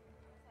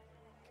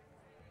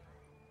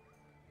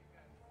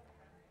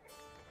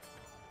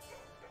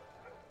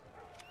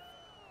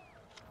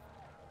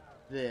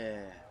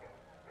 There.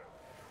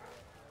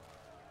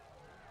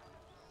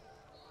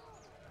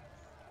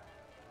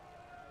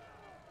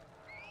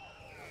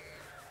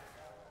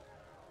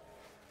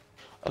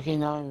 Okay,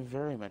 now I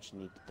very much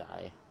need to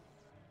die.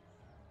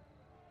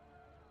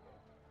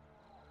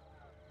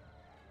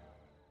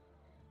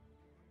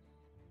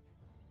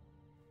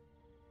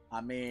 I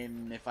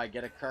mean, if I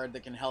get a card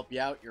that can help you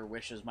out, your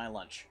wish is my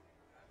lunch.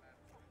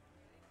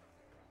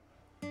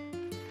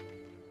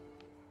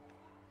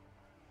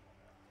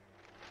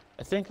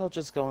 I think I'll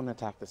just go and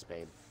attack the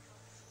spade.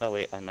 Oh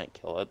wait, I might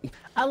kill it.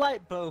 I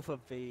like both of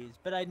these,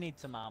 but I need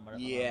some armor.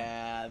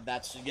 Yeah,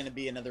 that's gonna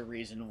be another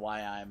reason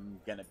why I'm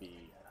gonna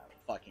be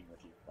fucking with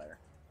you, player.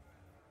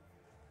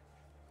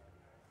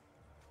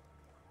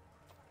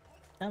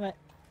 Damn it.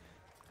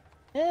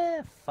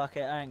 Yeah, fuck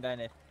it. I ain't going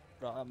to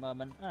rot at the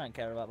moment. I don't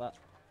care about that.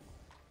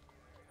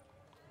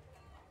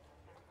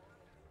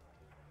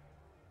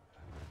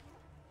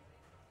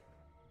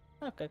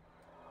 Okay.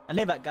 I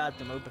need that guard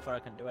to move before I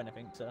can do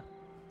anything, so...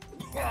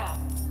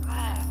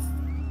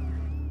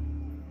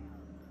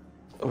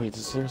 Oh, wait,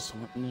 is there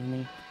someone near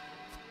me?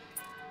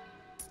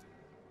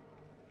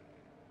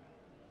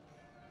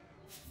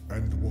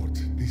 And what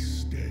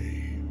this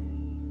day?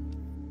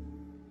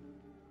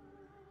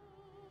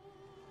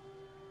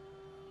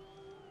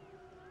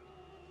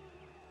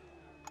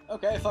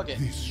 Okay, fuck it.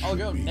 This I'll should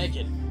go be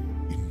naked.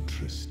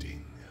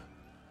 Interesting.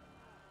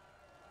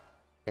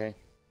 Okay.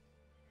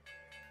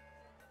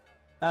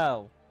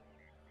 Oh.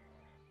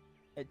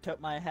 It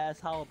took my hair's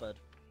halberd.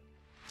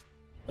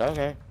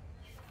 Okay.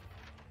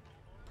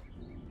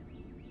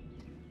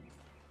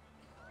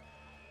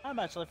 I'm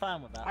actually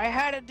fine with that. I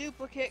had a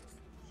duplicate.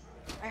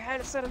 I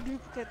had a set of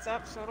duplicates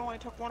up, so it only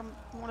took one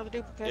of the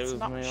It duplicates, was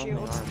not my my only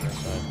shield. armor,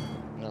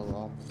 but... Oh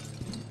well.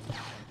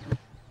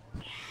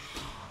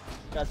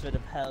 Got rid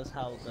of Hell's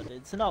Halberd.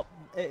 It's not.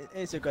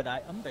 It's a good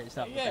item, but it's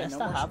not Yeah, the best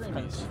no I more have. screamies.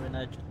 Considering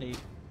I just need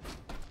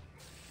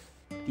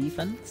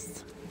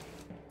defense.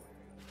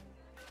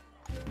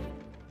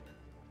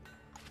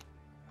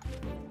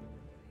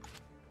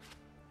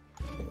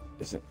 It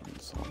isn't in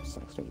songs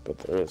next to me, but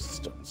there is a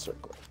stone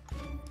circle.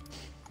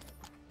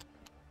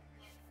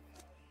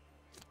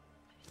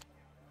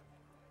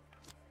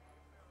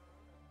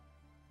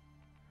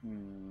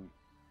 Hmm.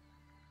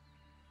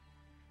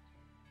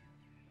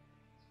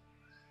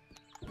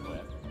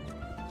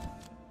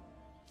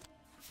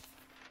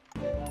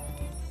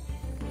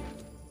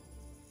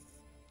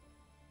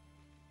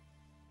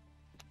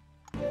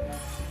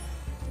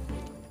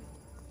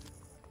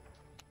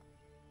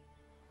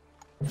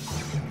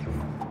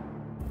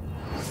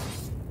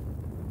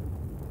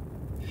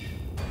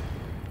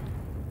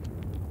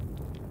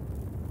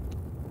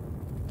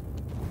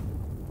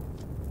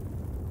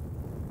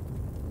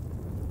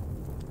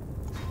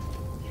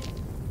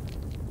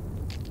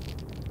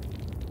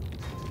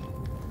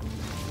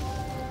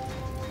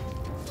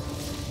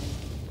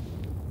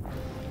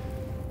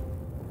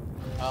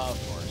 Of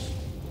course.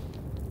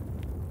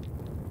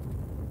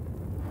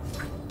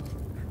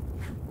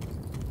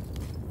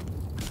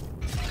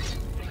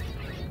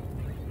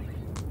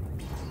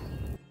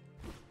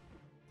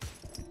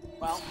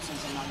 Well,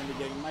 since I'm not going to be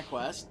getting my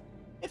quest,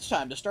 it's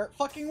time to start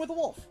fucking with a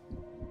wolf.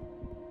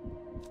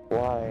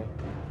 Why?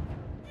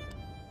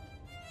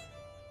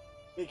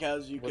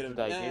 Because you What could did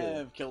I do?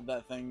 have killed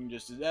that thing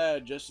just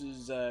as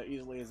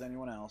easily as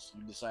anyone else.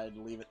 You decided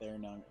to leave it there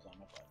knowing it was on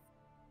my plate.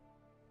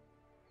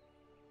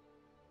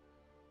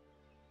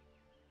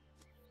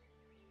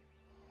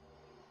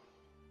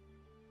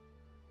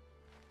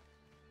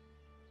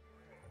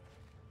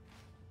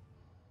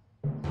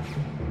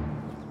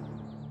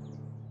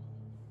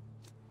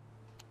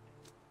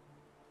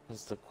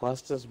 Because the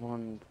quest is more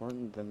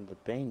important than the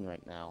Bane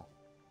right now.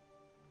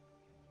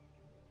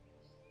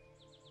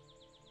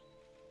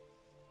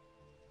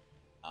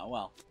 Oh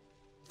well.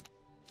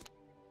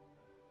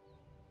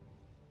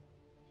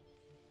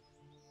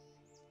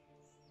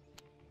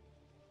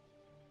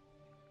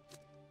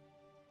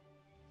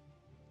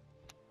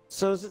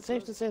 So is it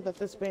safe to say that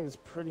this Bane is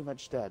pretty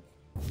much dead?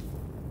 A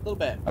little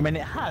bit. I mean,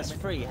 it has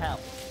free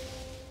health.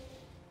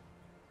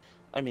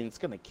 I mean, it's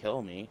gonna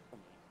kill me.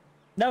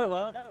 No, it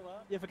won't.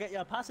 You forget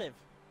your passive.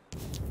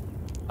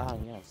 Ah,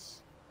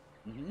 yes.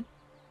 Mm-hmm.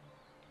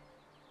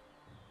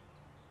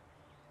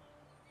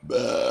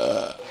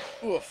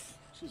 Oof.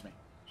 Excuse me.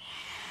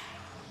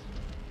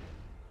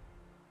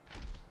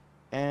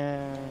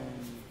 And...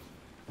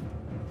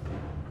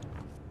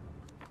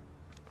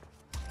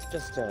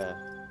 just, do it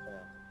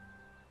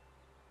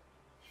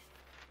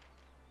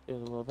a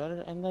little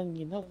better, and then,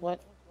 you know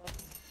what?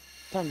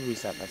 Time to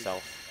reset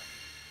myself.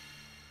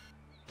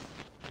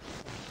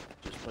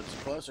 Just puts you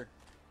closer.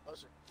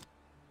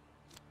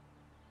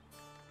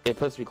 It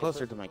puts me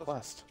closer to my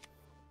quest.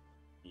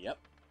 Yep.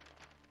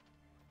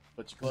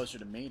 Puts you closer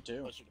to me,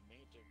 too.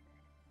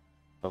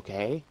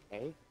 Okay.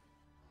 Hey.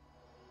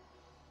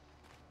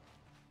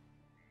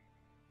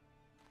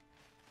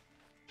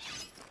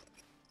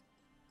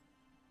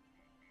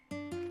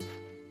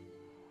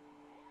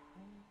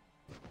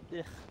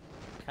 Ugh,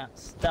 can't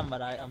stand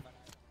that item.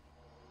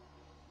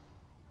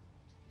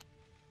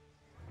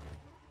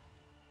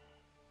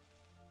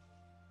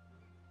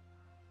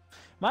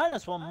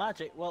 -1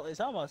 magic, well, it's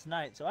almost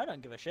night, so I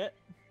don't give a shit.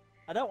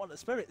 I don't want the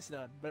Spirit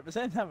Stone, but at the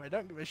same time, I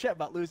don't give a shit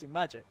about losing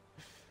magic.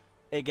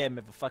 It gave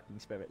me the fucking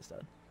Spirit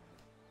Stone.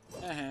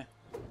 Uh-huh.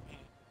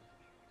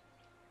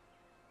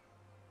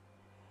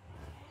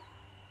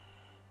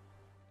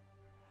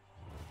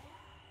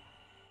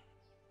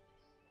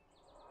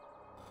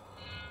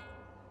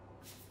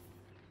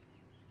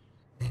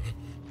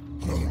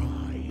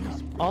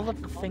 All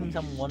of the things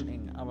I'm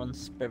wanting are on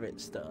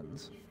Spirit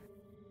Stones.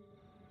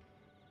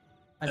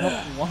 I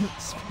don't want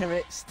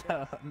Spirit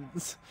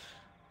Stones.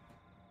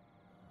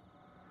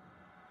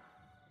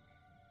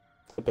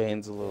 The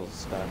Bane's a little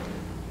stuck.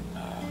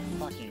 Oh,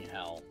 fucking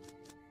hell.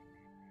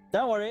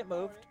 Don't worry, it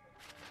moved.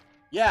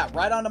 Yeah,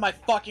 right onto my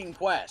fucking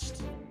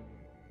quest.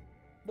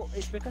 Well,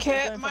 it's because I'm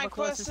Kit, going for my the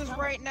quest closest is town.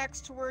 right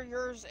next to where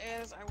yours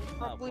is. I will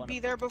probably be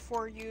wonderful. there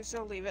before you,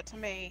 so leave it to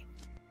me.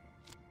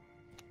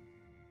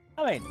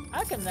 I mean,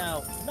 I can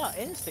now not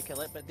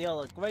insta-kill it, but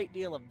deal a great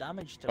deal of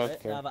damage to it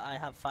Okay. now that I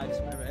have 5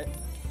 spirit.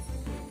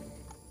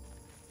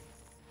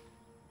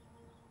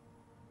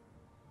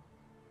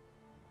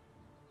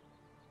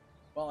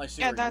 Well, I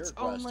see And where that's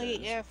your quest only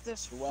is. if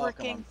this You're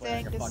welcome, I'm freaking putting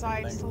thing a fucking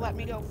decides thing to let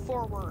me go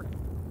forward.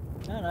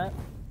 Alright.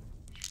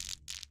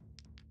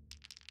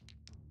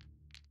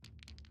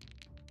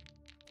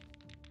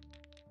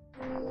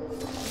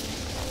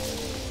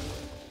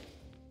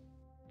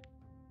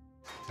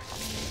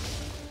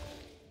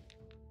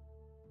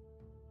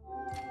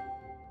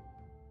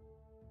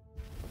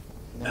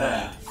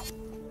 Now,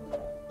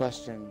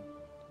 question.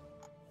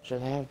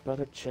 Should I have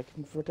buttered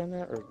chicken for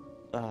dinner,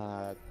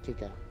 or,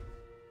 tikka?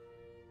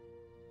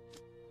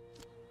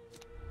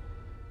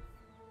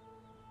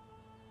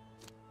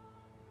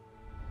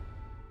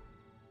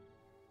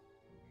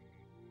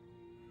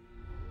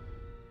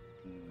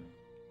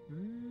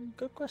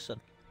 Good question.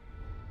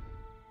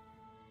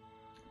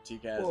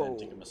 Tikka as in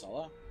tikka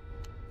masala?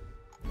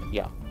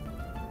 Yeah.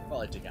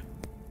 Probably tikka.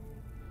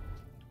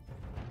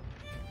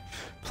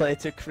 Play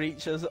to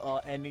creatures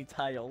or any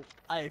tile.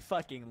 I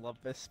fucking love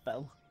this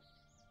spell.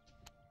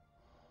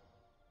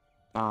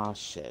 Aw,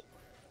 shit.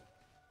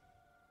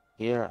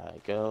 Here I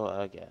go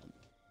again.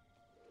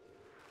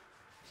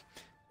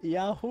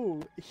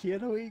 Yahoo! Here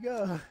we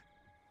go.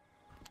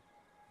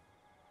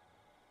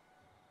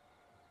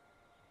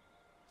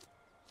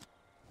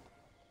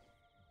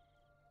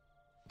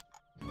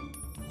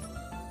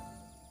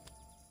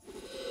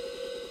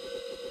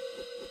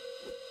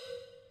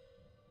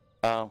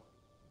 Oh.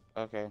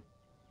 Okay.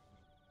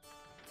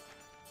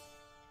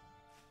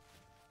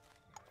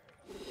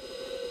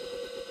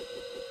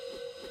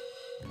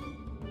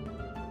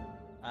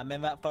 I'm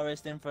in that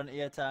forest in front of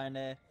you,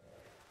 Tiny.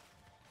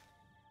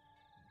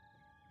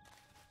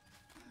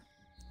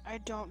 I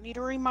don't need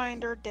a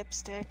reminder,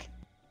 dipstick.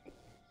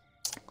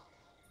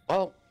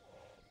 Well,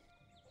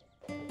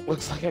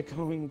 looks like I'm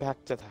going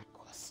back to that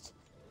quest.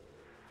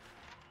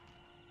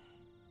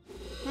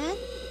 Hmm?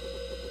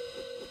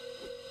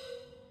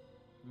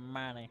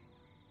 Manny.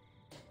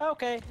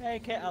 Okay, hey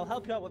Kit, I'll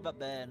help you out with that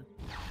then.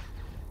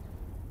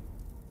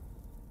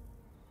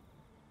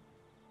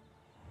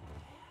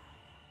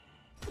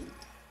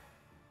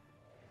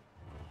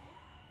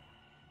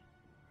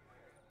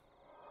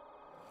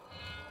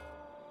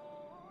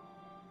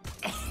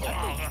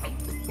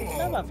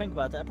 Now that I think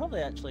about it, I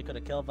probably actually could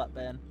have killed that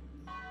Ben.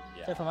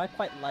 Yeah. So I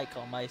quite like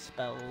all my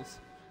spells,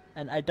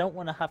 and I don't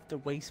want to have to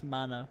waste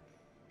mana.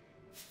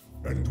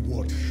 And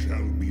what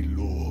shall be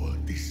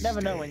Lord this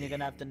Never know day? when you're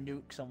gonna have to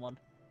nuke someone.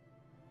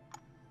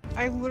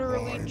 I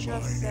literally Why,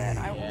 just said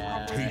I will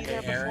Yeah, probably be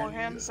there Aaron, before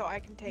him, so I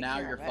can take Now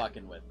care you're of it.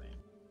 fucking with me.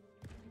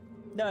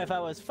 No, if I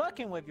was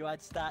fucking with you,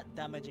 I'd start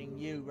damaging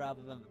you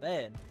rather than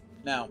Ben.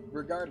 Now,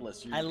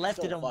 regardless, you're I left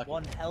still it on fucking...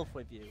 1 health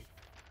with you.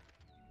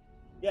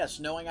 Yes,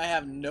 knowing I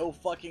have no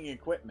fucking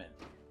equipment.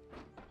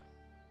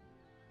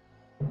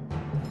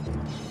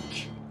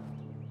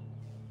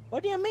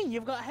 What do you mean?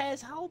 You've got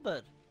Hare's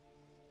halberd.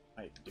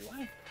 Wait, do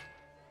I?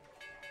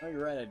 Oh,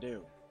 you're right, I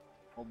do.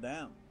 Hold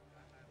down.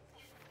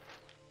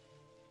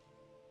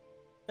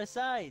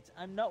 Besides,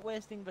 I'm not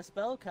wasting the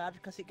spell card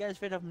because it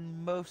gets rid of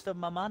most of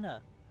my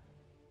mana.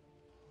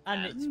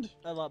 And it's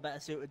a lot better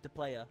suited to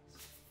player.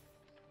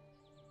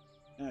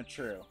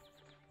 True.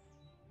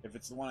 If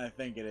it's the one I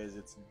think it is,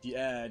 it's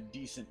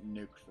decent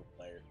nuke for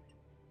player.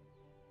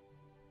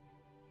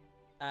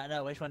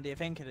 No, which one do you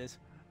think it is?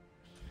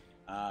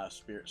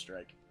 Spirit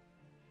Strike.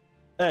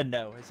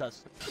 No, it's not.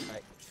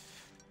 Right.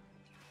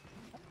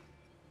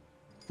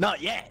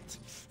 Not yet!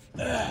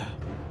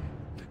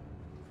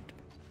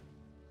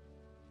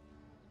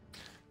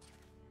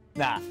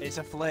 Nah, it's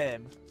a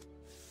flame.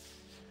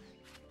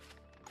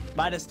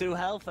 -2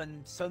 health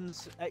and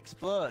suns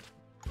explode.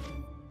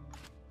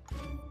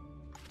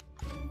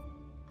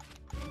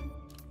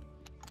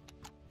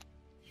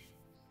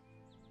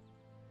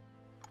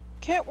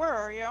 Kit, where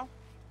are you?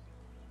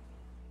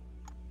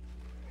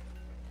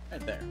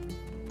 Right there.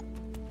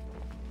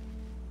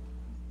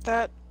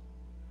 That...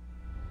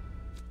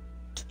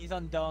 He's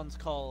on Dawn's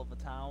Call of the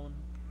town.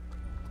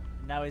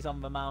 Now he's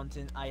on the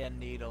mountain Iron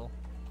Needle.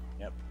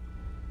 Yep.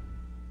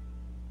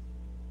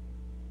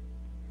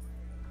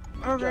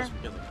 Okay. Just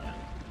because I can.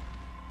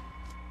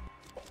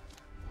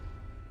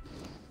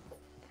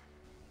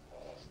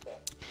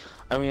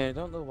 I mean, I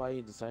don't know why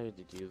you decided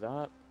to do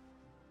that,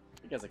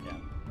 Because I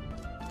can.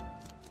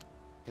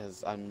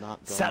 because I'm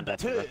not going that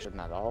Saboteur! direction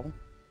at all.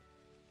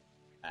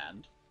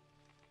 And?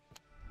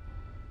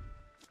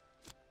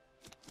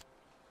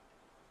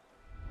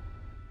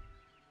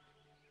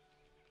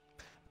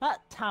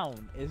 That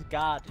town is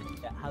guarded,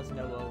 it has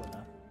no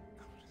owner.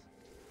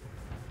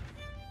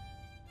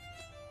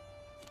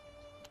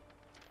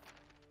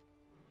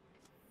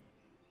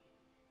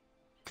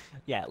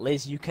 Yeah,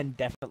 Liz, you can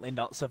definitely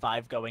not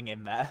survive going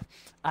in there.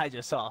 I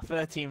just saw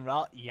 13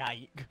 rot,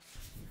 yike.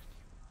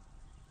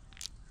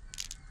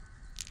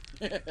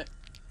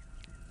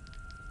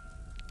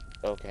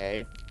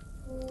 Okay.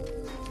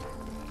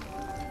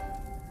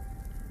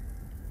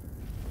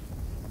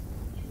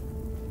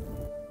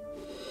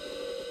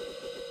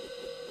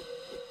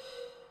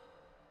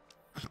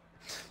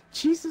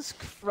 Jesus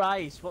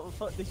Christ, what the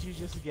fuck did you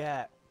just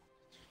get?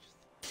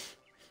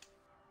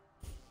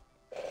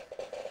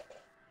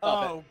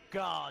 Stop Oh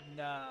god,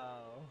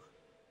 no.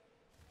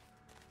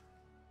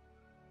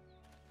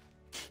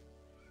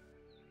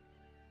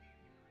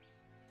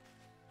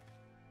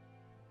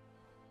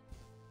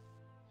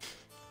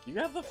 You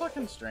have the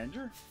fucking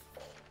stranger?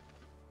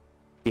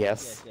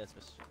 Yes. Yes,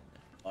 Mr.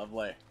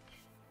 Lovely.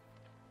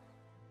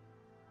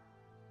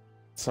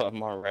 So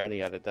I'm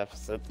already at a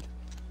deficit.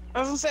 I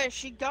was gonna say,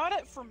 she got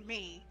it from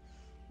me.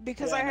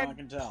 Because Yeah, I no, had I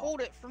can tell.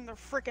 pulled it from the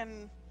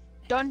frickin'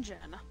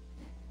 dungeon.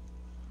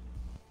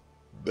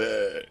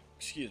 Bleh.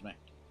 Excuse me.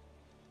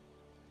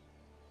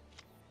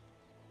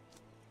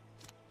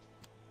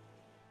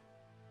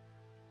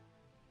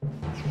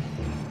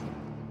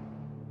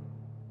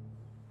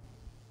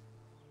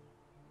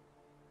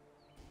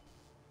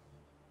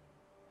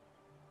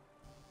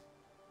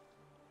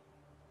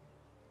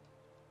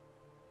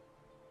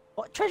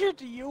 What treasure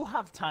do you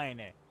have,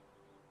 Tiny?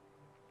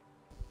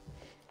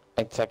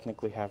 I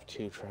technically have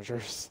 2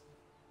 treasures.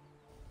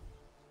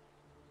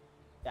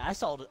 Yeah, I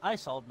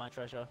sold my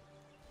treasure.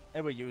 They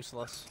were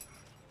useless.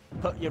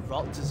 Put your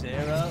rot to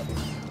 0.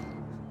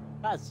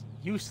 That's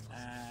useless.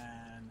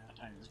 And now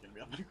Tiny's gonna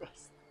be on my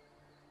quest.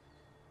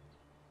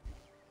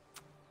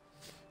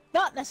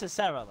 Not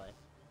necessarily.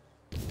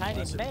 Tiny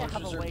Unless it may have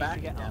pushes a her way back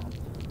to get again. on.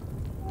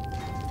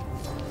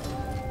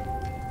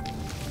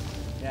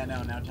 Yeah,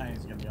 no, now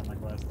Tiny's gonna be on my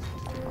quest.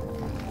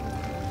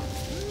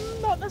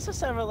 Not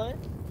necessarily.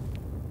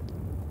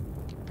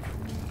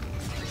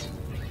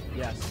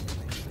 Yes.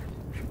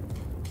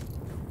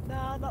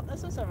 Nah, not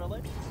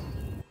necessarily.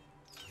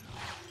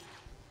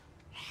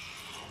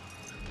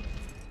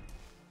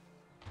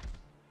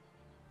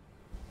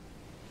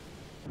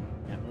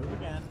 Can't move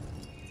again.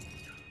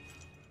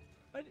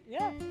 But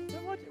yeah,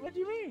 then what do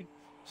you mean?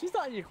 She's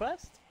not on your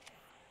quest.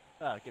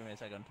 Oh, give me a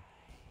second.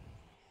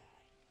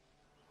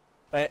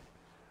 Wait.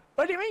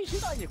 What do you mean?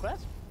 She's not on your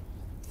quest?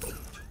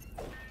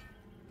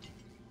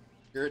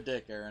 You're a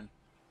dick, Aaron.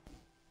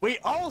 We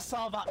all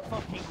saw that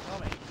fucking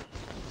coming.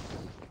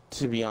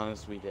 To be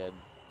honest, we did.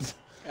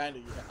 Kinda,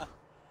 yeah.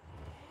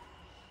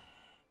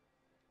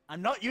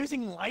 I'm not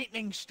using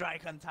lightning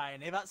strike on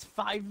Tiny. That's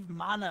 5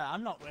 mana.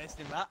 I'm not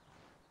wasting that.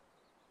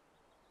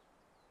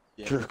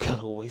 Yeah. You're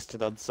gonna waste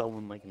it on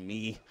someone like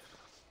me.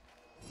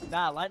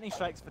 Nah, lightning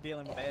strike's for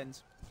dealing with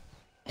Banes.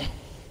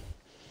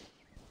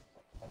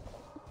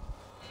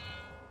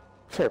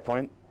 Fair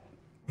point.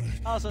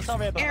 Oh, so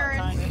sorry about that, Aaron,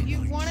 Tiny.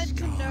 you wanted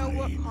to know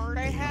what card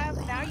I have?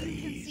 Now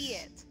you can see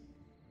it.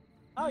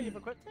 Oh, you've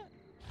equipped it?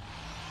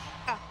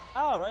 Ah.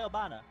 Oh, Royal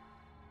Banner.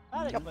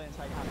 That explains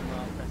how you have a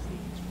royal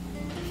prestige.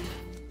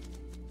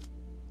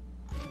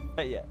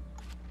 But yeah.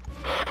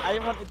 I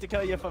wanted to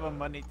kill you for the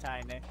money,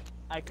 Tiny.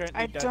 I currently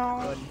I don't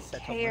don't run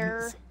care.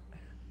 settlements.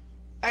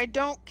 I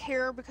don't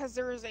care because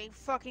there is a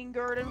fucking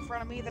guard in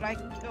front of me that I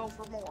can kill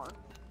for more.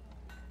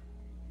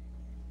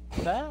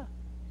 Fair.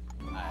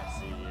 I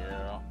see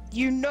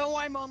you. You know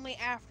I'm only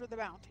after the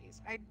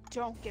bounties. I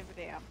don't give a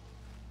damn.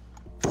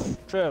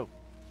 True.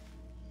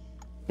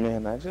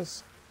 Man, I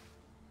just...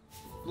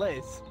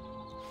 Liz.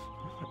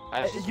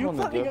 I just You want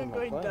to planning give on him a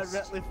going quest.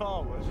 directly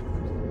forward?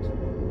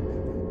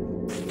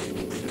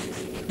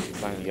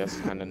 I guess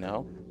kind of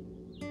no.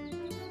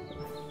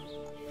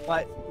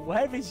 Like,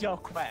 where is your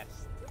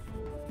quest?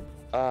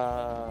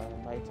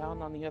 My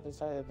town on the other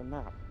side of the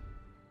map.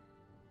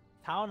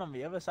 Town on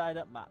the other side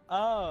of map.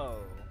 Oh.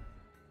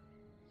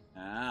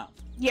 Ah.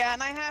 Yeah,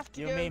 and I have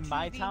to You go mean to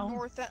my the town?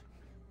 north end.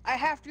 I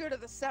have to go to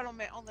the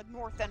settlement on the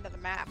north end of the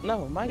map.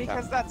 No, my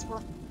Because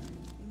town.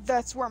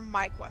 that's where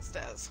my quest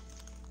is.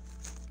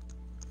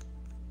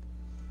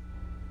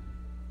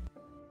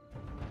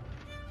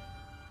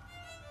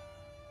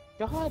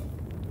 God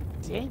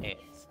damn it.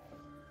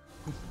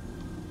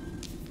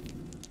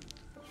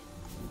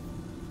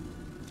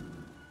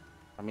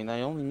 I mean,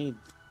 I only need...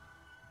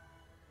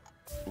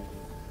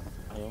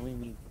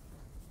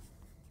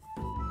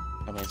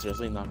 Am I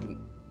seriously not gonna...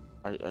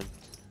 Are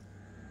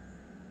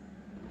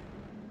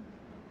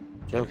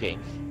joking.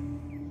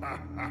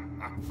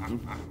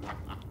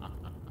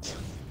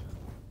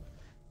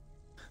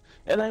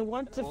 And I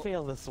want to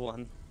fail this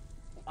one.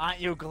 Aren't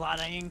you glad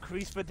I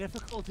increased the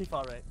difficulty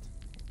for it?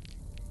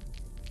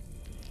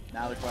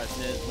 Now the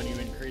question is, when you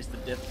increase the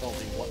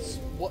difficulty,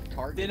 what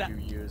card Did did I- you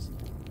use?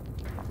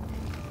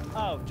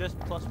 Oh, just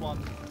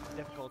 +1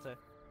 difficulty.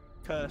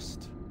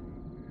 Cursed.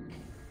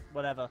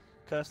 Whatever.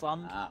 Cursed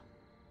land. Ah.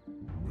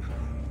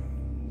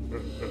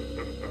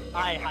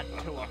 I had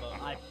 2 of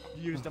them. I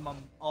used them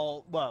on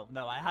all. Well,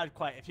 no, I had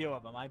quite a few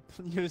of them. I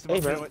used them Hey,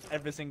 on pretty bro. much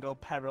every single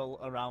peril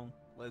around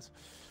Liz.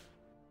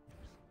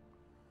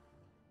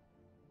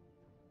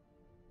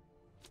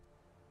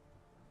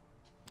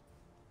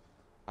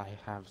 I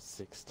have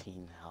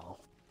 16 health.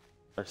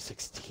 Or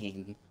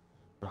 16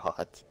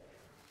 rod.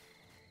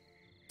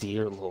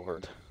 Dear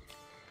Lord.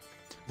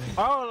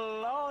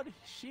 Oh Lord,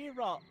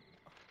 She-Rock.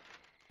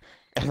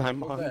 And I'm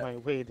What's on that? my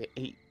way to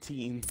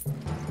 18.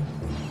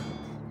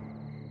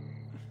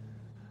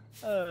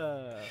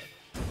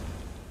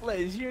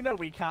 Liz, you know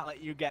we can't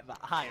let you get that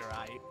high,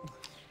 right?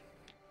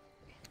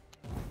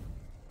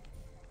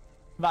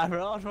 By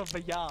order of the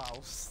Jarl,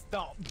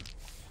 stop.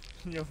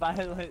 You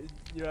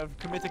have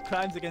committed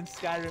crimes against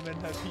Skyrim and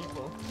her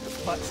people.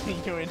 Let's see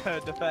you in her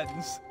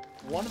defense.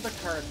 One of the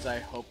cards I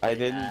hope I they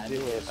didn't add do it,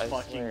 is I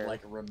fucking swear.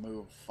 like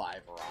remove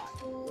 5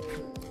 rot.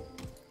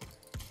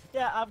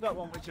 Yeah, I've got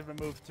one which I've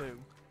removed too.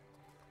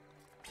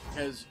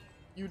 Because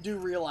you do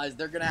realize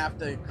they're gonna have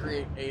to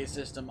create a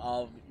system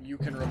of you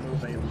can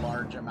remove a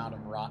large amount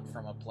of rot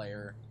from a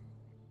player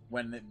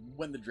when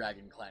the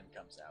Dragon Clan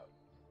comes out.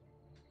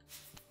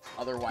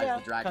 Otherwise, Yeah,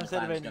 the Dragon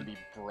Clan is considering- gonna be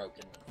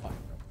broken and fucking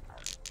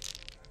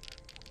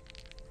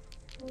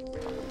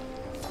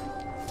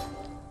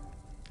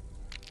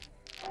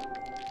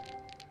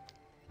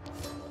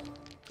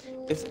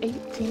Is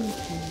 18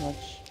 too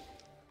much?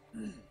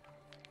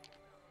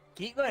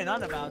 Keep going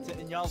on about it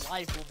and your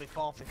life will be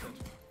forfeited.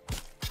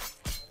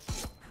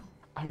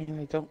 I mean,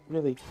 I don't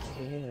really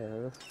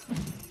care.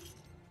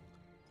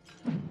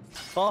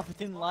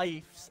 Forfeiting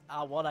lives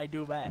are what I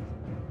do best.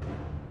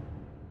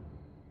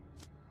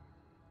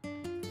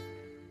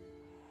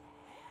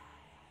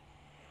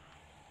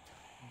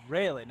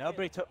 Really?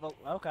 Nobody took the...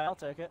 Okay, I'll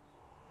take it.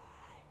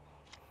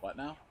 What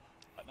now?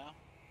 What now?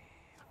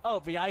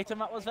 Oh, the item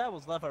that was there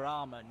was leather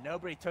armor.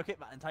 Nobody took it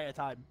that entire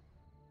time.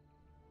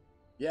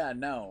 Yeah,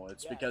 no,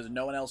 it's because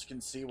no one else can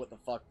see what the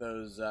fuck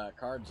those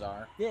cards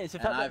are. Yeah, it's the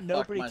And fact I've that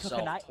fucked nobody took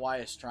myself an item.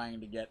 twice trying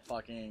to get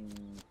fucking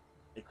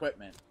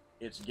equipment.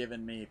 It's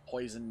given me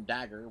poison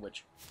dagger,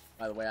 which,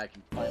 by the way, I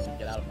can finally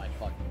get out of my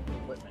fucking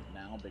equipment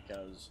now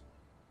because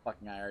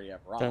fucking I already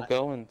have rot. Don't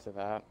go into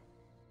that.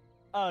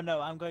 Oh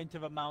no, I'm going to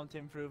the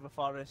mountain through the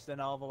forest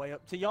and all the way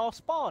up to your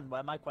spawn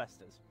where my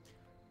quest is.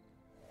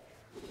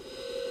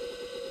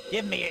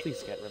 Give me it!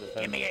 Please get rid of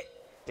him. Give me it!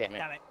 Damn it.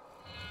 Damn it.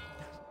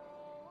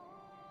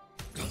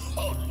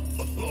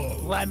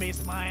 Let me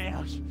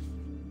smash!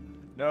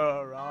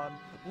 No, Ron.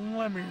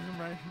 Let me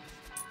smash.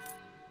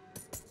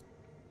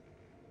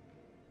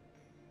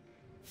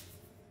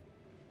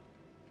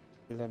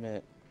 Let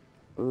me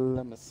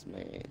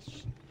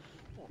smash.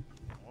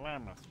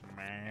 Let me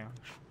smash.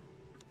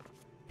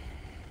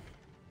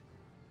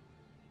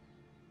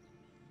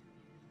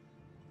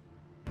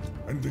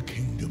 And the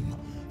kingdom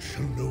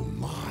shall know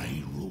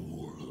my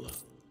rule.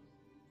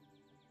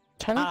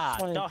 Trying to Ah,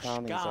 find dosh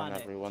bounties on darn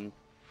it. everyone.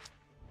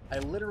 I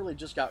literally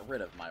just got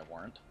rid of my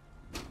warrant.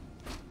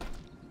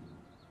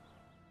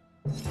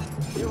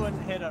 You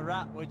wouldn't hit a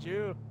rat, would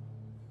you?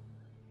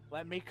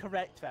 Let me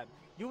correct them.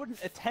 You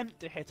wouldn't attempt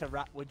to hit a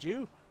rat, would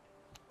you?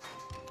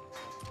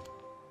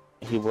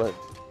 He would.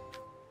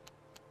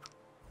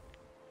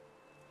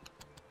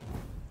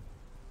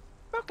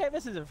 Okay,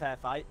 this is a fair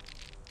fight.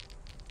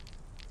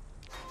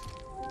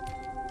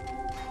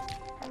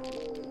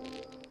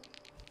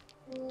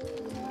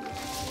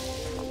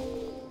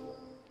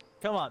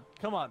 Come on,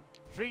 come on.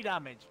 3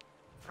 damage.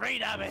 3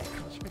 damage!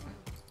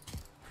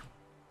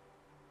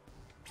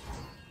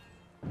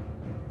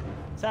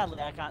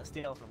 Sadly, I can't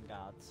steal from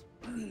guards.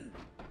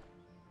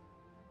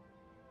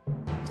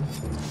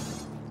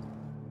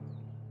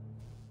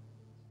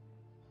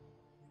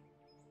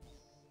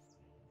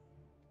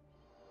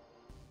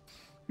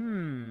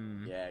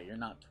 Yeah, you're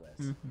not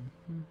Twist.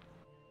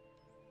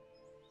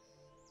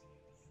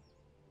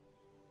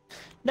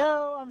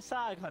 No, I'm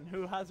Sargon,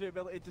 who has the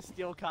ability to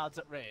steal cards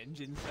at range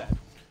instead.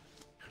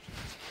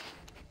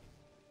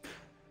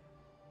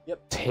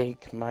 Yep.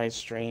 Take my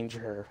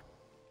stranger.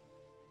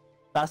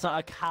 That's not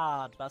a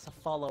card, that's a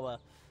follower.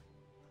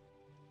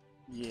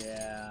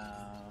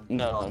 Yeah.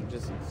 No, I'm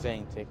just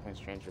saying take my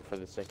stranger for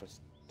the sake of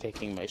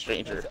taking my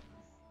stranger.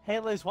 Hey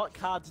Liz, what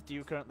cards do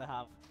you currently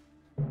have?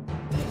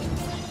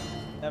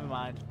 Never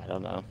mind. I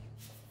don't know.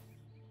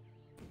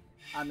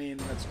 I mean,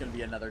 that's gonna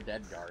be another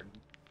dead guard.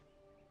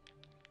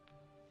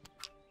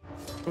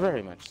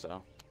 Very much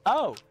so.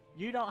 Oh,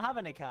 you don't have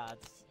any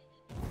cards.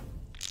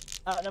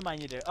 Oh, never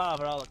mind, you do. Oh,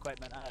 they're all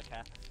equipment. I don't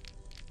care.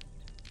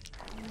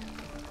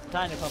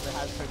 Tiny probably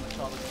has pretty much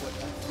all the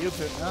equipment. You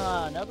put.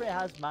 Ah, nobody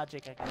has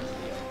magic I can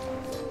steal.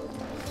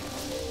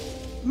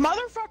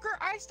 Motherfucker,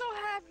 I still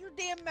have your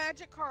damn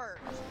magic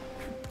cards.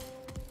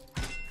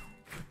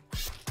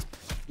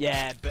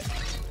 Yeah, but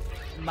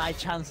my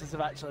chances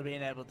of actually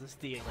being able to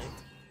steal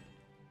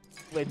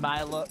it, with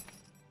my luck.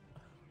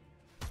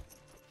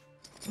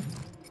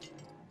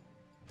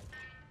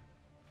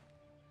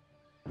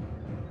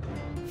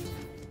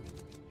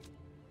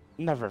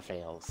 Never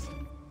fails.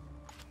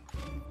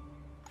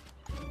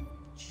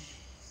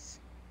 Jeez.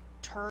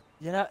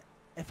 You know,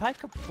 if I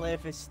could play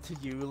this to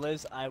you,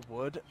 Liz, I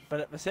would. But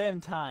at the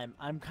same time,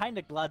 I'm kind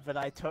of glad that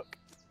I took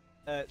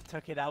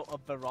it out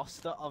of the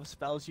roster of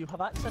spells you have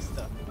access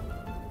to.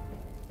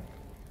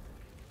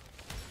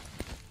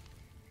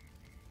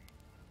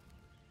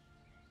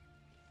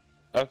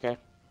 Okay.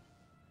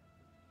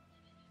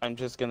 I'm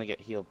just gonna get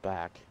healed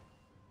back.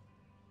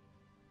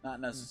 Not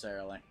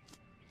necessarily.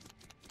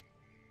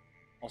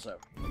 Also,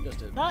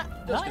 just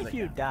Not to if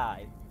you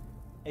die.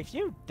 If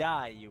you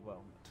die, you won't.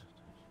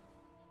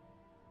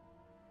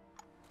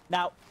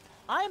 Now,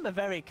 I'm a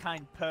very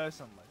kind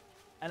person, Liz,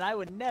 and I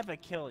would never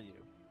kill you.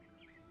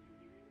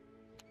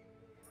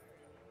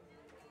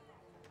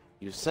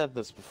 You've said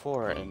this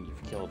before, and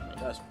you've killed me.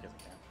 That's because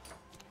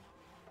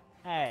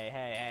I can.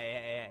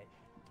 Hey.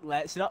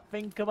 Let's not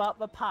think about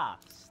the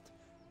past.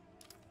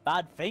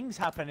 Bad things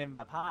happen in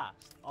the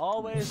past.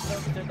 Always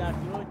look to the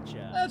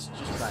future. Let's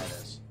just try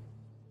this.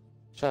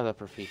 Shut up,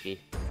 Rafiki.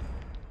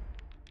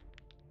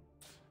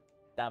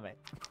 Damn it.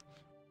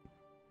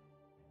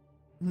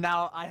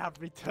 Now I have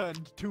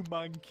returned to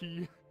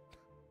Monkey.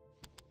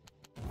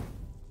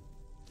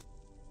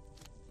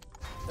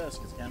 This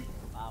because can.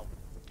 Wow.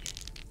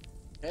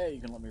 Hey,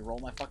 you can let me roll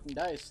my fucking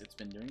dice. It's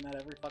been doing that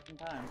every fucking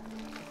time.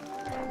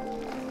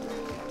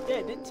 Yeah,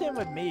 it did same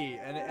with me,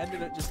 and it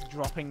ended up just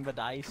dropping the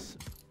dice.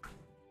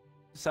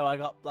 So I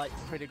got, like,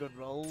 pretty good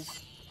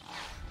rolls.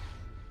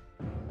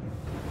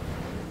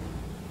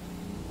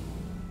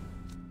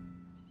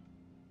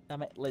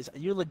 Damn it, Liz, are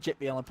you legit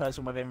the only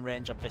person within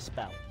range of this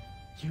spell?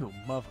 You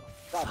motherfucker.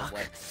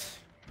 Probably.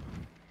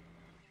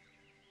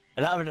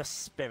 I don't have enough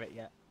spirit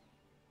yet.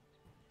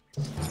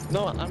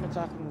 No, I'm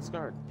attacking this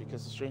guard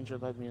because the stranger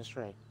led me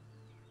astray.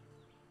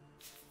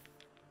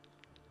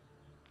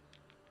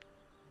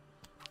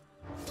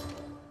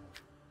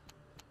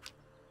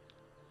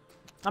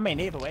 I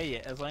mean, either way,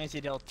 as long as you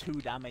deal 2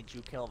 damage,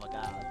 you kill the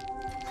guard.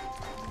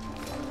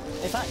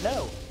 In fact,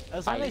 no.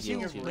 As long as you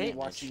deal 2 rich,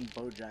 Watching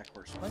BoJack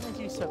Horseman. as long as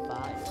you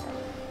survive.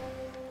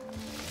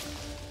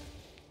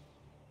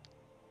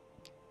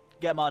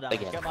 Get more damage.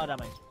 Again. Get more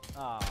damage.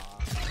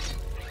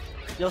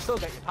 Aww. You'll still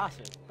get your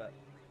passive, but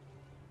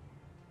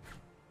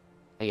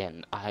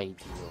Again, I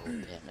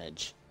deal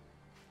damage.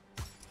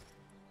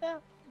 yeah.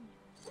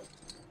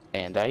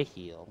 And I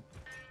heal.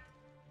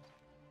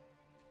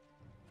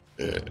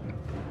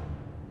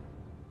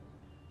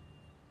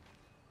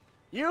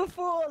 You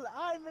fool!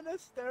 I'm in a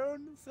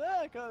stone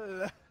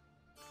circle.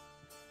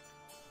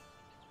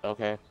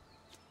 Okay.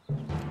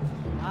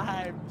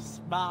 I'm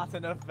smart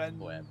enough then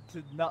Web.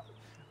 to not.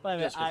 Wait a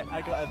minute, Just 'cause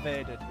I got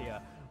evaded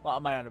here. What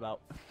am I on about?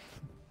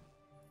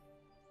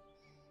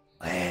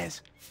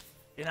 Liz,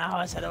 you know how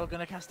I said I was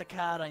gonna cast a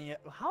card on you?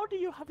 How do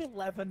you have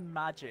 11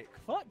 magic?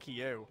 Fuck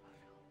you.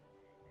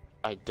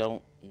 I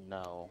don't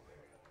know.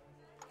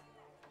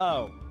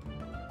 Oh.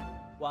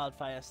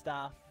 Wildfire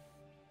staff.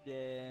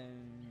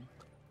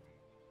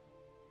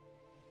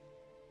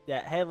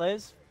 Yeah, hey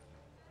Liz.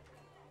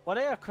 What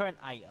are your current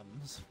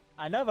items?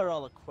 I know they're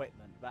all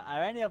equipment, but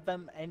are any of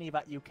them any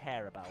that you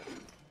care about?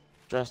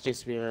 Trusty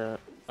spear,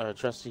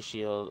 trusty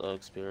shield,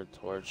 oak spear,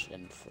 torch,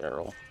 and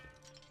ferrule.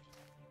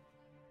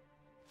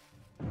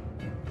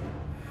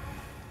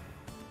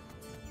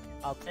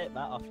 I'll take that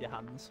off your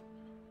hands.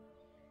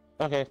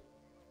 Okay.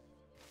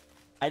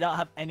 I don't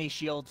have any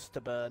shields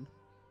to burn.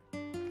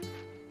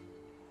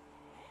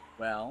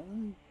 Well,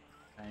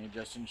 I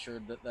just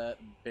ensured that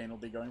Bane will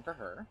be going for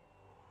her.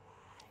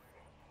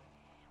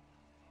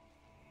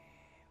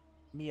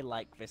 Me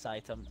like this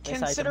item.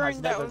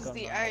 Considering that was gone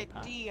the on my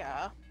path.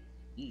 idea,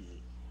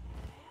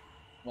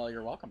 Well,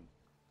 you're welcome.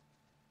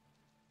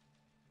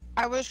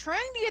 I was trying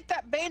to get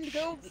that band to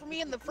go for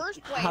me in the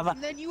first place,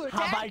 and then you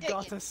attacked Have I it,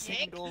 got you a dick.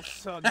 single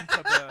son to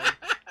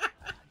burn?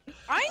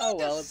 I need Oh,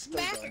 well, to it's still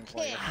smack a going for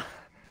you. kid.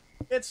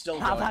 It's still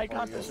Have going I for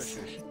got you.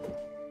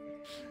 a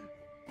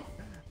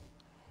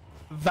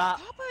That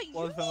Papa, you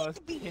was the need most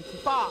to be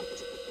pitiful.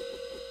 bopped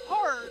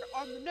hard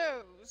on the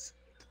nose.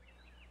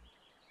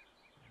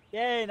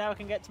 Yay, now I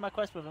can get to my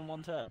quest within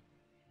one turn.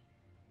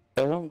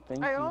 I don't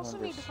think I you also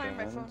need to find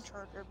my phone understand.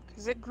 charger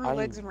because it grew I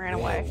legs and ran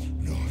will away.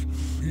 Not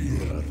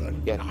fear the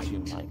Get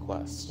night. to my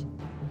quest.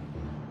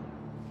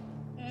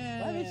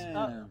 Where is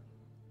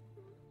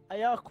are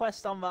your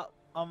quest on that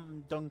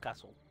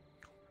Duncastle?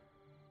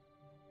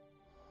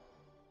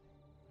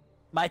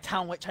 My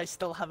town, which I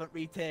still haven't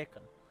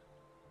retaken.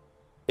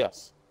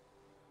 Yes.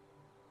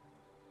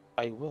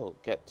 I will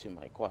get to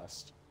my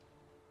quest.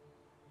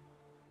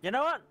 You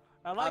know what?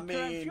 I I like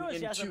your mean, in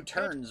enthusiasm, 2 kid.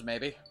 turns,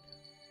 maybe.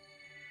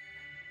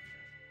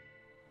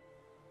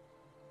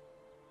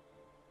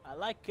 I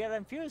like your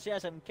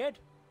enthusiasm, kid.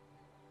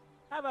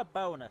 Have a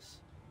bonus.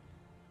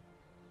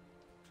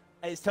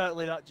 It's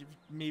totally not just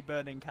me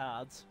burning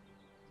cards.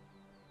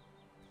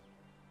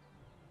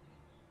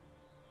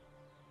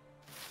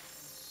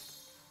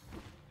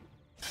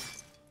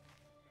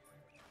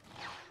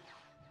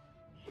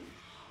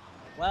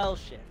 Well,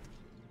 shit.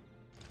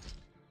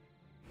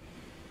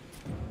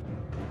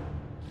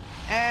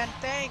 And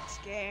thanks,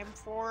 game,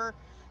 for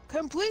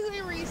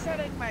completely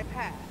resetting my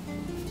path.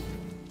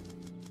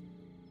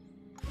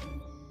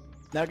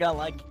 Not gonna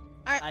like.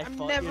 I I'm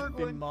thought never you'd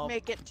been going more- to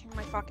make it to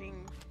my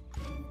fucking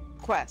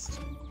quest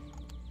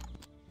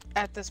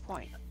at this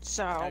point.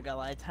 So, Not gonna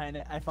lie,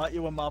 Tiny. I thought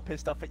you were more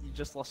pissed off that you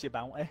just lost your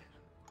bounty.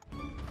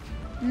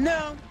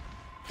 no,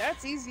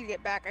 that's easy to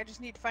get back. I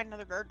just need to find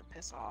another guard to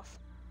piss off.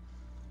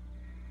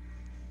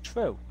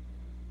 True.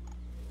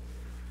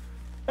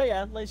 But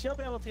yeah, Liz, you'll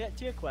be able to get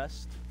to your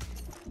quest.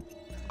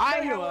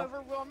 I, you will.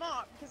 however, will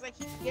not because I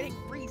keep getting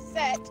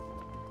reset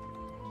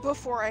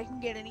before I can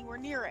get anywhere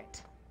near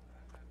it.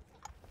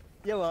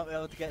 You won't be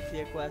able to get to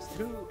your quest.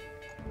 Who?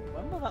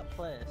 When was that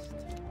placed?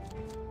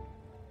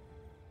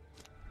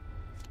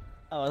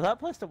 Oh, was that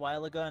placed a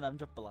while ago and I'm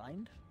just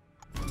blind?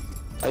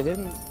 I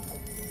didn't.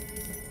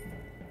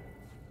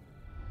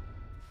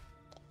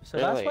 So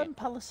that's Really? when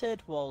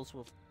palisade walls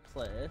were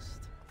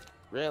placed.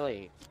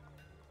 Really?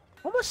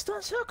 When was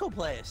stone circle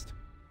placed?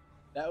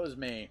 That was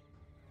me.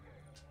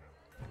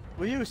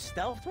 Were you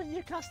stealthed when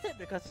you cast it?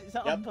 Because it's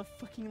not Yep. on the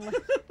fucking list.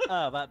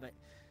 Oh, that mate.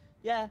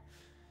 Yeah.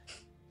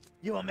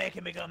 You were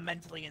making me go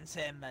mentally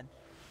insane then.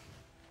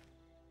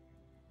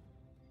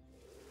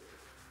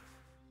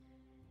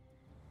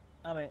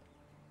 I mean,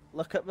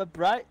 look at the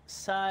bright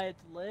side,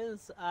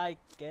 Liz. I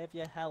gave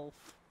you health.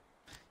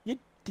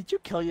 Did you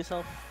kill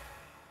yourself?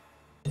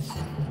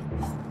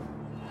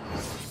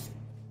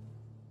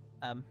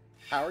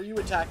 How are you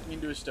attacking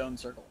into a stone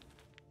circle?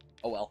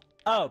 Oh well.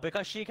 Oh,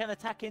 because she can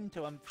attack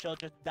into him, she'll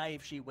just die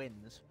if she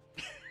wins.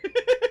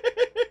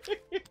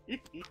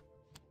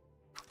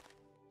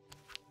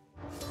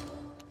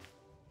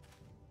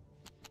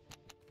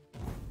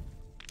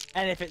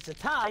 And if it's a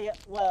tie,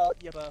 well,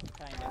 you're both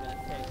kind of gonna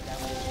take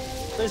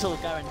damage. Liz will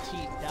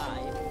guaranteed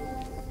die.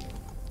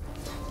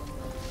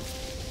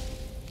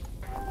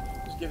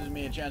 Just gives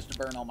me a chance to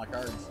burn all my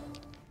cards.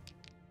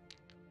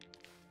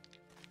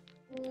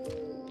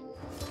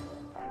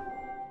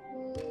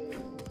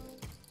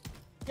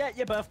 Yeah,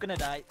 you're both gonna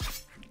die.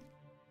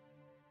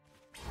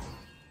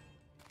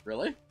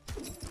 Really?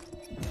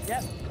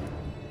 Yep.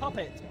 Pop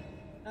it.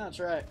 That's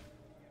right.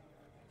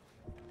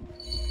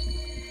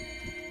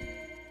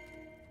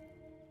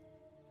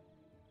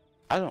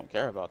 I don't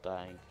care about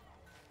dying.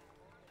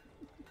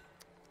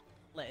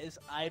 Liz,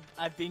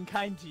 I've been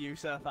kind to you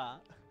so far.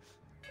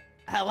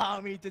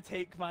 Allow me to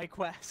take my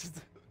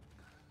quest.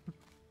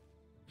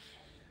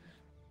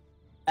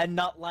 And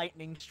not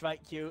lightning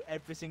strike you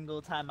every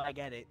single time I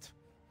get it.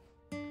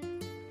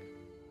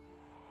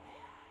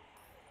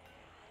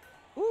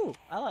 Ooh,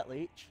 I like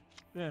leech.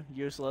 Yeah,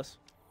 useless.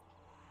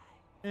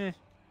 Eh.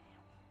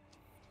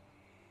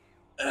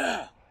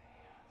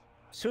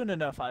 Soon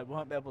enough I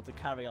won't be able to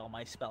carry all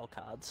my spell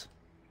cards.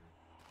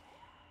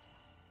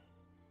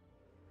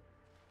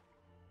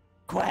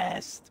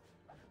 Quest!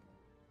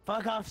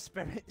 Fuck off,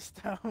 Spirit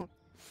Stone.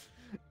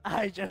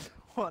 I just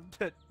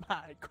wanted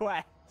my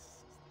quest.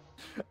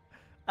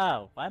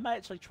 Oh, I'm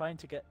actually trying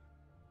to get...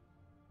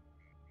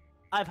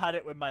 I've had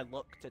it with my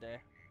luck today.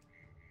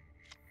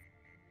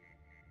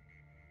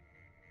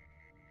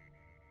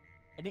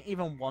 I didn't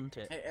even want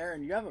it. Hey,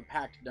 Aaron, you have a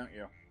pact, don't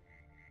you?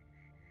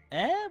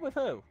 Eh? With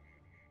who?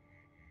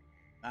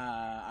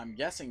 I'm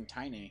guessing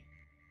Tiny.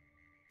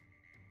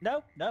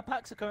 No, no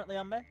packs are currently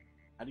on me.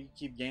 How do you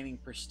keep gaining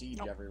prestige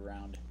Nope. every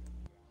round?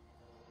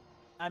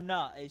 I'm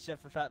not. It's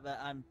just the fact that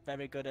I'm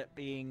very good at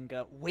being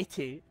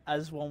witty,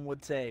 as one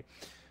would say.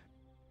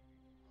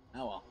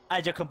 Oh well.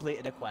 I just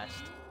completed a quest.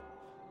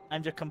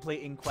 I'm just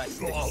completing quests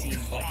that seem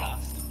like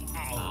fast.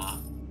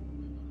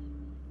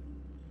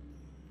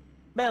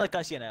 Mainly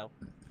because, you know,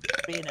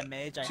 being a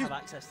mage, I have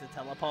access to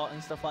teleport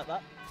and stuff like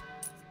that.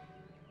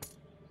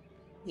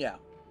 Yeah.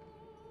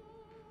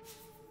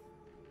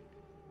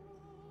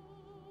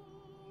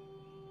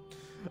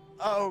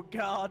 Oh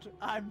god,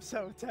 I'm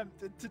so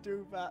tempted to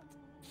do that.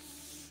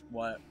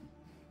 What?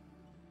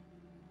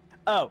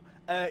 Oh,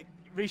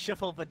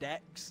 reshuffle the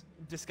decks,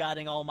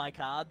 discarding all my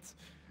cards.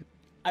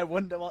 I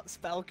wonder what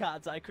spell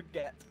cards I could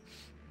get.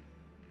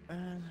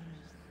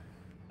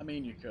 I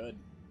mean, you could.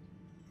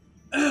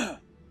 Oh,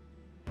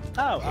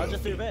 I'll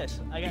just do this.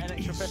 I get an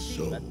extra It is 15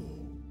 so. then.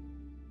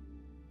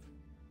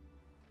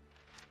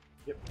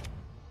 Yep.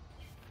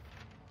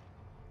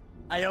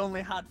 I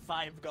only had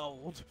 5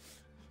 gold.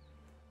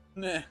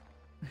 Nah.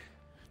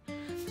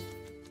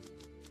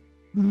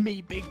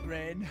 Me big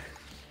brain.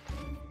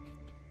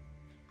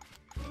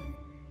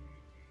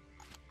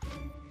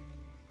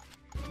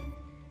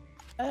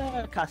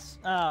 I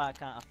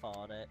can't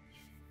afford it.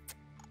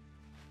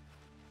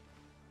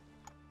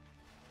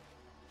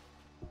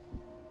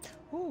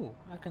 Ooh,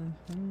 I can.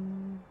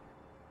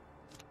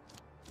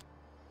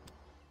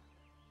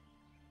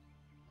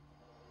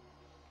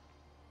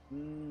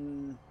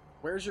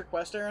 Where's your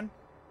quest, Aaron?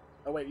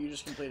 Oh wait, you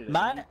just completed it.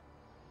 My,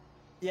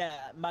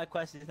 yeah, my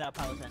quest is now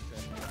power centric.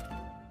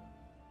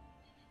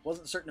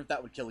 Wasn't certain if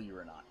that would kill you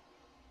or not.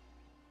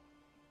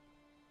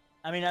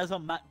 I mean, I was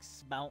on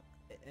max mount.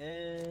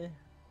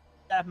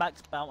 Yeah,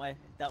 max bounty,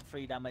 dealt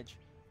 3 damage.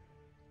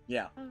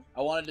 Yeah,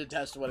 I wanted to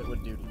test what it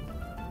would do to you.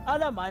 I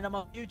don't mind, I'm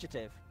a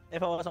fugitive.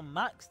 If I was on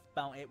max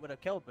bounty, it would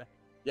have killed me.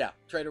 Yeah,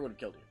 Trader would have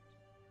killed you.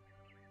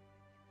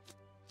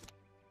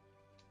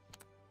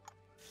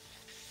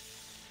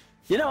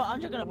 You know what,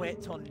 I'm just gonna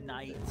wait till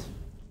night.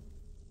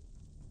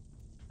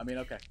 I mean,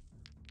 okay.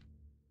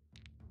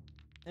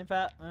 In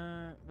fact,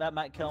 that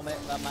might kill me,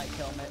 that might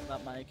kill me,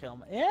 that might kill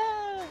me.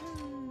 Yeah!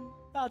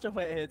 I'll just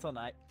wait here till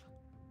night.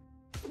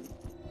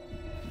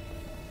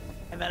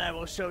 And then I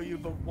will show you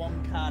the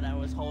one card I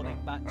was holding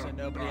back so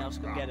nobody else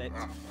could get it.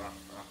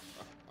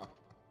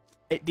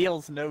 It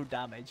deals no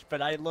damage,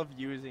 but I love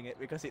using it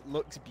because it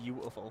looks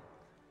beautiful.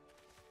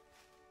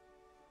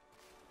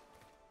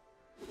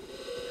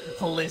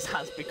 Liz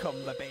has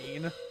become the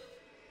Bane.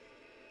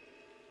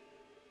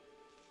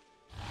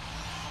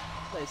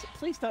 Liz,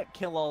 please don't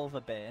kill all the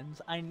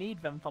Banes. I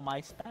need them for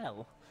my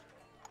spell.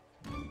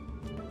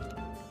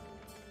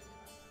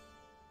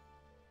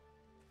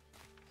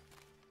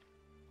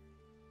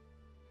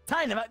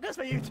 Tiny, that goes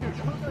for you too.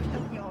 Don't go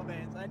killing all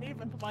Banes. I need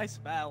them for my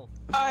spell.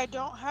 I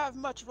don't have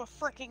much of a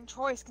freaking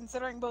choice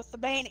considering both the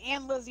Bane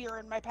and Lizzie are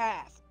in my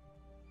path.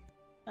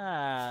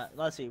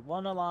 Let's see.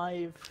 1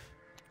 alive.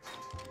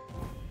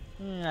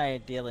 I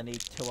ideally need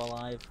 2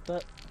 alive,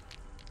 but...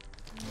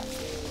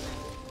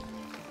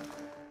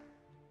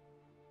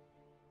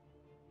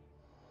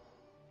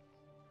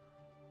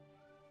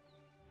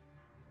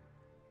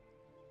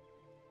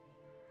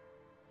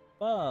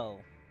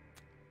 Well...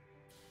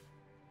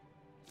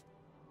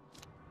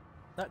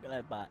 Not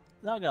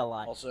gonna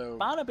lie. Also,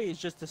 Barnaby is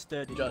just a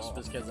sturdy just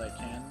dwarf. because I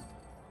can.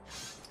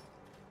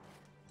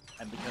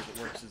 And because it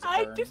works as a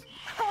I burn. didn't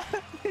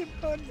have any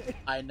money.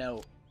 I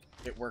know.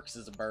 It works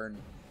as a burn.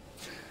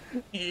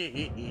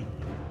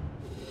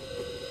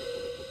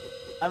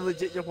 I'm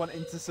legit just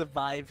wanting to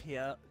survive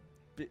here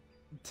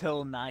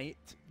till night,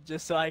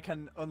 just so I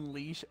can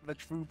unleash the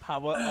true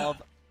power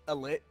of a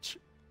lich.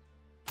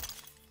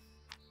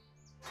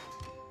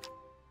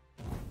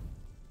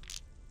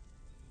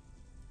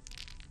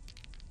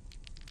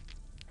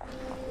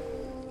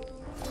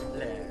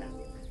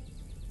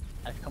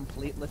 I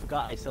completely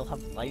forgot I still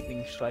have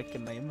lightning strike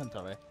in my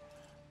inventory.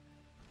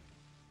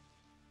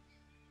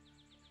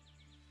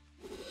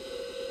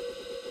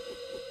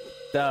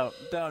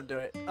 Don't do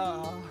it.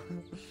 Oh.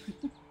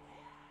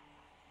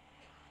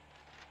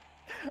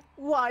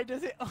 Why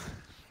does it?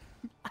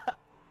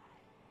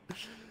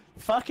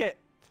 Fuck it.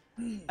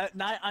 At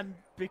night I'm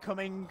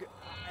becoming.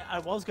 I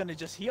was gonna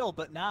just heal,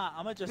 but nah,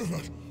 I'ma just.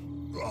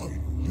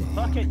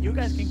 Fuck it. You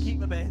guys can keep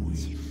the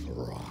bins. We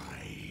thrive.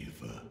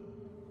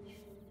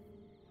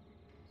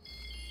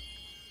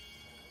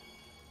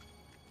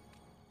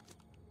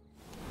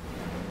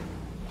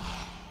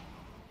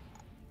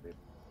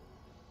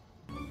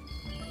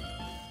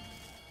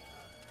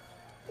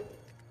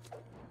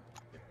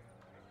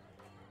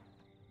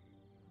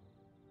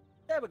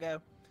 There we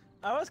go.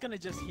 I was gonna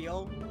just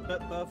heal,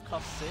 but both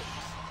cost 6.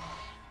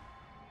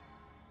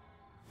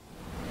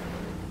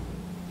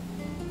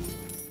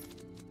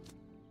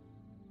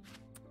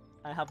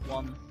 I have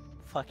 1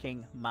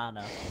 fucking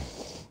mana.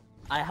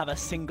 I have a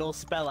single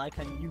spell I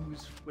can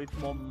use with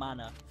 1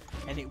 mana,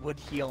 and it would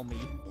heal me.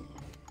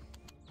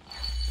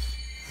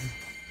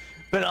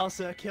 But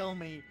also kill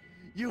me.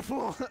 You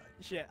fool!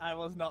 Shit, I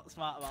was not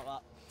smart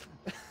about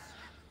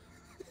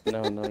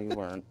that. No, you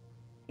weren't.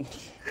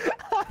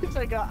 I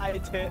forgot I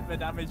take the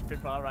damage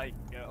before I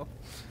go.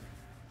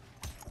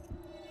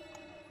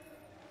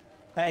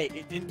 Hey,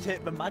 it didn't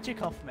take the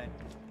magic off me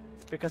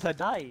because I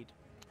died.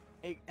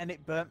 and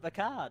it burnt the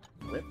card.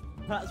 Whip.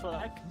 That's what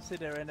I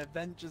consider an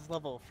Avengers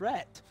level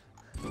threat.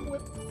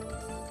 Whip.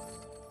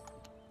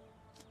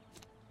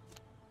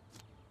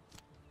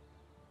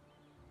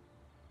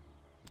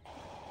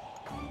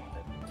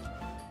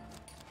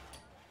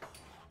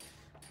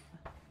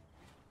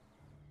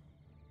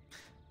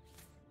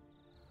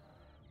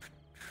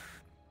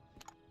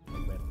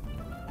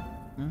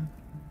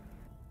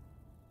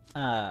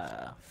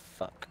 Ah,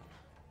 fuck.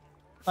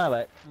 Oh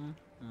wait.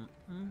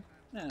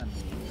 Yeah.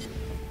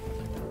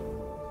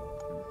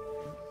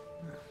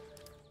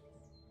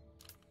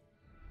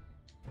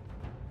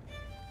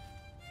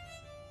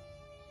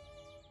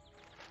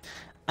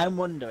 I'm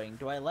wondering,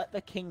 do I let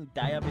the king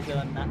die of his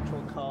own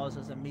natural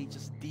causes and me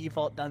just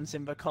default dance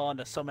in the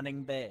corner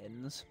summoning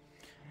Banes?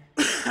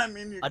 I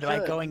mean, you Or do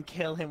could. I go and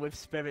kill him with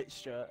spirit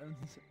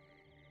stones?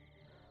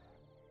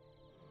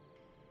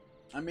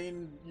 I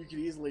mean, you could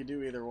easily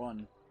do either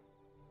one.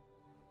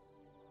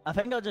 I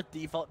think I'll just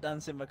default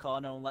dance in the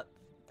corner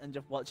and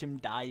just watch him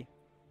die.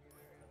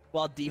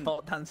 While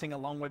default dancing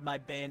along with my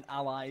Bane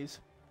allies.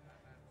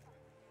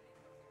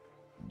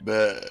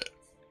 But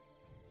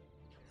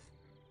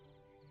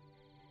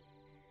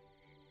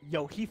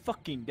Yo, he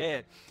fucking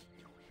did.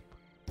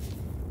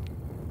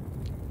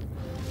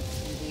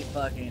 he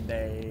fucking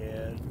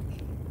dead.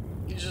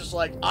 He's just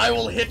like, I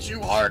will hit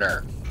you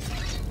harder.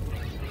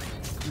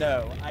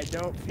 No, I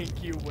don't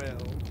think you will.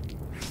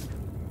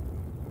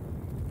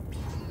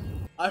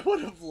 I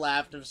would have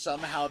laughed if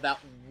somehow that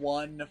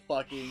one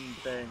fucking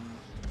thing.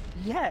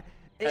 Yeah,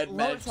 it Had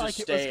managed looked to like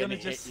it was stay gonna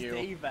and just hit you.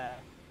 stay there.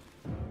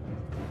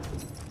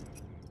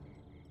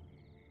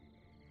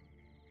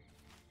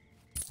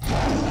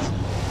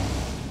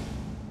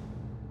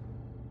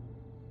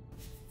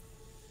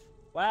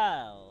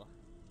 Wow.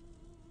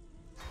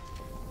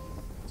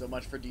 So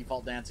much for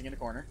default dancing in a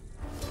corner.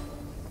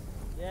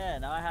 Yeah,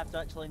 now I have to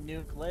actually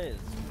nuke Liz.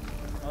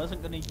 I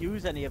wasn't gonna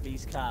use any of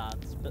these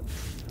cards, but...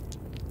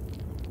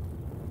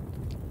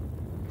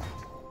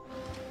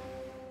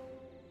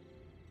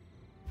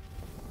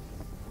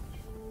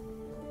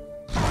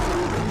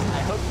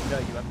 I hope you know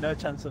you have no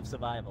chance of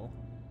survival.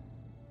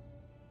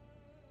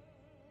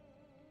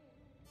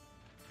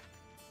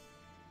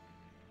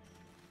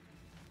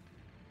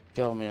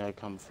 Kill me, I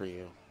come for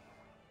you.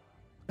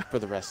 For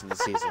the rest of the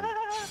season.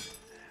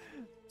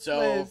 So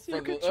Liz, you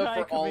for, could the,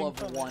 try for all coming of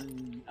for me.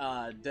 one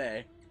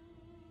day.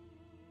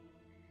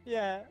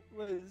 Yeah,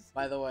 Liz.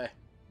 By the way,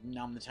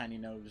 Nom the Tiny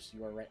Nose,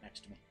 you are right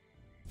next to me.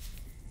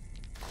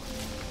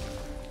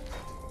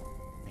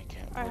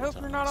 I hope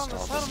you're not on the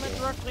settlement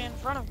directly in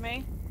front of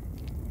me.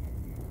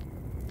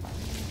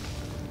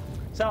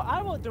 So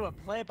I will do a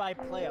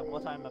play-by-play of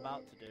what I'm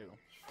about to do.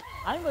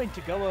 I'm going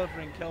to go over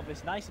and kill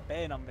this nice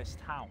Bane on this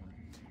town.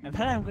 And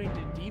then I'm going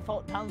to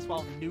default dance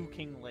while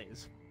nuking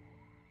Liz.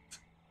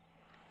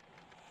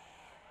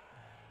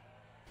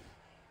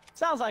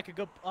 Sounds like a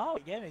good... Oh,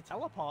 it gave me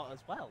teleport as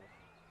well.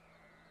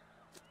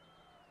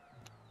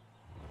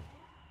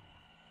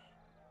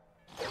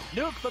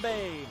 Nuke the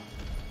Bane!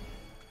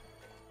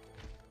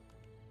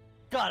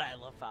 God, I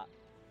love that.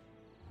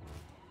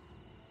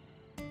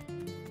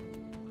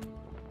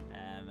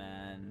 And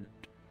then...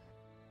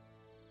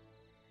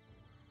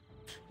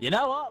 You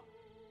know what?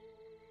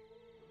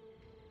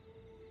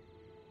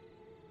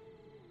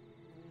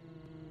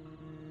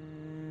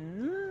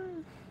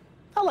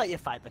 I'll let you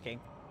fight the king.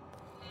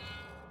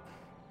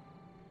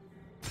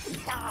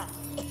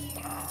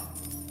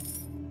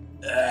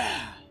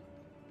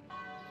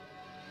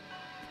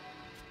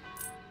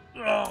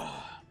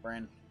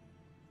 Brain.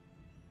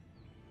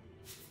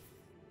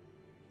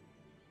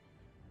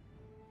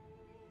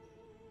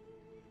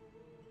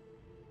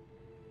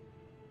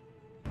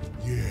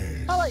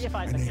 Yes, I'll let you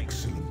fight the an king.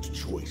 excellent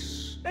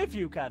choice. If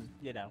you can,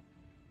 you know,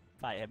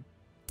 fight him.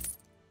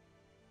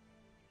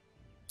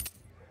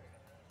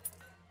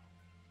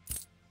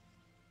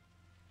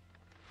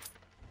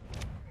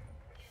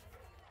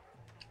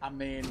 I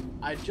mean,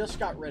 I just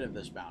got rid of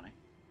this bounty.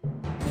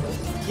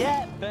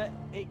 Yeah, but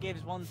it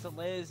gives one to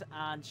Liz,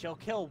 and she'll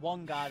kill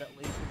one guard at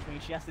least, which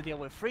means she has to deal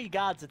with 3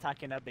 guards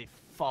attacking her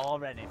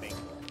before anything.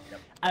 Yep.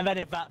 And then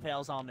if that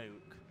fails, I'll nuke.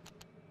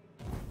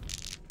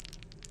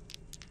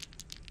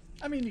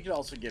 I mean, you could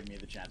also give me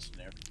the chance to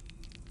nuke.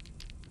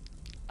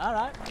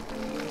 Alright.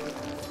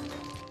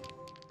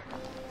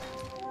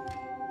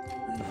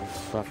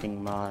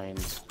 Fucking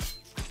mind.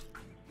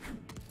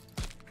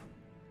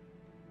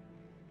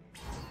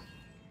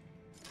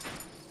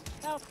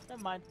 No,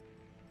 never mind.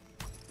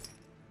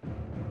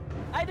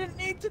 I didn't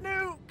need to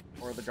nuke!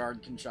 Or the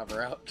guard can shove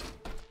her out.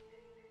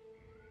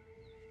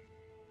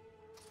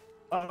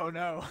 Oh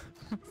no.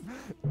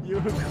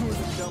 You couldn't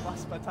kill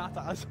las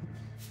patatas.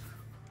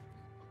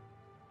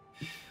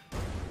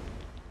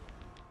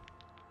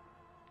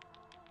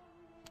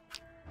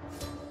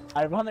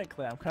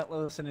 Ironically, I'm currently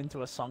listening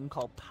to a song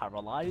called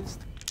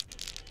Paralyzed.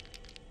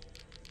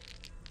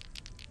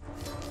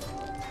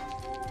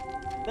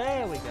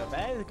 There we go,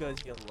 there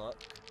goes your luck.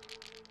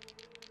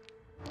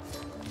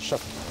 Shut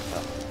the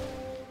fuck up.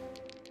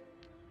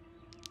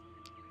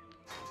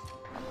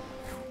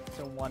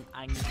 someone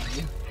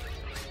angry.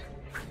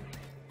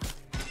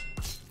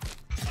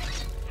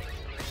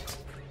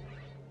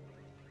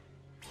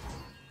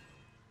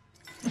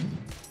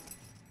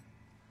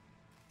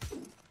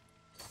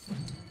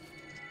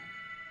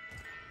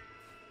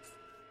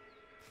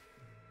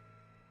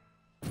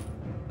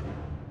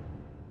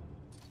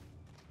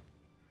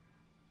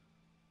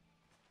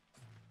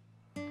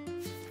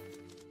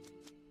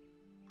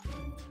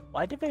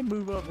 Why did they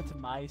move over to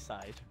my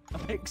side? Are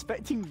they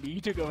expecting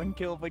me to go and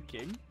kill the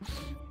king?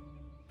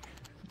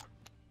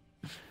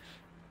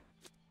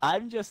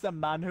 I'm just a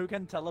man who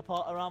can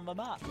teleport around the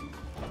map.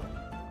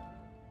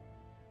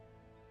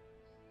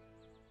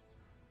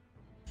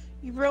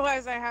 You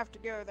realize I have to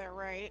go there,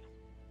 right?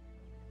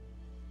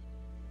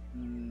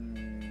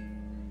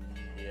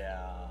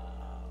 Yeah.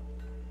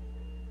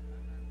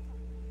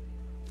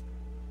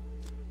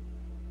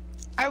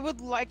 I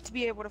would like to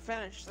be able to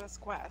finish this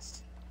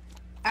quest.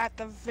 At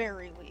the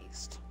very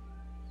least.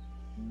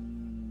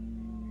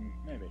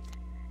 Maybe.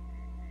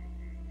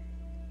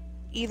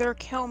 Either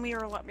kill me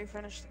or let me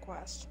finish the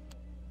quest.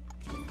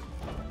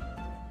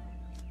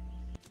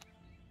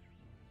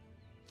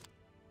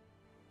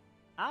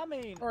 I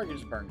mean, Or I can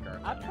just burn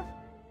current.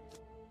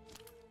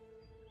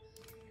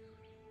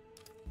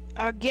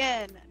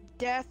 Again,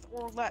 death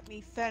or let me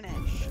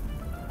finish.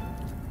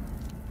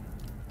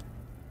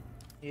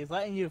 He's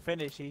letting you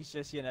finish, he's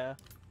just, you know,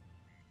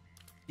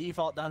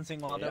 default dancing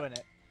while doing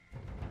it.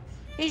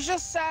 He's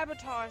just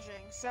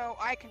sabotaging so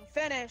I can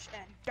finish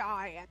and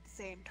die at the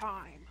same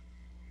time.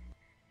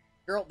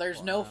 Girl, there's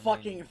Well, no I mean,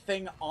 fucking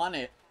thing on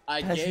it.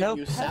 I there's gave no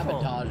you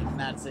pebble. sabotage and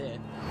that's it.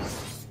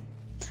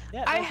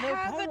 Yeah, I there's no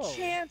have peril. a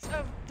chance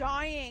of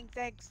dying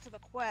thanks to the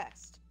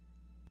quest.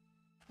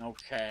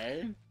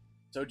 Okay.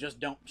 So just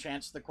don't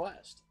chance the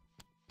quest.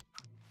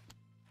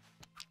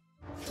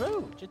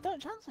 True, just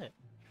don't chance it.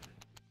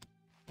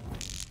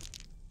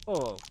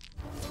 Oh.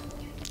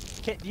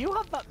 Okay, do you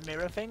have that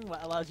mirror thing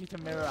that allows you to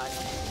mirror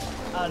items?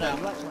 Oh no,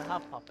 you actually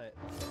have Puppet.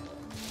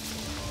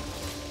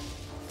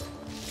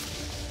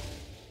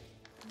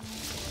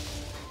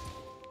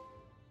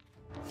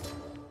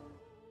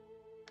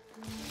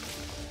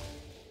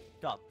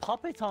 God,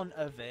 Puppet on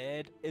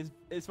Evade is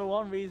the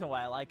one reason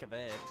why I like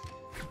Evade.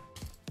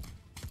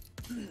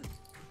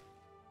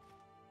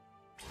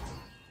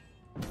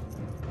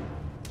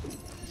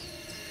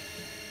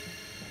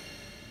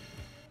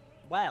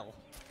 Well,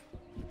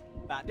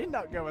 that did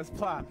not go as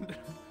planned.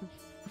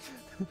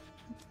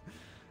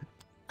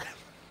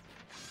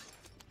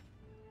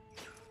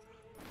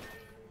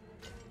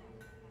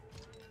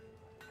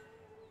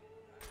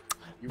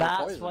 You were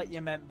That's poisoned. what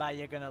you meant by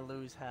you're gonna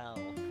lose hell.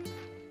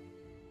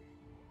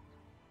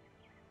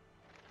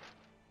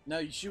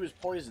 No, she was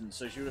poisoned,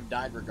 so she would have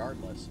died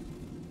regardless.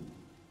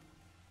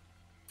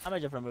 I'm gonna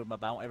just remove my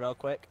bounty real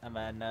quick and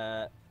then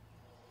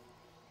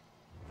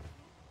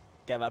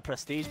get that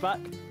prestige back.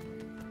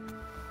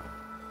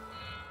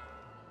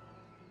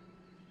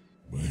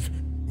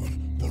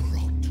 With the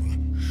rot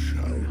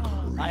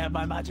shall I have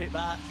my magic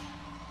back.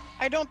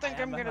 I don't think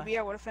I I'm am gonna be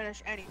able to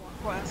finish any more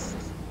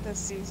quests this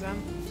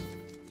season.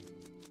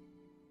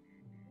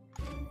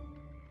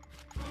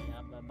 I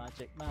am a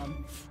magic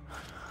man.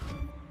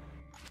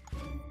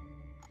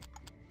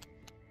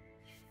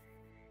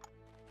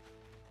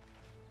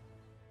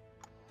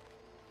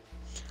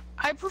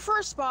 I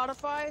prefer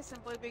Spotify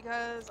simply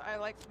because I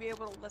like to be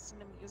able to listen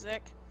to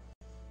music.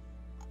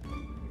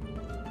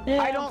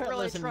 Yeah, I I'm don't quite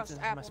really listening trust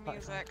to my Apple Spotify.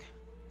 Music.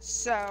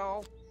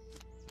 So,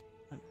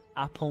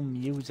 Apple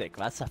Music,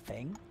 that's a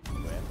thing?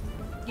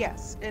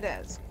 yes, it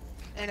is.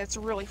 And it's a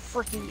really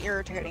freaking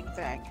irritating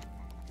thing.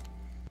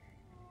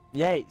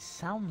 Yeah, it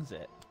sounds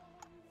it.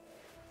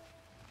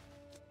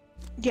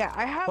 Yeah,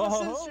 I have a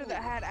Whoa. sister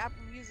that had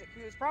Apple Music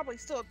who is probably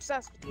still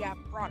obsessed with the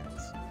Apple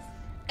products.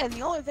 And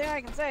the only thing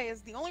I can say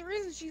is the only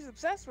reason she's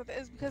obsessed with it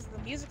is because of the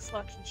music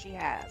selection she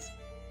has.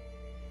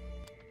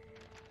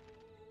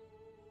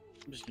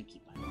 I'm just gonna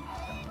keep my mouth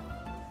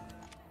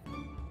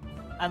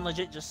going. And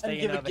legit just And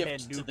staying give a over here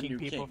gift to the nuking new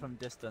people king. from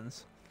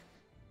distance.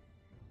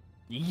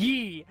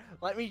 Yee!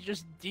 Let me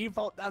just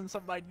default dance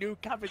on my new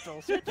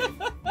capital city.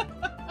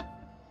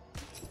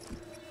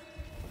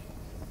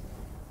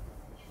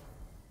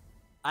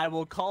 I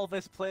will call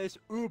this place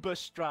Uber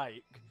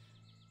Strike.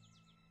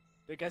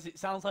 Because it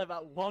sounds like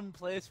that one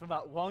place from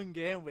that one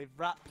game with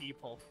rat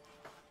people.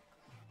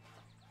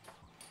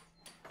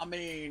 I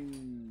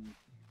mean...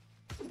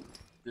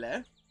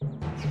 Bleh?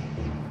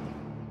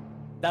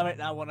 Damn it,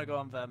 I want to go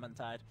on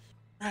Vermintide.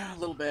 A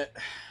little bit.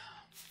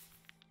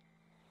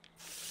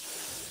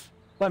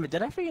 Wait a minute,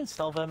 did I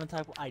reinstall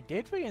Vermintide 1? I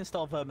did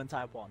reinstall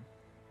Vermintide 1.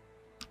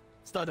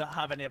 Still don't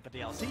have any of the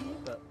DLC,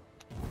 but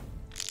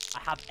I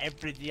have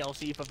every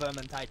DLC for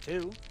Vermintide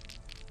 2.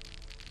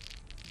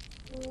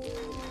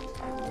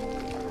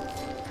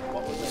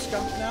 What was the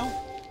skunk now?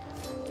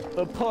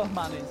 The poor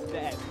man is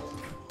dead.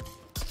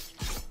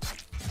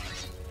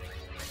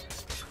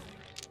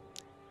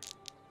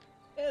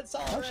 It's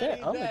already Oh shit,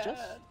 oh, dead.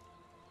 just...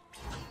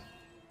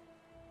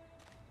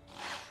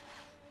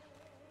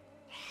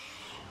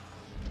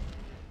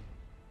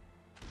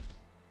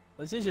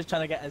 Was he just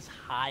trying to get as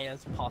high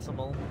as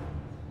possible?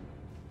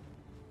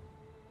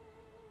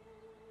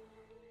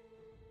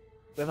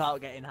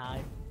 Without getting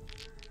high.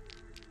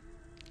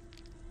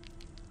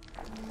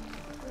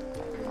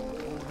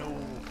 Oh no!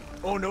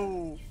 Oh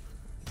no!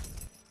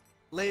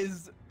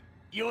 Liz,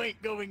 you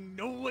ain't going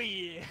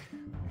nowhere!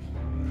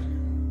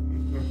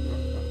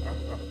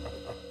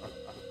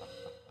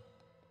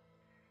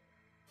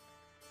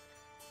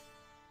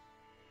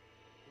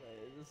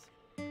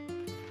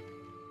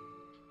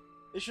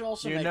 They should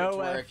also make it to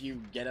where if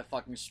you get a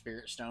fucking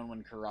spirit stone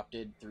when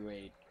corrupted through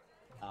a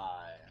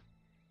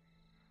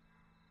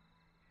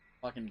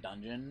fucking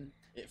dungeon,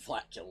 it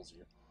flat kills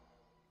you.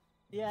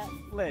 Yeah,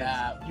 Liz,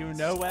 you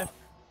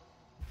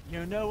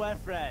know we're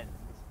friends.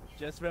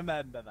 Just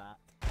remember that.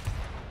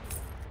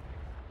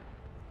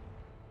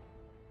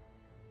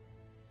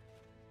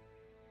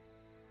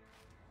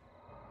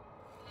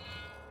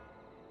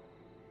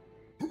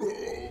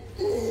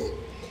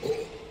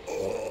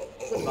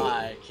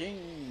 Goodbye, King,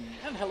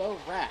 and hello,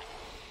 Rat.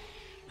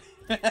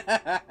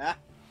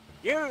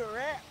 You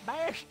rat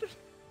bastard!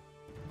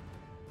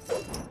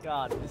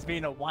 God, it's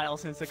been a while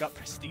since I got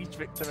prestige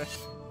victory.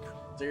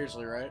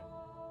 Seriously, right?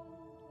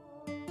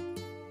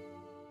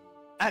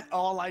 And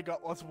all I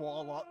got was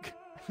Warlock.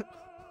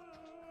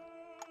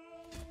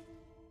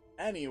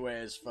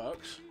 Anyways,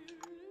 folks.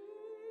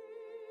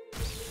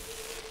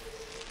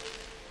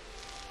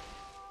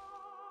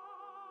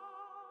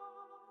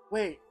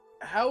 Wait,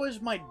 how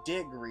is my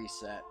dig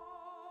reset?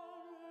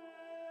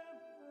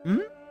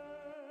 Hmm?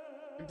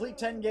 Complete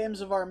 10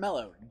 games of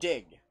Armello.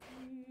 Dig.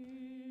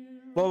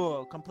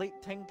 Whoa, complete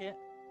 10 game.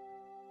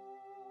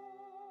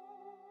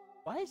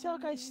 Why is your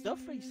guy's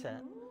stuff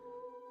reset?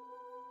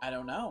 I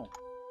don't know.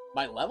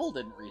 My level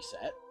didn't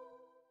reset.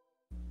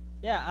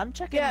 Yeah, I'm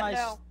checking my...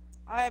 no.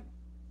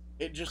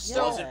 It just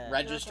Yeah. wasn't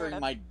registering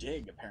my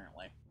dig,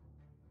 apparently.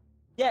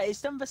 Yeah,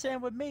 it's done the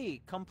same with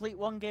me. Complete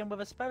 1 game with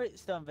a Spirit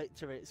Stone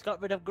victory. It's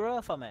got rid of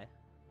growth for me.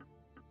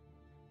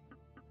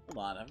 Hold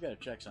on, I've got to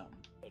check something.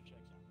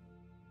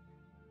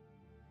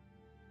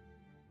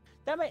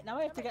 Damn it, now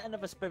I have to get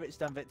another Spirit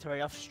Stone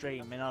victory off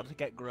stream in order to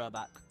get grow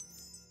back.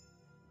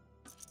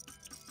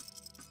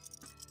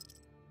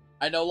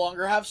 I no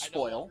longer have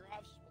spoil.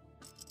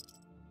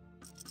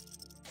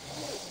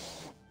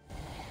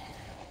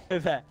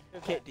 Over.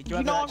 Kit, did you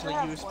ever no actually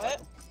longer have use...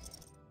 what?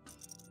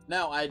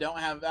 No, I don't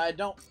have. I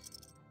don't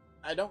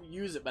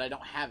use it, but I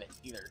don't have it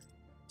either.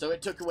 So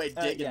it took away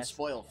dig and yes.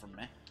 spoil from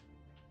me.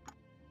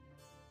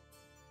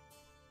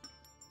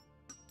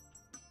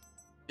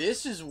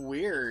 This is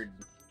weird.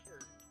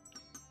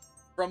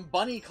 From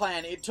Bunny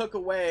Clan, it took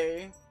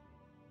away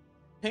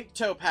Pink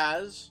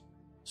Topaz,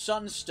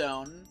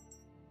 Sunstone,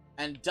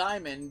 and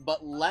Diamond,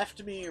 but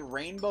left me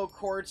Rainbow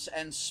Quartz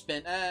and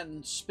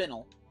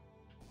Spinel.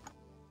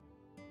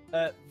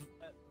 Wait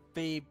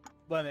a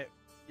minute,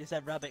 you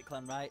said Rabbit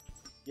Clan, right?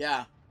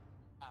 Yeah.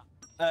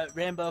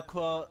 Rainbow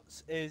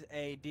Quartz is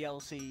a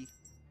DLC,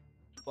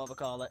 what we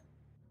call it.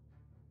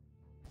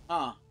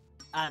 Huh.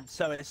 And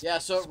so it's... Yeah,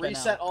 so it Spin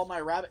reset out. all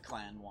my Rabbit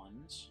Clan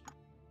ones.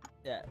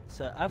 Yeah,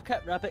 so I've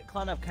kept Rabbit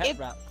Clan, I've kept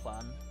Rat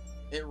Clan.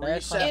 It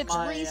reset It's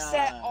my,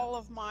 reset all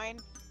of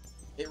mine.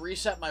 It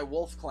reset my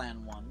Wolf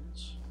Clan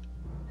ones.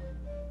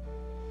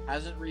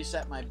 Hasn't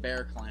reset my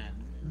Bear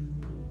Clan.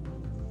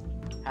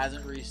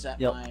 Hasn't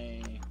reset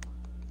my...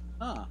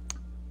 Huh.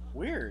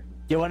 Weird.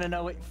 You wanna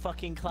know what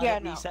fucking clan Yeah,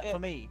 it no, reset for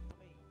me?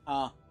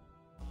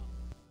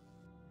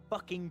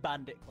 Fucking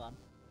Bandit Clan.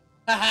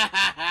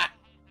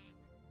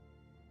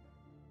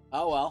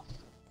 Oh well.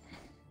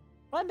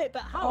 Wait a minute,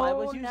 but how? I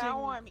was using...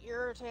 now I'm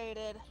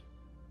irritated.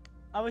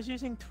 I was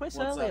using Twist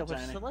What's earlier up, with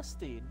Tiny?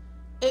 Celestine.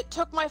 It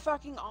took my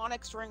fucking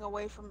Onyx ring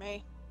away from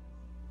me.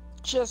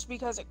 Just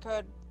because it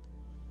could.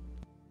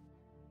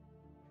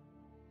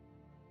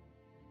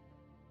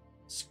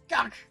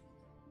 Skunk!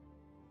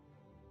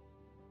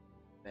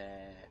 Bah.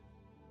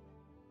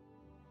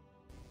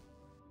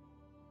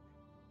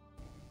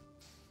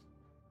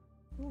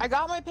 I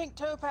got my pink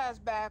topaz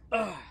back,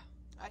 but Ugh.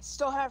 I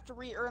still have to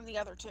re-earn the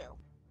other two.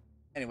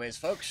 Anyways,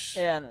 folks,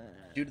 And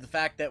due to the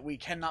fact that we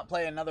cannot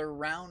play another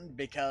round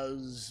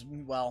because,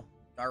 well,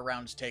 our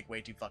rounds take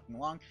way too fucking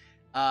long,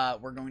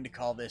 we're going to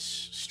call this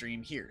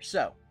stream here.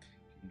 So,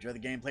 enjoy the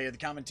gameplay or the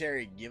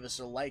commentary, give us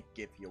a like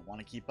if you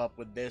want to keep up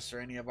with this or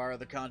any of our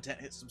other content,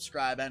 hit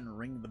subscribe and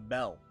ring the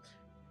bell.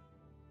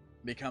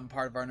 Become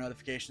part of our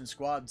notification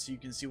squad so you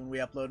can see when we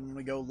upload and when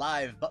we go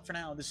live. But for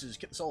now, this is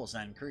Kit the Soul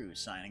Sign Crew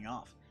signing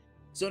off.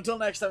 So until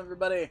next time,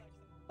 everybody,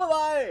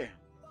 bye-bye!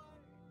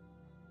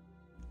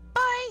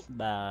 Bye!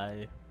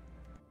 bye.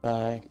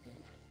 Bye.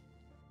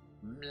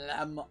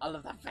 All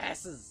of the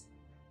faces.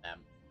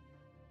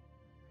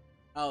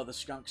 Oh, the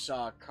skunk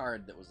saw a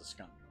card that was a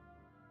skunk.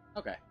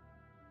 Okay.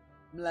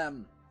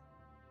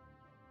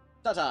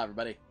 Ta-ta,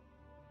 everybody.